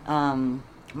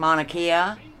Mauna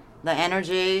Kea, the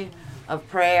energy of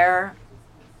prayer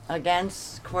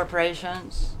against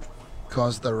corporations.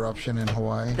 Caused the eruption in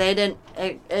Hawaii. They didn't.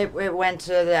 It went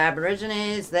to the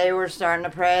Aborigines. They were starting to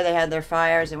pray. They had their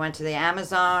fires. It went to the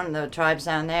Amazon, the tribes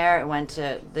down there. It went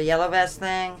to the Yellow Vest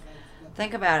thing.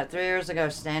 Think about it. 3 years ago,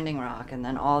 Standing Rock, and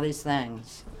then all these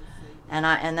things, and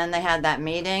then they had that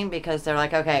meeting because they're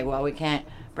like, okay, well, we can't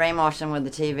brainwash them with the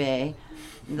TV.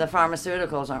 The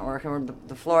pharmaceuticals aren't working.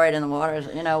 The fluoride in the water.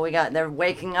 They're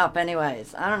waking up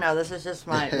anyways. I don't know. This is just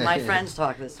my friends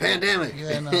talk this week. Pandemic.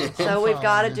 Yeah, no, So we've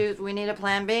got to we need a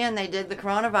plan B, and they did the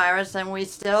coronavirus, and we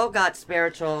still got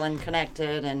spiritual and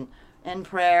connected and in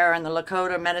prayer, and the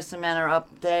Lakota medicine men are up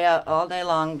all day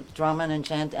long drumming and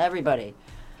chanting. Everybody.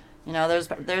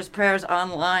 There's prayers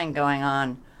online going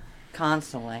on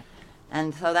constantly.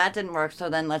 And so that didn't work, so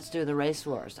then let's do the race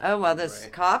wars. Oh, well, this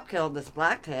cop killed this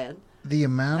black kid. The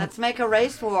amount. Let's make a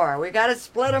race war. We got to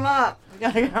split them up.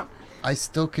 I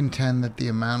still contend that the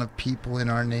amount of people in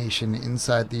our nation,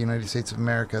 inside the United States of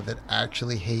America, that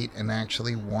actually hate and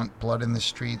actually want blood in the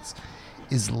streets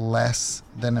is less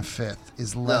than a fifth.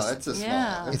 No, it's a small.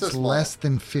 Yeah. It's less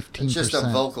than 15%. It's just a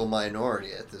vocal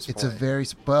minority at this point. It's a very,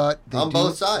 but they on do,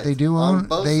 both sides. They do On own.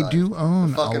 both They sides. do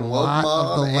own the fucking a woke lot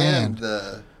mob of the land.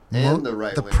 And the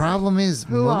right. The problem is,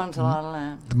 Who owns a lot of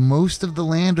land? most of the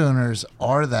landowners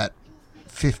are that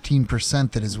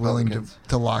 15% that is willing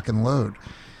to lock and load,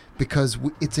 because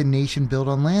it's a nation built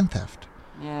on land theft.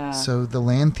 Yeah. So the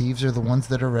land thieves are the ones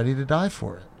that are ready to die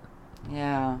for it.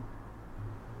 Yeah.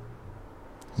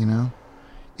 You know,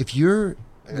 if you're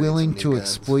I gotta willing get some to new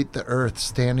guns. exploit the earth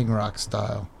Standing Rock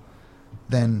style,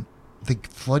 then the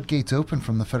floodgates open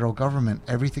from the federal government.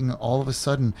 Everything, all of a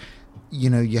sudden,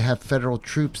 you have federal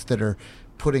troops that are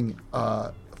putting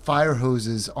fire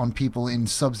hoses on people in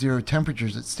sub-zero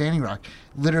temperatures at Standing Rock,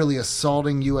 literally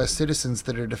assaulting U.S. citizens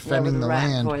that are defending with the rat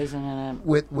land poison in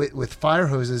it. with fire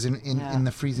hoses in Yeah.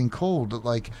 the freezing cold,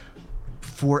 like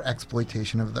for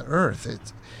exploitation of the earth.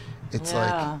 It's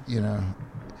Yeah. like,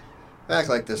 Act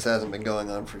like this hasn't been going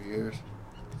on for years.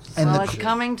 and Well, the it's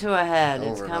coming to a head.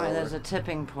 It's Over and coming. over. There's a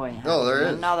tipping point. No, there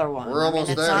is. Another one. We're almost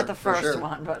it's there, not the for first sure.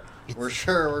 one, but We're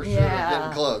sure Yeah.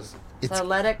 getting close. It's- so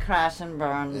let it crash and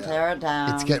burn, Yeah. tear it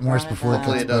down. It's getting worse burn before it down.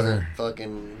 Hopefully it gets doesn't better.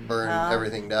 fucking burn No.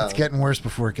 everything down. It's getting worse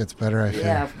before it gets better, I feel.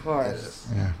 Yeah, of It course. is.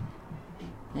 Yeah.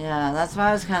 Yeah, that's why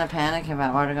I was kind of panicking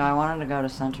about where to go. I wanted to go to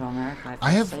Central America.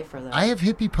 I feel safer there. I have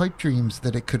hippie pipe dreams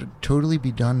that it could totally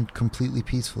be done completely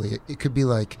peacefully. It could be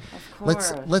like, Of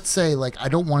course. let's say, like, I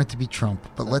don't want it to be Trump,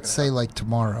 but let's say like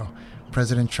tomorrow,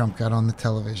 President Trump got on the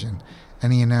television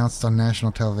and he announced on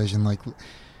national television, like,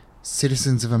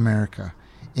 citizens of America,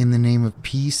 in the name of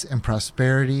peace and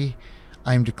prosperity,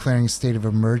 I am declaring a state of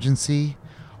emergency.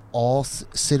 All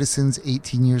citizens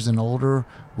 18 years and older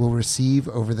will receive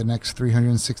over the next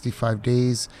 365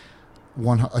 days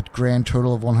a grand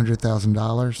total of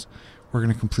 $100,000. We're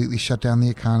going to completely shut down the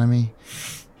economy.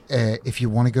 If you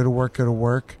want to go to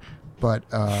work. But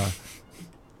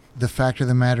the fact of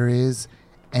the matter is,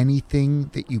 anything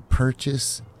that you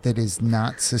purchase that is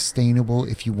not sustainable,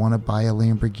 if you want to buy a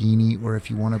Lamborghini, or if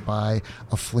you want to buy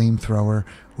a flamethrower,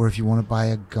 or if you want to buy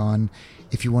a gun,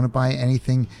 if you want to buy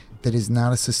anything that is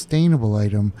not a sustainable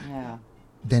item, Yeah.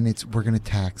 then we're going to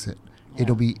tax it. Yeah.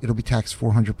 It'll be taxed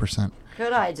 400%.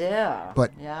 Good idea.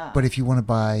 But yeah. but if you want to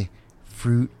buy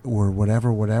fruit or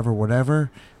whatever,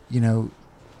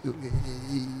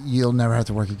 you'll never have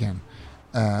to work again.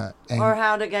 or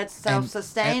how to get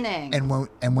self-sustaining. And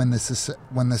when the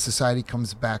society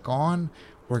comes back on,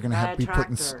 we're going to Buy have a be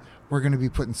putting tractor. we're going to be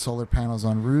putting solar panels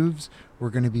on roofs. We're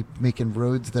going to be making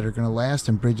roads that are going to last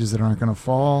and bridges that aren't going to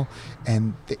fall.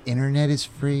 And the internet is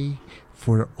free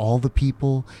for all the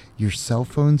people. Your cell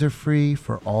phones are free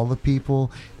for all the people.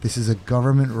 This is a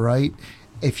government right.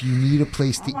 If you need a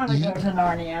place to I want to eat, go to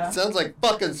Narnia. Sounds like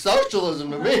fucking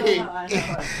socialism to me. I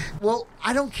know. well,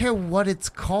 I don't care what it's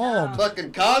called,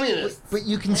 Fucking communist. but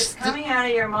you can It's coming out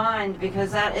of your mind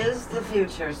because that is the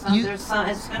future. It's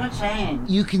going to change.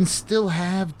 you can still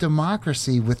have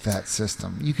democracy with that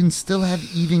system. You can still have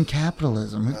even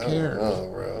capitalism. Who cares?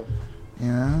 Oh, bro. You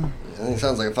know? It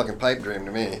sounds like a fucking pipe dream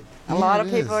to me. A lot of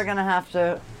it people is. are going to have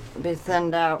to be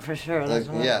thinned out for sure. There's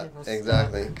a lot of Yeah, people stuck.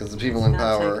 exactly. Because the people in It's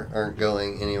gonna power aren't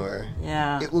going anywhere.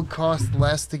 Yeah. It would cost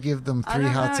less to give them I three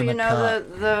don't hots know. and You a know,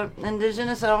 cot. the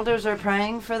indigenous elders are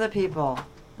praying for the people.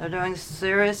 They're doing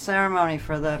serious ceremony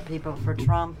for the people, for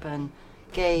Trump and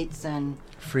Gates and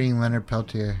Freeing Leonard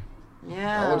Peltier.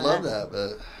 yeah. I would love that,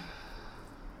 but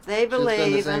They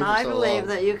believe, the and I so believe long.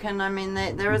 that you can. I mean,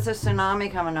 there was a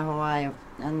tsunami coming to Hawaii,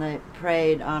 and they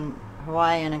prayed on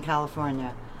Hawaii and in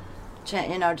California.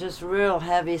 Just real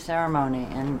heavy ceremony,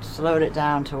 and slowed it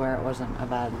down to where it wasn't a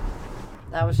bad.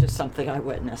 That was just something I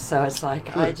witnessed. So it's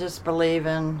like I just believe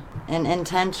in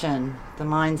intention, the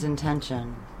mind's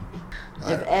intention.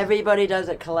 If everybody does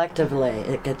it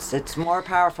collectively, it's more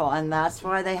powerful, and that's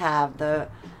why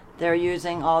they're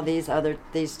using all these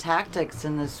tactics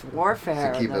in this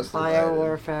warfare, the bio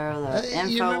warfare, the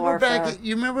info warfare.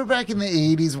 You remember back in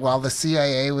the 80s while the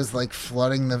CIA was like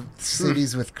flooding the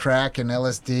cities with crack and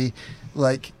LSD,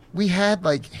 like we had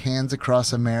like Hands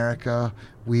Across America,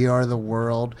 We Are the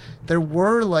World. There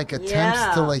were like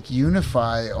attempts to like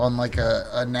unify on like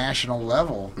a national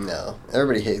level. No,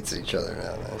 everybody hates each other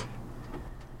now, man.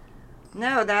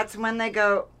 No, that's when they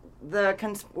go. The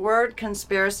word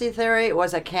conspiracy theory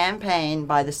was a campaign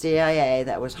by the CIA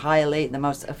that was the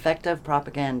most effective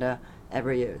propaganda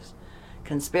ever used.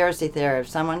 Conspiracy theory. If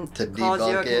someone calls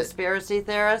you a conspiracy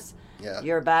theorist,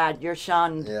 you're bad, you're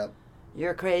shunned,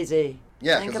 you're crazy.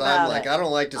 Yeah, because I'm like, I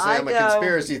don't like to say I'm a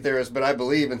conspiracy theorist, but I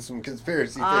believe in some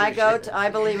conspiracy theories. I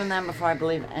believe in them before I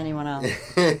believe anyone else.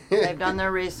 They've done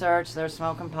their research, they're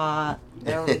smoking pot,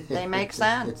 they make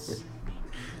sense.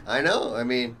 I know, I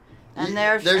mean... And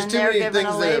there's too many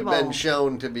things that have been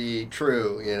shown to be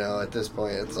true, at this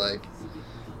point. It's like,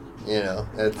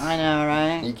 it's... I know,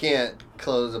 right? You can't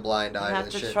close a blind eye to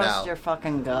this shit now. You have to trust your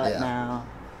fucking gut now.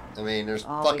 I mean, there's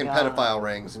fucking pedophile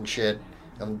rings and shit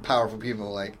of powerful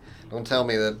people. Like, don't tell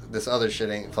me that this other shit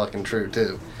ain't fucking true,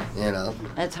 too,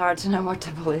 It's hard to know what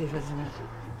to believe, isn't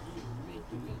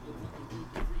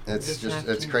it?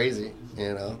 It's crazy,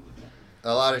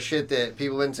 A lot of shit that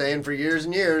people have been saying for years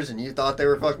and years, and you thought they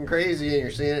were fucking crazy, and you're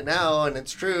seeing it now, and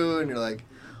it's true, and you're like,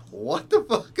 what the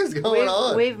fuck is going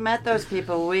on? We've met those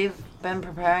people. We've been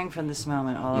preparing for this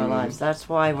moment all our lives. That's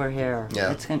why we're here.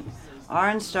 Yeah. Our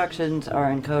instructions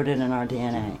are encoded in our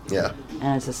DNA. Yeah.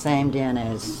 And it's the same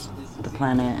DNA as the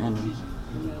planet and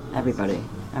everybody.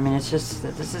 I mean, it's just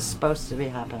that this is supposed to be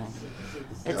happening.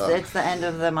 It's the end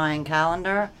of the Mayan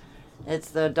calendar.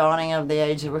 It's the dawning of the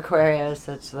age of Aquarius.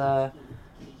 It's the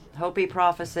Hopi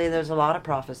prophecy. There's a lot of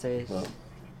prophecies. Well,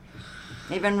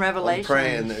 even Revelation. I'm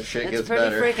praying that shit gets better.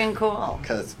 It's pretty freaking cool.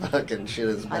 Because fucking shit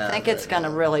is bad. I think it's going to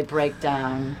really break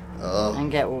down and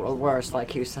get worse,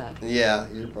 like you said. Yeah,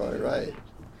 you're probably right.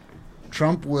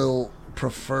 Trump will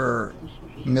prefer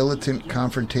militant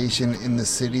confrontation in the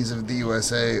cities of the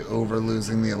USA over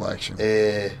losing the election.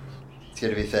 It's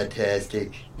going to be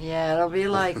fantastic. Yeah, it'll be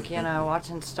like,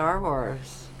 watching Star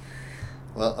Wars.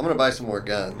 Well, I'm going to buy some more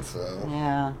guns, so...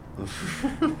 Yeah.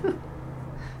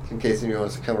 In case anyone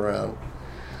wants to come around.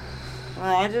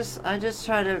 Well, I just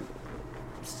try to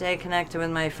stay connected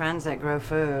with my friends that grow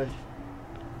food.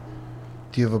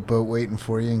 Do you have a boat waiting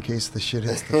for you in case the shit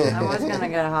hits the fan? I was going to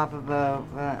get a hop a boat,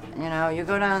 but, you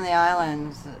go down the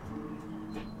islands...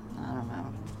 I don't know.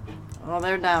 Well,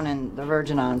 they're down in the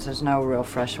Virgin Islands. There's no real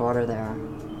fresh water there.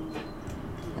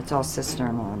 It's all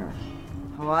cistern water.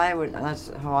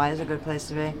 Hawaii is a good place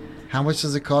to be. How much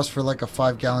does it cost for like a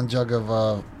 5-gallon jug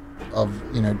of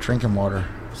drinking water?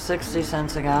 60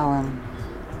 cents a gallon.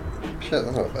 Shit,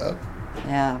 that's not bad.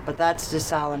 Yeah, but that's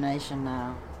desalination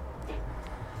now.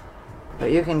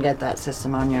 But you can get that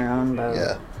system on your own boat.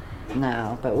 Yeah.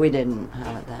 No, but we didn't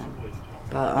have it then.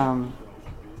 But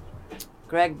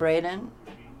Greg Braden.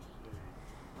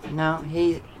 No,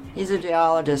 he's a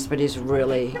geologist, but he's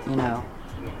really,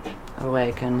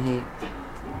 awake, and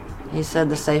he said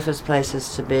the safest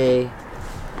places to be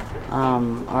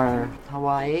are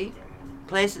Hawaii,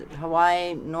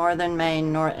 northern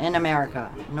Maine, in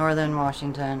America, northern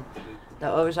Washington, the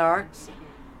Ozarks,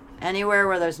 anywhere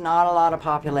where there's not a lot of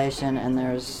population and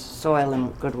there's soil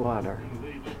and good water.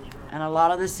 And a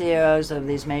lot of the CEOs of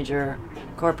these major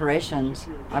corporations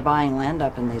are buying land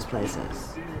up in these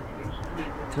places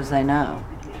because they know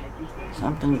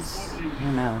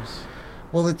who knows.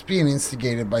 Well, it's being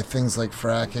instigated by things like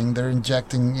fracking. They're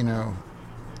injecting,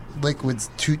 liquids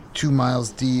two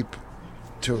miles deep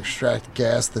to extract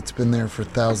gas that's been there for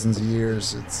thousands of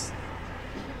years.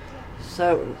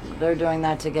 So they're doing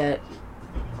that to get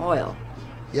oil.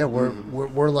 Yeah,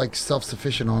 we're like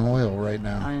self-sufficient on oil right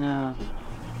now. I know.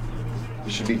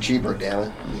 It should be cheaper, damn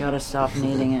it. You gotta stop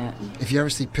needing it. If you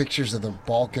ever see pictures of the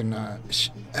Balkan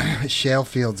shale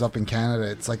fields up in Canada,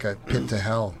 it's like a pit to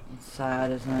hell.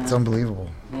 Sad, isn't it? It's unbelievable.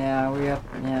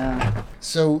 Yeah,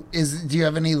 So, do you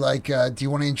have any do you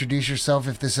want to introduce yourself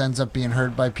if this ends up being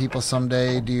heard by people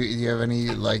someday? Do you have any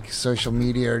social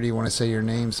media, or do you want to say your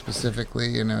name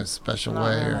specifically in a special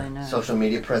way? Really, no. Social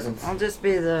media presence? I'll just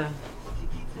be the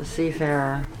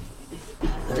seafarer.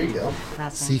 There you go.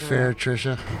 Seafarer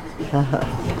Trisha.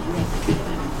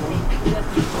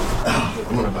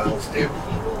 I'm gonna bounce, dude.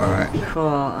 All right.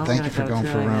 Cool. Thank you for going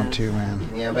for round 2, man.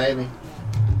 Yeah, baby.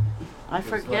 I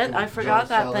forgot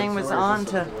that thing was on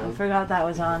I forgot that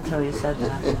was on till you said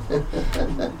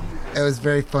that. It was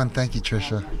very fun. Thank you,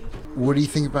 Trisha. What do you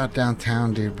think about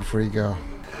downtown, dude, before you go?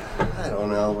 I don't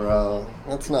know, bro.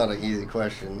 That's not an easy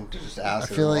question to just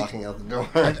ask walking out the door.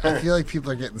 I feel like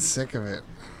people are getting sick of it.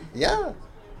 Yeah,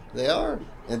 they are.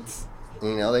 It's,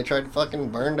 they tried to fucking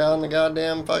burn down the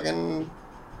goddamn fucking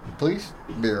police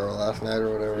bureau last night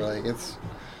or whatever. Like,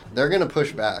 they're gonna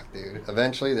push back, dude.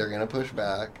 Eventually, they're gonna push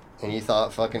back. And you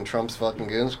thought fucking Trump's fucking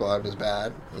goon squad was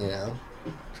bad,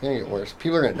 It's gonna get worse.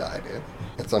 People are gonna die, dude.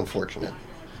 It's unfortunate.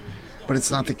 But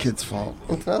it's not the kid's fault.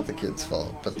 It's not the kid's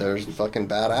fault. But there's fucking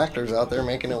bad actors out there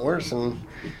making it worse. And,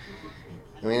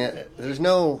 there's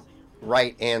no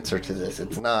right answer to this.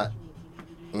 It's not,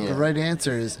 The right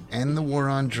answer is end the war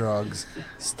on drugs.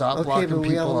 Stop locking people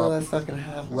we all know up. that's not gonna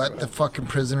happen. Let the fucking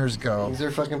prisoners go. These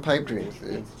are fucking pipe dreams,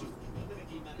 dude.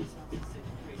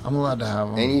 I'm allowed to have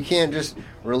them. And you can't just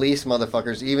release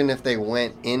motherfuckers, even if they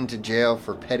went into jail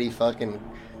for petty fucking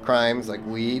crimes like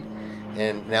weed,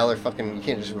 and now they're fucking, you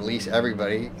can't just release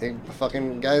everybody. They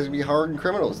fucking guys would be hardened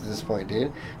criminals at this point,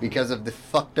 dude, because of the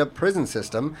fucked up prison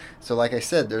system. So like I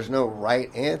said, there's no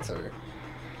right answer.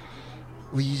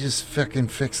 Well, you just fucking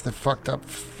fix the fucked up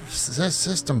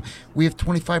system. We have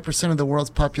 25% of the world's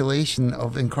population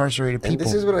of incarcerated people. And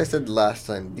this is what I said last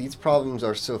time. These problems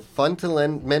are so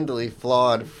fundamentally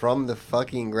flawed from the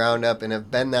fucking ground up and have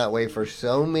been that way for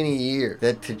so many years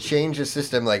that to change a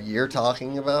system like you're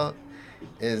talking about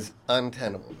is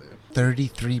untenable, dude.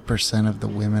 33% of the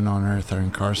women on Earth are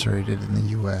incarcerated in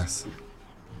the U.S.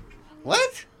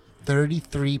 What?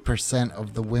 33%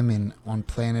 of the women on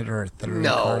planet Earth that are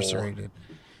incarcerated.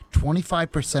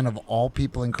 25% of all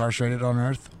people incarcerated on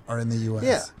Earth are in the U.S.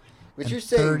 Yeah. But and you're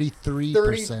saying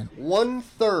 33%.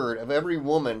 1/3 of every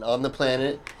woman on the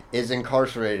planet is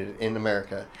incarcerated in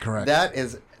America. Correct. That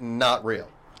is not real.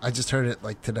 I just heard it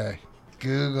like today.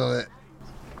 Google it.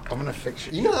 I'm going to fix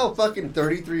it. You know how much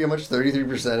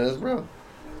 33% is, bro?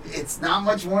 It's not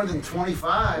much more than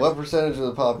 25. What percentage of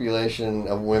the population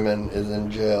of women is in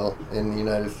jail in the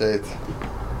United States?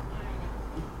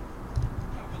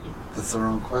 That's the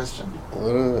wrong question.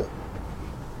 What is it?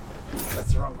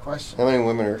 That's the wrong question. How many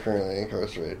women are currently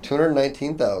incarcerated?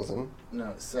 219,000.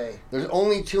 No, say. There's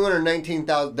only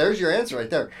 219,000. There's your answer right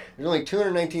there. There's only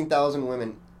 219,000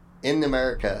 women in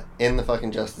America in the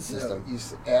fucking justice system. No, you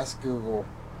ask Google,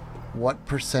 what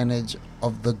percentage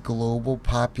of the global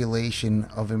population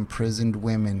of imprisoned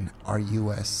women are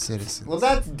U.S. citizens? Well,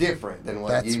 that's different than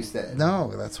what you said.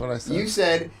 No, that's what I said.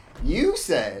 You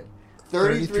said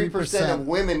 33% of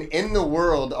women in the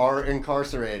world are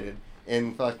incarcerated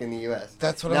in fucking the U.S.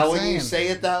 That's what I'm saying. Now, when you say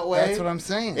it that way, that's what I'm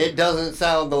saying. It doesn't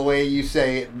sound the way you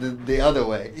say it the other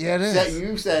way. Yeah, it is.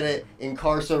 You said it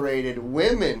incarcerated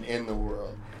women in the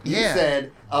world. You Yeah.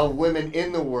 said women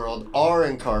in the world are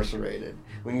incarcerated.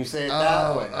 When you say it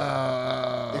that way,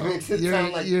 it makes it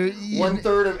sound like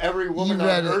 1/3 of every woman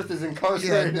on Earth is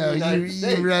incarcerated in the United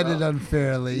States. You read it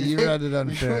unfairly. You read it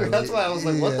unfairly. That's why I was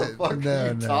like, what the fuck are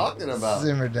you talking about?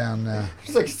 Simmer down now.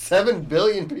 There's like 7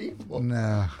 billion people.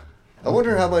 No. I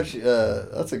wonder how much,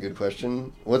 that's a good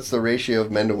question. What's the ratio of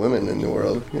men to women in the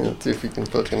world? See if you can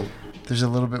fucking... There's a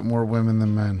little bit more women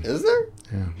than men. Is there?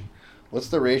 Yeah. What's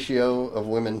the ratio of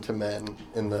women to men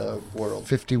in the world?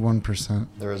 51%.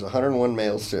 There is 101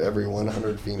 males to every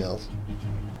 100 females.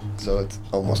 So it's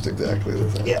almost exactly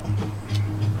the same. Yeah.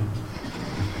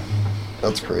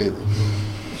 That's crazy.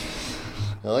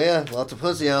 Oh yeah, lots of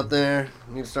pussy out there.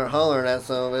 You need to start hollering at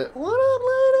some of it. What up,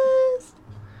 ladies?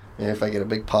 Maybe if I get a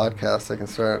big podcast, I can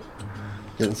start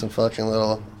getting some fucking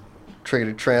little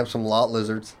traded tramps, some lot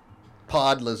lizards.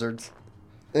 Pod lizards.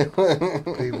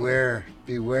 Beware,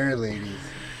 ladies.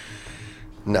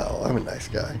 No, I'm a nice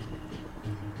guy.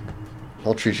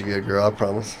 I'll treat you good, girl. I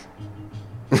promise.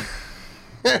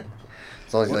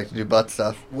 As long as you like to do butt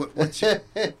stuff. What's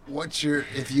your?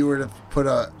 If you were to put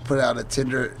out a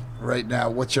Tinder right now,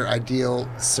 what's your ideal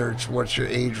search? What's your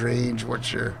age range?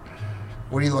 What are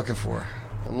you looking for?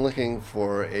 I'm looking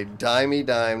for a dime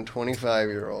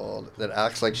 25-year-old that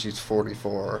acts like she's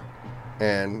 44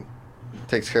 and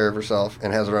takes care of herself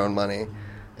and has her own money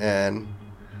and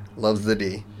loves the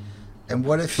D. And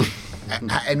what if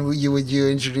and would you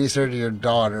introduce her to your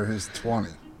daughter who's 20?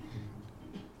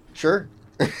 Sure.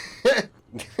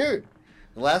 Dude,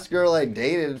 the last girl I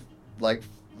dated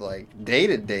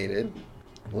dated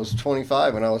was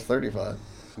 25 when I was 35.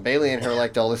 Bailey and her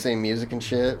liked all the same music and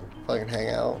shit. Fucking hang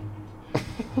out.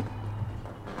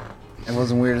 It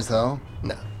wasn't weird as hell?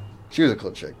 No. She was a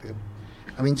cool chick, dude.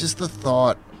 I mean, just the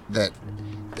thought that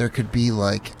there could be,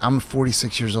 like, I'm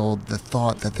 46 years old, the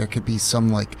thought that there could be some,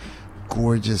 like,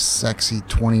 gorgeous, sexy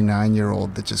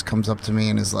 29-year-old that just comes up to me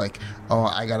and is like, oh,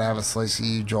 I gotta have a slice of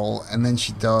you, Joel. And then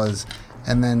she does.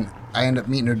 And then I end up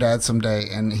meeting her dad someday,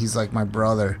 and he's like my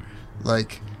brother.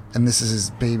 Like, and this is his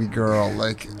baby girl.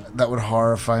 Like, that would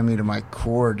horrify me to my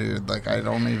core, dude. Like, I can't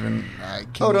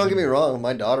don't get me wrong.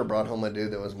 My daughter brought home a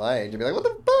dude that was my age. I'd be like, what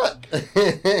the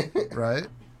fuck? Right?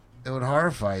 It would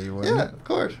horrify you, wouldn't it? Yeah, of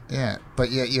course. Yeah, but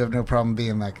yet you have no problem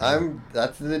being that guy.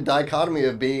 That's the dichotomy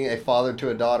of being a father to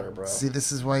a daughter, bro. See,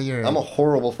 this is why I'm a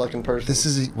horrible fucking person. This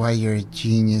is why you're a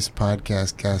genius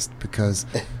podcast guest, because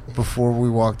before we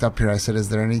walked up here, I said, is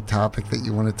there any topic that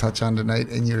you want to touch on tonight?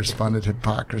 And you responded,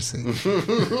 hypocrisy.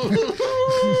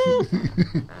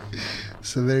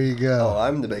 So there you go. Oh,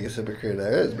 I'm the biggest hypocrite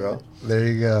there is, bro. There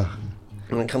you go.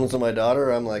 When it comes to my daughter,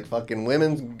 I'm like, fucking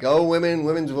women's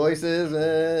voices.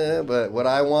 But what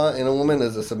I want in a woman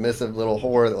is a submissive little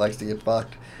whore that likes to get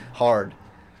fucked hard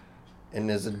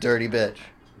and is a dirty bitch.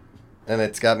 And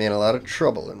it's got me in a lot of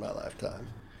trouble in my lifetime.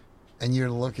 And you're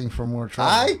looking for more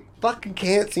trouble. I fucking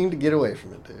can't seem to get away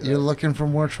from it, dude. You're looking for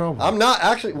more trouble. I'm not.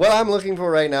 Actually, what I'm looking for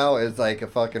right now is like a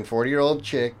fucking 40-year-old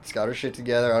chick. She's got her shit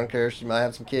together. I don't care if she might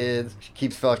have some kids. She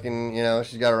keeps fucking,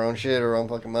 she's got her own shit, her own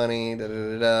fucking money,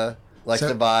 da-da-da-da. Likes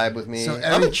to vibe with me.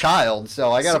 I'm a child,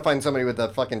 so I gotta find somebody with a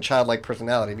fucking childlike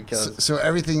personality because... So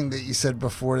everything that you said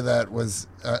before that was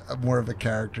more of a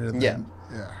character than... Yeah.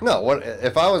 No,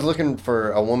 if I was looking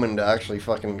for a woman to actually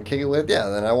fucking kick it with,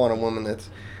 then I want a woman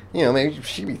that's, maybe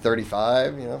she'd be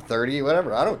 35, 30,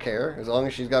 whatever. I don't care. As long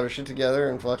as she's got her shit together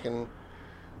and fucking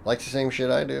likes the same shit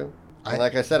I do. And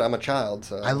like I said, I'm a child,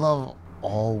 so... I love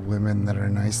all women that are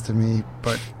nice to me,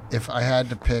 but if I had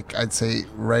to pick, I'd say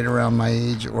right around my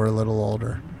age or a little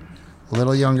older. A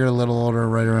little younger, a little older,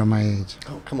 right around my age.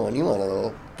 Oh, come on. You want a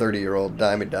little 30-year-old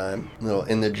dime. Little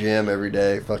in the gym every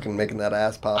day, fucking making that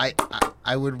ass pop.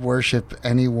 I would worship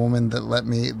any woman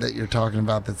that you're talking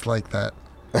about that's like that.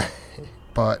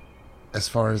 But as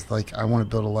far as, like, I want to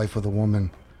build a life with a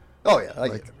woman. Oh, yeah.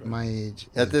 Like my age.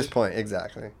 At this point,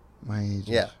 exactly. My age.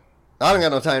 Yeah. I don't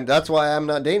got no time. That's why I'm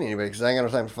not dating anybody, because I ain't got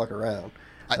no time to fuck around.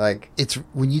 It's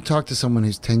when you talk to someone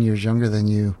who's 10 years younger than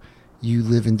you, you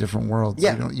live in different worlds.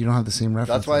 Yeah. You don't have the same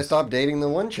references. That's why I stopped dating the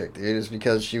one chick, dude, is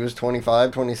because she was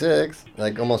 25, 26,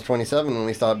 like almost 27 when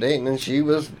we stopped dating, and she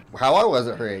was how I was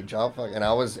at her age. And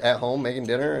I was at home making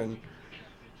dinner,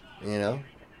 and,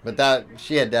 But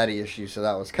she had daddy issues, so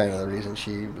that was kind of the reason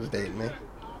she was dating me.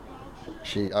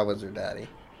 I was her daddy.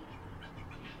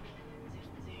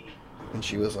 And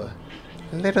she was a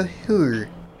little whore.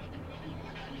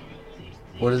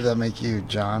 What did that make you,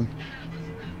 John?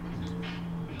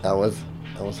 I was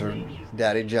her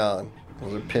daddy, John. I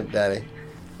was her pimp daddy.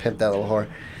 Pimp that little whore.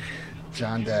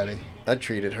 John Daddy. I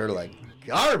treated her like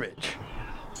garbage.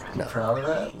 No. Proud of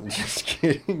that? Just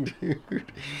kidding,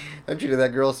 dude. I treated that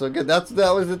girl so good. That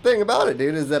was the thing about it,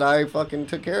 dude, is that I fucking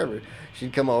took care of her.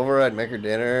 She'd come over, I'd make her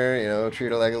dinner,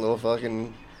 treat her like a little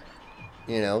fucking,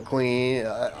 queen.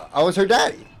 I was her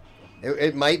daddy.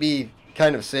 It might be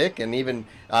kind of sick, and even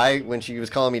when she was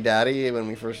calling me daddy, when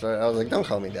we first started, I was like, don't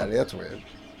call me daddy, that's weird.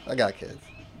 I got kids.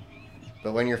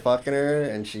 But when you're fucking her,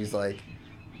 and she's like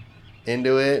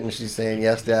into it, and she's saying,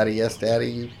 yes, daddy,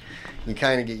 you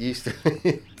kind of get used to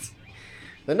it.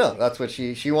 But no, that's what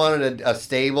she wanted, a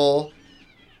stable.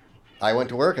 I went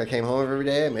to work, I came home every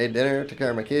day, I made dinner, took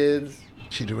care of my kids.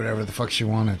 She did whatever the fuck she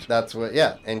wanted. That's what,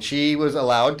 yeah. And she was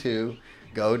allowed to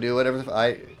go do whatever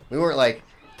we weren't like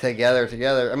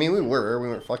together. I mean, we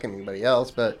weren't fucking anybody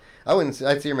else, but I'd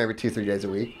see her maybe 2-3 days a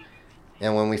week.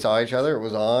 And when we saw each other, it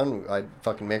was on. I'd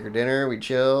fucking make her dinner, we'd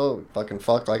chill, we'd fucking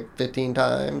fuck like 15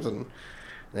 times, and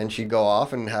then she'd go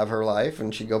off and have her life,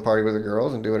 and she'd go party with her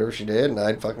girls and do whatever she did, and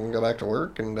I'd fucking go back to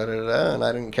work, and da-da-da-da, and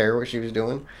I didn't care what she was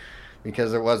doing,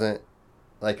 because there wasn't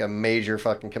like a major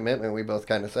fucking commitment. We both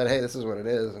kind of said, hey, this is what it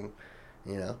is, and,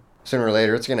 sooner or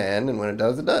later it's going to end, and when it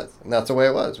does, it does. And that's the way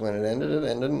it was. When it ended,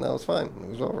 and that was fine. It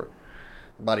was over.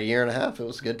 About a year and a half, it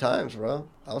was good times, bro.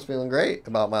 I was feeling great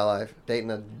about my life.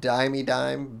 Dating a dime,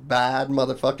 bad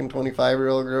motherfucking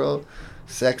 25-year-old girl.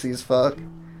 Sexy as fuck.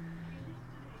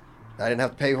 I didn't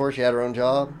have to pay for her. She had her own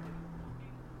job.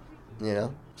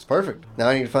 It's perfect. Now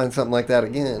I need to find something like that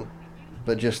again.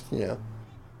 But just,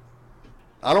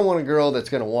 I don't want a girl that's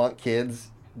going to want kids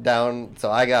down,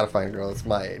 so I got to find a girl that's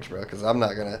my age, bro, because I'm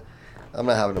not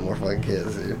having no more fucking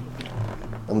kids, dude.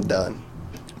 I'm done.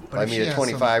 I meet a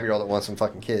 25-year-old that wants some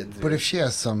fucking kids. But if she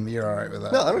has some, you're all right with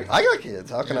that. No, I got kids.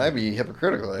 How can I be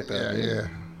hypocritical like that?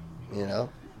 Yeah.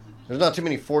 There's not too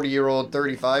many 40-year-old,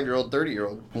 35-year-old,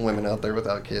 30-year-old women out there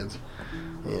without kids.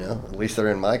 You know, at least they're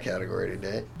in my category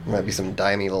today. There might be some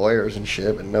dimey lawyers and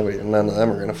shit, but none of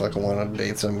them are gonna fucking want to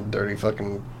date some dirty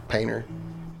fucking painter.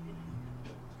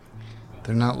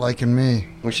 They're not liking me.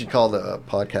 We should call the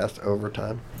podcast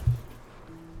Overtime.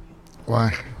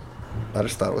 Why? I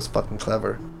just thought it was fucking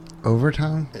clever.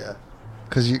 Overtime? Yeah.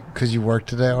 Cause you worked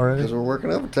today already? Because we're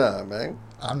working overtime, man.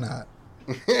 I'm not.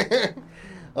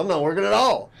 I'm not working at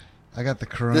all. I got the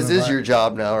coronavirus. This is your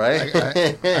job now, right?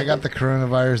 I got the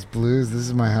coronavirus blues. This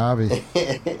is my hobby.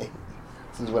 This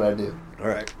is what I do. All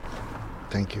right.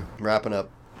 Thank you. Wrapping up.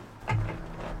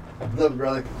 Love you,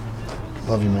 brother.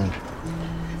 Love you, man.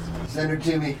 Send her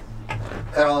to me.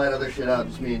 Cut all that other shit out.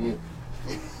 Just me and you.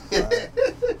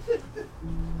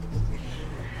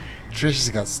 Trisha's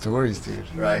got stories,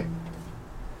 dude. Right.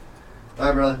 All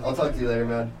right, brother. I'll talk to you later,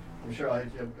 man. I'm sure I'll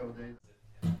hit you up a couple days.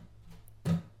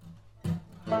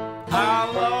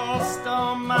 I lost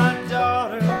all my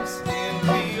daughters in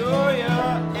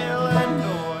Peoria,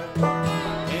 Illinois,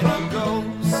 in a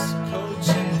ghost coach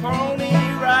and pony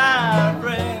ride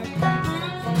wreck.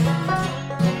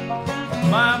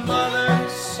 My mother,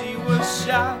 she was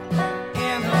shot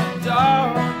in a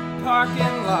dark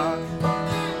parking lot,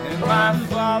 and my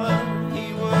father,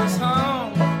 he was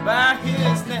hung by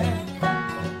his neck.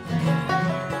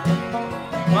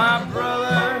 My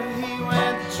brother, he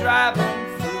went driving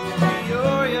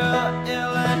Peoria,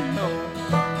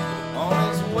 Illinois, on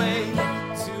his way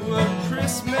to a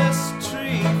Christmas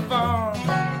tree farm.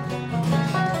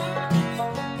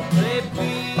 They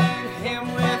beat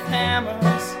him with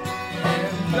hammers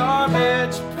and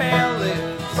garbage pail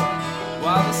lids,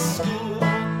 while the school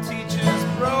teachers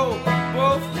broke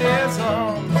both his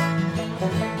arms.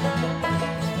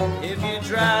 If you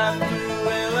drive through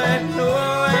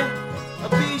Illinois,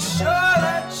 be sure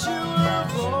that you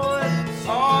avoid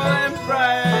all them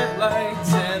bright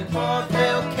lights and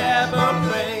Portville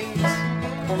cabarets.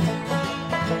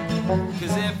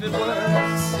 'Cause if it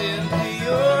was in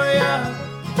Peoria,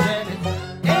 then it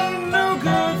ain't no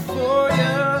good for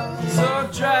you. So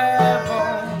drive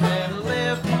on and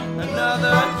live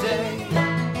another day.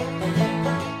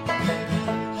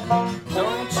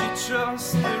 Don't you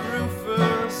trust the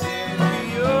roofers in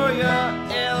Peoria,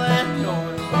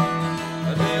 Illinois?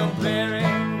 They'll bury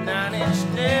 9-inch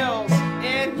nails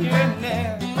in your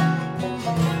neck.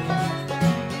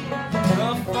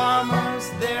 The farmers,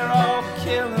 they're all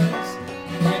killers,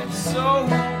 and so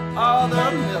are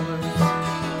the millers.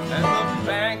 And the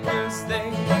bankers,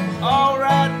 they all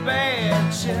write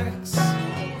bad checks.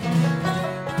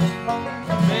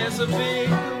 There's a big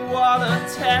water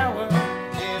tower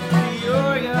in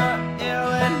Peoria,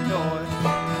 Illinois,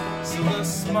 so the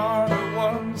smarter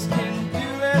ones can do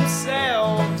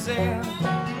themselves in.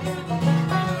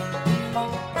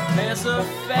 There's a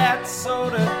fat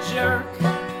soda jerk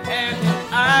and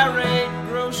an irate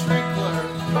grocery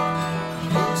clerk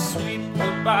who sweep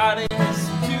the bodies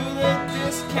to the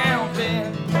discount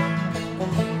bin.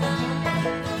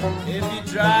 If you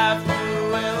drive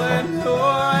through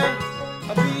Illinois,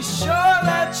 be sure